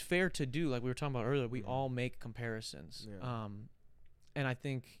think is fair to do. Like we were talking about earlier, we Mhm. all make comparisons. Yeah. And I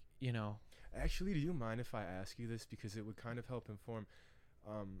think, you know, actually, do you mind if I ask you this, because it would kind of help inform?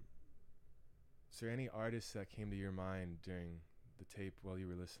 Is there any artists that came to your mind during the tape while you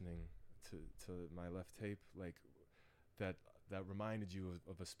were listening to my left tape, like that reminded you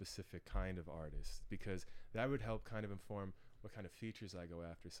of a specific kind of artist? Because that would help kind of inform what kind of features I go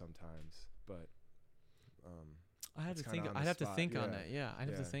after sometimes. But I have it's to kinda think. on the I'd have to spot. think on Yeah. that. Yeah, I'd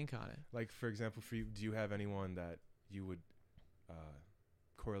have to Yeah. think on it. like, for example, for you, do you have anyone that you would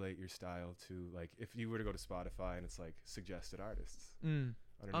correlate your style to, like, if you were to go to Spotify and it's like suggested artists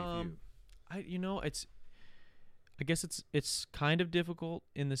underneath you? I guess it's kind of difficult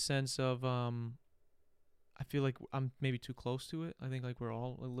in the sense of I feel like I'm maybe too close to it. I think like we're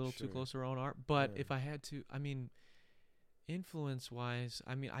all a little too close to our own art. But if I had to, I mean, influence wise,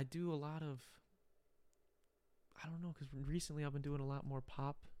 I mean, I do a lot of, I don't know, because recently I've been doing a lot more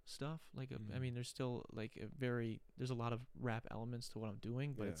pop stuff. Like, I mean, there's still like there's a lot of rap elements to what I'm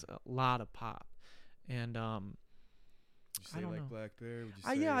doing, but it's a lot of pop. And Would you say like Black Bear? Would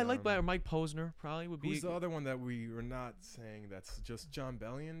you say, I like Black. Mike Posner probably would be. Who's the other one that we were not saying that's just John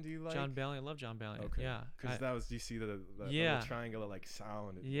Bellion? Do you like? John Bellion. I love John Bellion. Okay. Yeah. Because that was, do you see the little triangular like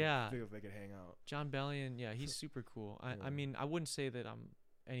sound? It feels like they could hang out. John Bellion, yeah, he's super cool. I mean, I wouldn't say that I'm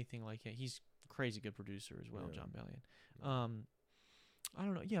anything like him. He's a crazy good producer as well, John Bellion. I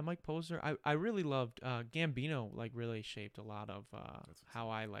don't know. Yeah, Mike Posner. I really loved Gambino. Like really shaped a lot of how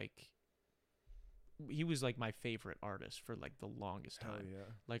I like. He was like my favorite artist for like the longest time. Hell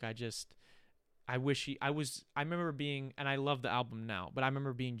yeah. Like I remember being, and I love the album now, but I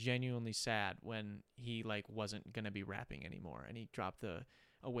remember being genuinely sad when he like wasn't gonna be rapping anymore and he dropped the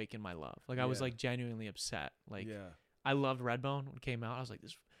Awaken My Love. Like I was like genuinely upset. Like I loved Redbone when it came out. I was like,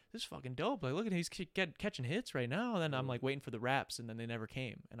 this is fucking dope. Like look at him, he's catching hits right now. And then I'm like waiting for the raps and then they never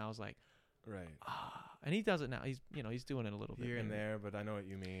came. And I was like, and he does it now. He's doing it a little bit here and there, but I know what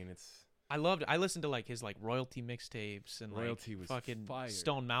you mean. I listened to like his like Royalty mixtapes and Royalty like was fucking fire.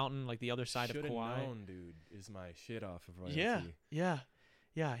 Stone Mountain, like the other side Should've of Kauai. Known, dude, is my shit off of Royalty.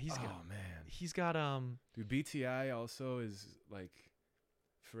 Yeah. He's got Dude, BTI also is like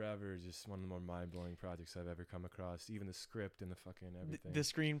forever just one of the more mind-blowing projects I've ever come across. Even the script and the fucking everything. The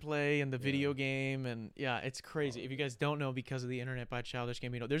screenplay and the video game and it's crazy. If you guys don't know, Because of the Internet by Childish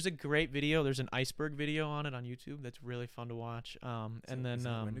Gambino, there's a great video. There's an iceberg video on it on YouTube that's really fun to watch. And then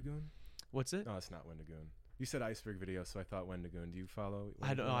Wendigoon? What's it? No, it's not Wendigoon. You said iceberg video, so I thought Wendigoon. Do you follow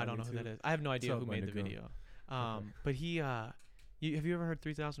Wendigoon? I don't know who that is. I have no idea who made the video. But he have you ever heard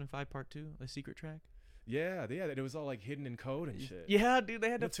 3005 Part 2, the secret track? Yeah, it was all like hidden in code and shit. Yeah, dude, they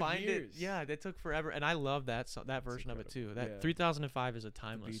had to find it. Yeah, that took forever, and I love that version of it too. That 3005 is a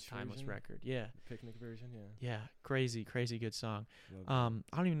timeless record. Yeah, the picnic version. Yeah, crazy good song. I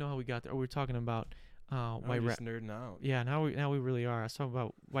don't even know how we got there. We were talking about white rap. Nerding out. Yeah, now we really are. I was talking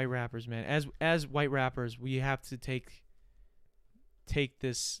about white rappers, man. As white rappers, we have to take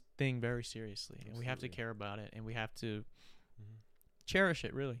this thing very seriously, and we have to care about it, and we have to cherish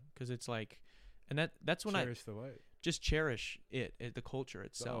it really, because it's like. And that's when cherish the what? Just cherish the culture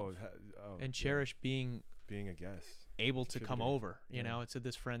itself, and cherish being a guest, able to come over, you know, to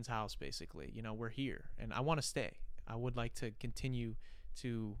this friend's house. Basically, you know, we're here, and I want to stay. I would like to continue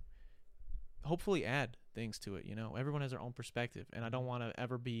to, hopefully, add things to it. You know, everyone has their own perspective, and I don't want to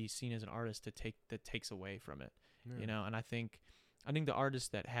ever be seen as an artist that takes away from it. You know, and I think the artists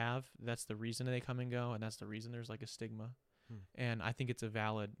that's the reason they come and go, and that's the reason there's like a stigma. And I think it's a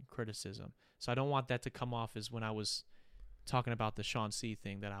valid criticism. So I don't want that to come off as when I was talking about the Sean C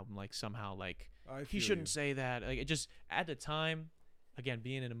thing, that I'm like somehow like he shouldn't say that. Like it just at the time, again,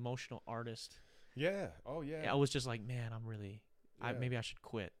 being an emotional artist. Yeah. Oh yeah. I was just like, man, I'm really maybe I should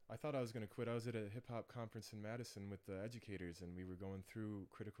quit. I thought I was gonna quit. I was at a hip hop conference in Madison with the educators, and we were going through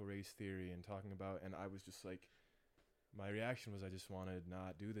critical race theory and talking about, and I was just like, my reaction was I just want to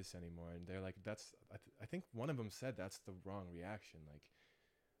not do this anymore. And they're like, I think one of them said that's the wrong reaction. Like,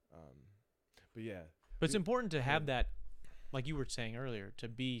 but yeah. But it's important to have that, like you were saying earlier, to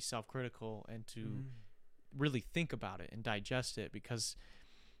be self-critical and to really think about it and digest it, because,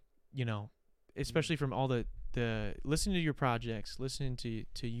 you know, especially from all the listening to your projects, listening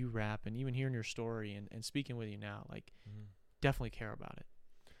to you rap, and even hearing your story and speaking with you now, like definitely care about it.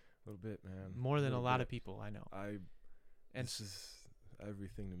 A little bit, man. More than a lot of people I know. And this is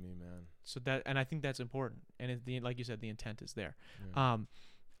everything to me, man. So and I think that's important. And like you said, the intent is there. Yeah.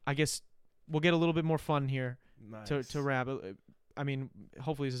 I guess we'll get a little bit more fun here to wrap. I mean,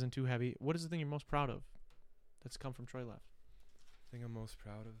 hopefully this isn't too heavy. What is the thing you're most proud of that's come from Troy Left? Thing I'm most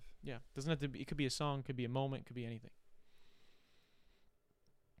proud of? Yeah. Doesn't have to be, it could be a song, could be a moment, could be anything.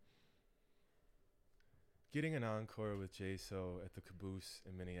 Getting an encore with J-So at the Caboose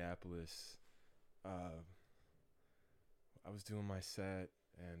in Minneapolis. I was doing my set,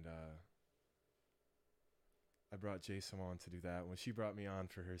 and I brought J-So on to do that. When she brought me on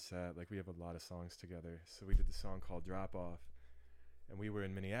for her set, like, we have a lot of songs together. So we did the song called Drop Off, and we were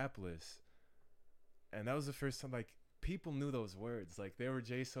in Minneapolis. And that was the first time, like, people knew those words. Like, they were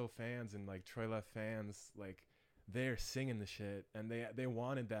J-So fans and, like, Troy Left fans. Like, there singing the shit, and they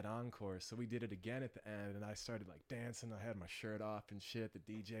wanted that encore, so we did it again at the end, and I started like dancing. I had my shirt off and shit. The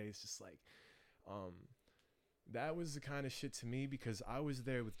DJ is just like, that was the kind of shit to me, because I was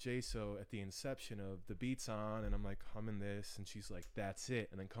there with J-So at the inception of the beats on, and I'm like humming this, and she's like, that's it,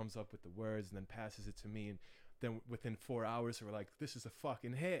 and then comes up with the words and then passes it to me, and then within 4 hours we're like, this is a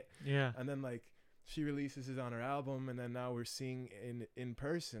fucking hit. Yeah. And then like she releases it on her album, and then now we're seeing in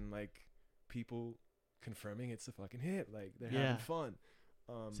person like people confirming it's a fucking hit, like they're having fun.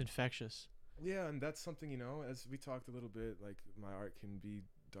 It's infectious. Yeah, and that's something, you know, as we talked a little bit, like my art can be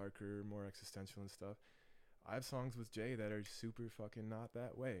darker, more existential and stuff. I have songs with Jay that are super fucking not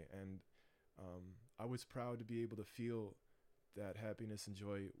that way, and I was proud to be able to feel that happiness and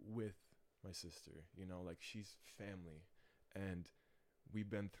joy with my sister, you know, like she's family, and we've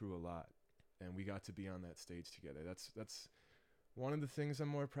been through a lot, and we got to be on that stage together. That's one of the things I'm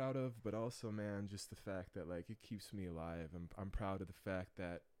more proud of, but also, man, just the fact that like it keeps me alive. I'm proud of the fact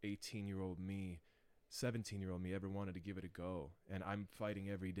that 18-year-old me, 17-year-old me ever wanted to give it a go, and I'm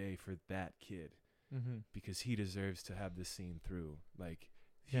fighting every day for that kid. Mm-hmm. Because he deserves to have this seen through. Like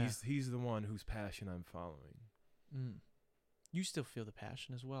he's the one whose passion I'm following. You still feel the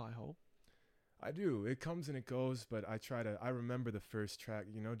passion as well, I hope. I do. It comes and it goes, but I remember the first track,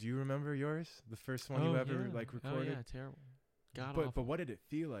 you know. Do you remember yours? The first one you ever like recorded? Oh yeah, terrible. But what did it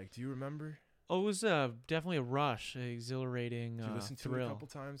feel like? Do you remember? Oh, it was definitely a rush, exhilarating Did you listen to thrill. it a couple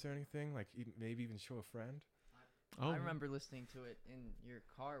times or anything? Like maybe even show a friend? I remember listening to it in your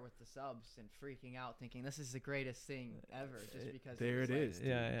car with the subs and freaking out, thinking this is the greatest thing ever, just because there it is.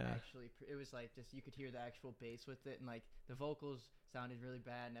 Yeah. Actually, it was like just you could hear the actual bass with it, and like the vocals sounded really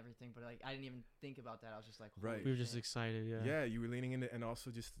bad and everything, but like I didn't even think about that. I was just like, right. We were just excited. Yeah, you were leaning into, and also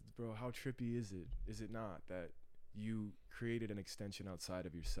just, bro, how trippy is it? Is it not that you created an extension outside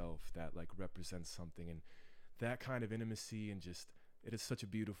of yourself that like represents something, and that kind of intimacy, and just it is such a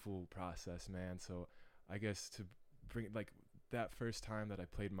beautiful process, man. So I guess to bring like that first time that I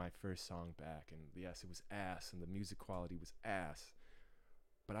played my first song back, and yes, it was ass and the music quality was ass,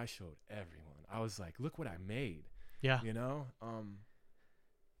 but I showed everyone. I was like, look what I made. Yeah. You know?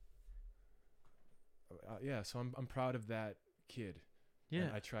 Yeah, so I'm proud of that kid. Yeah.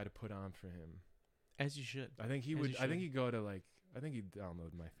 And I try to put on for him. As you should. I think he'd go to like, I think he'd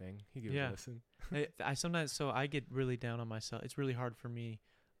download my thing. He'd give it a listen. I sometimes, so I get really down on myself. It's really hard for me.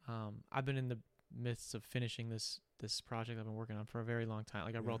 I've been in the midst of finishing this project I've been working on for a very long time.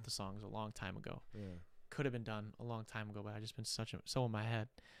 Like I wrote the songs a long time ago. Yeah. Could have been done a long time ago, but I just been so in my head.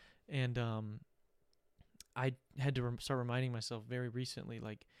 And I had to start reminding myself very recently,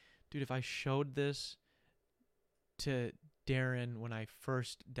 like, dude, if I showed this to Darren when I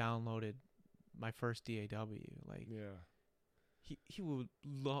first downloaded my first DAW, like, he would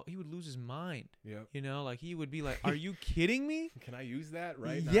lose his mind. Yeah. You know, like he would be like, "Are you kidding me? Can I use that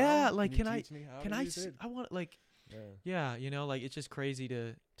right now? Yeah, like can I want like yeah, you know, like it's just crazy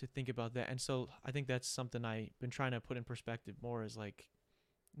to think about that. And so I think that's something I've been trying to put in perspective more, is like,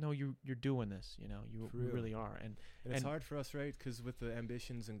 no, you're doing this, you know, you really are. And it's hard for us, right? Because with the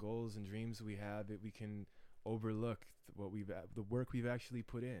ambitions and goals and dreams we have, we can overlook the work we've actually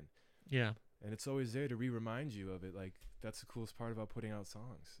put in. Yeah. And it's always there to remind you of it. Like, that's the coolest part about putting out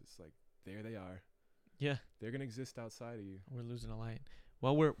songs. It's like, there they are. Yeah. They're going to exist outside of you. We're losing a light.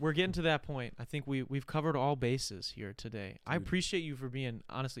 Well, we're getting to that point. I think we've covered all bases here today. Dude. I appreciate you for being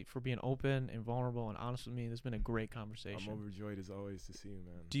open and vulnerable and honest with me. This has been a great conversation. I'm overjoyed as always to see you,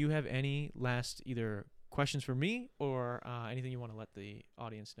 man. Do you have any last either questions for me or anything you want to let the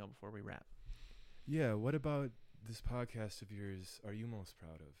audience know before we wrap? Yeah. What about this podcast of yours are you most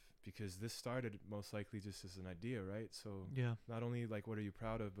proud of? Because this started most likely just as an idea, right? So yeah, not only like what are you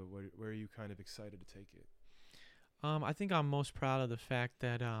proud of, but where are you kind of excited to take it? I think I'm most proud of the fact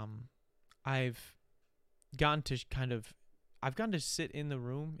that I've gotten to sit in the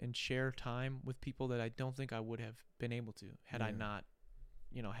room and share time with people that I don't think I would have been able to had I not,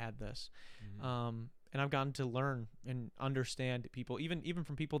 had this. Mm-hmm. And I've gotten to learn and understand people, even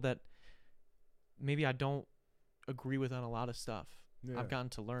from people that maybe I don't agree with on a lot of stuff. Yeah. I've gotten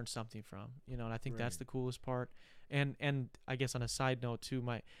to learn something from, and I think that's the coolest part. And I guess on a side note too,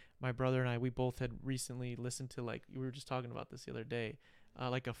 my brother and I, we both had recently listened to, like, we were just talking about this the other day,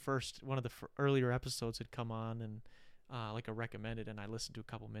 like one of the earlier episodes had come on and like a recommended, and I listened to a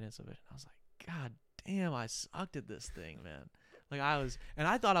couple minutes of it, and I was like, God damn, I sucked at this thing, man. Like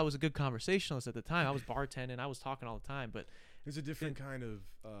I thought I was a good conversationalist at the time. I was bartending, I was talking all the time, but it's a different kind of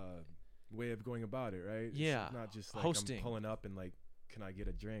way of going about it, right? Yeah. It's not just like hosting. I'm pulling up and like, can I get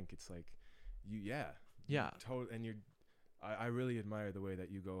a drink? It's like, I really admire the way that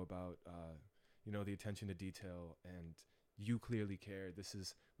you go about the attention to detail, and you clearly care. This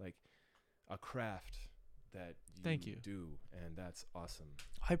is like a craft that Thank you. do, and that's awesome.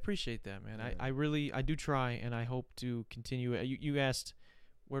 I appreciate that, man. Yeah. I do try, and I hope to continue it. You asked,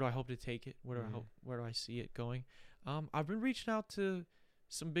 where do I hope to take it? Where do I see it going? I've been reaching out to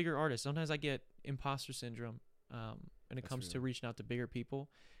some bigger artists. Sometimes I get imposter syndrome when it comes to reaching out to bigger people,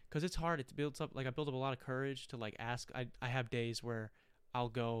 because it's hard. It builds up, like, I built up a lot of courage to like ask. I have days where I'll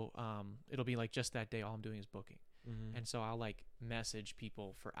go, it'll be like just that day all I'm doing is booking. And so I'll like message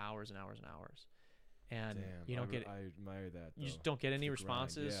people for hours and hours and hours. And Damn, you don't get I admire that. You just don't get any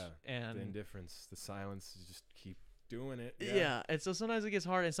responses. Yeah, and the indifference, the silence, you just keep doing it. Yeah. And so sometimes it gets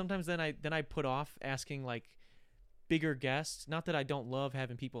hard, and sometimes then I put off asking like bigger guests. Not that I don't love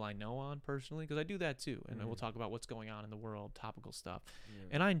having people I know on personally, because I do that too, and we'll talk about what's going on in the world, topical stuff.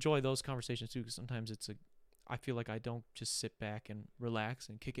 And I enjoy those conversations too, because sometimes I feel like I don't just sit back and relax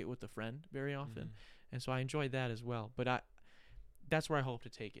and kick it with a friend very often. And so I enjoy that as well. But that's where I hope to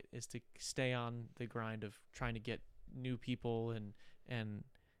take it, is to stay on the grind of trying to get new people and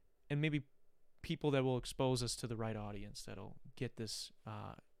maybe people that will expose us to the right audience, that'll get this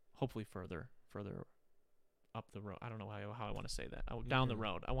hopefully further up the road. I don't know how I want to say that. Down the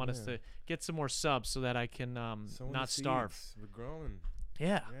road. I want us to get some more subs so that I can not starve. We're growing.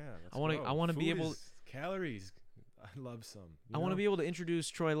 Yeah. Yeah. I want to be able calories. I love some. I want to be able to introduce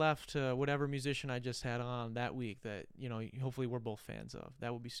Troy Left to whatever musician I just had on that week that, hopefully we're both fans of.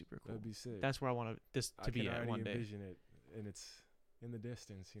 That would be super cool. That'd be sick. That's where I want this to be at one day. I can already envision it, and it's in the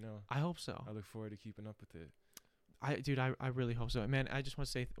distance, I hope so. I look forward to keeping up with it. I really hope so. Man, I just want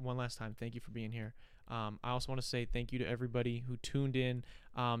to say one last time, thank you for being here. I also want to say thank you to everybody who tuned in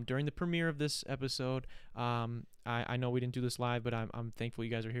during the premiere of this episode. I know we didn't do this live, but I'm thankful you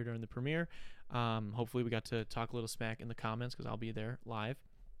guys are here during the premiere. Hopefully we got to talk a little smack in the comments, because I'll be there live.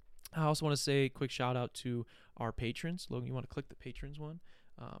 I also want to say a quick shout out to our patrons. Logan, you want to click the patrons one?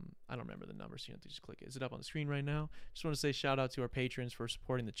 I don't remember the number, so you have to just click it. Is it up on the screen right now? Just want to say shout out to our patrons for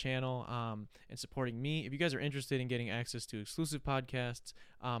supporting the channel and supporting me. If you guys are interested in getting access to exclusive podcasts,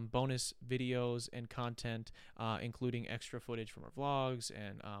 bonus videos and content, including extra footage from our vlogs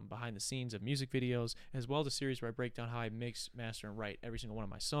and behind the scenes of music videos, as well as a series where I break down how I mix, master, and write every single one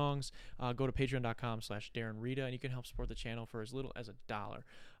of my songs, go to patreon.com/DarrenRita, and you can help support the channel for as little as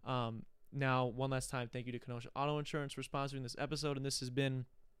 $1. Now, one last time, thank you to Kenosha Auto Insurance for sponsoring this episode. And this has been,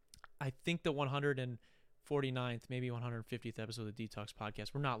 I think, the 149th, maybe 150th episode of the Detox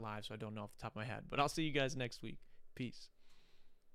Podcast. We're not live, so I don't know off the top of my head. But I'll see you guys next week. Peace.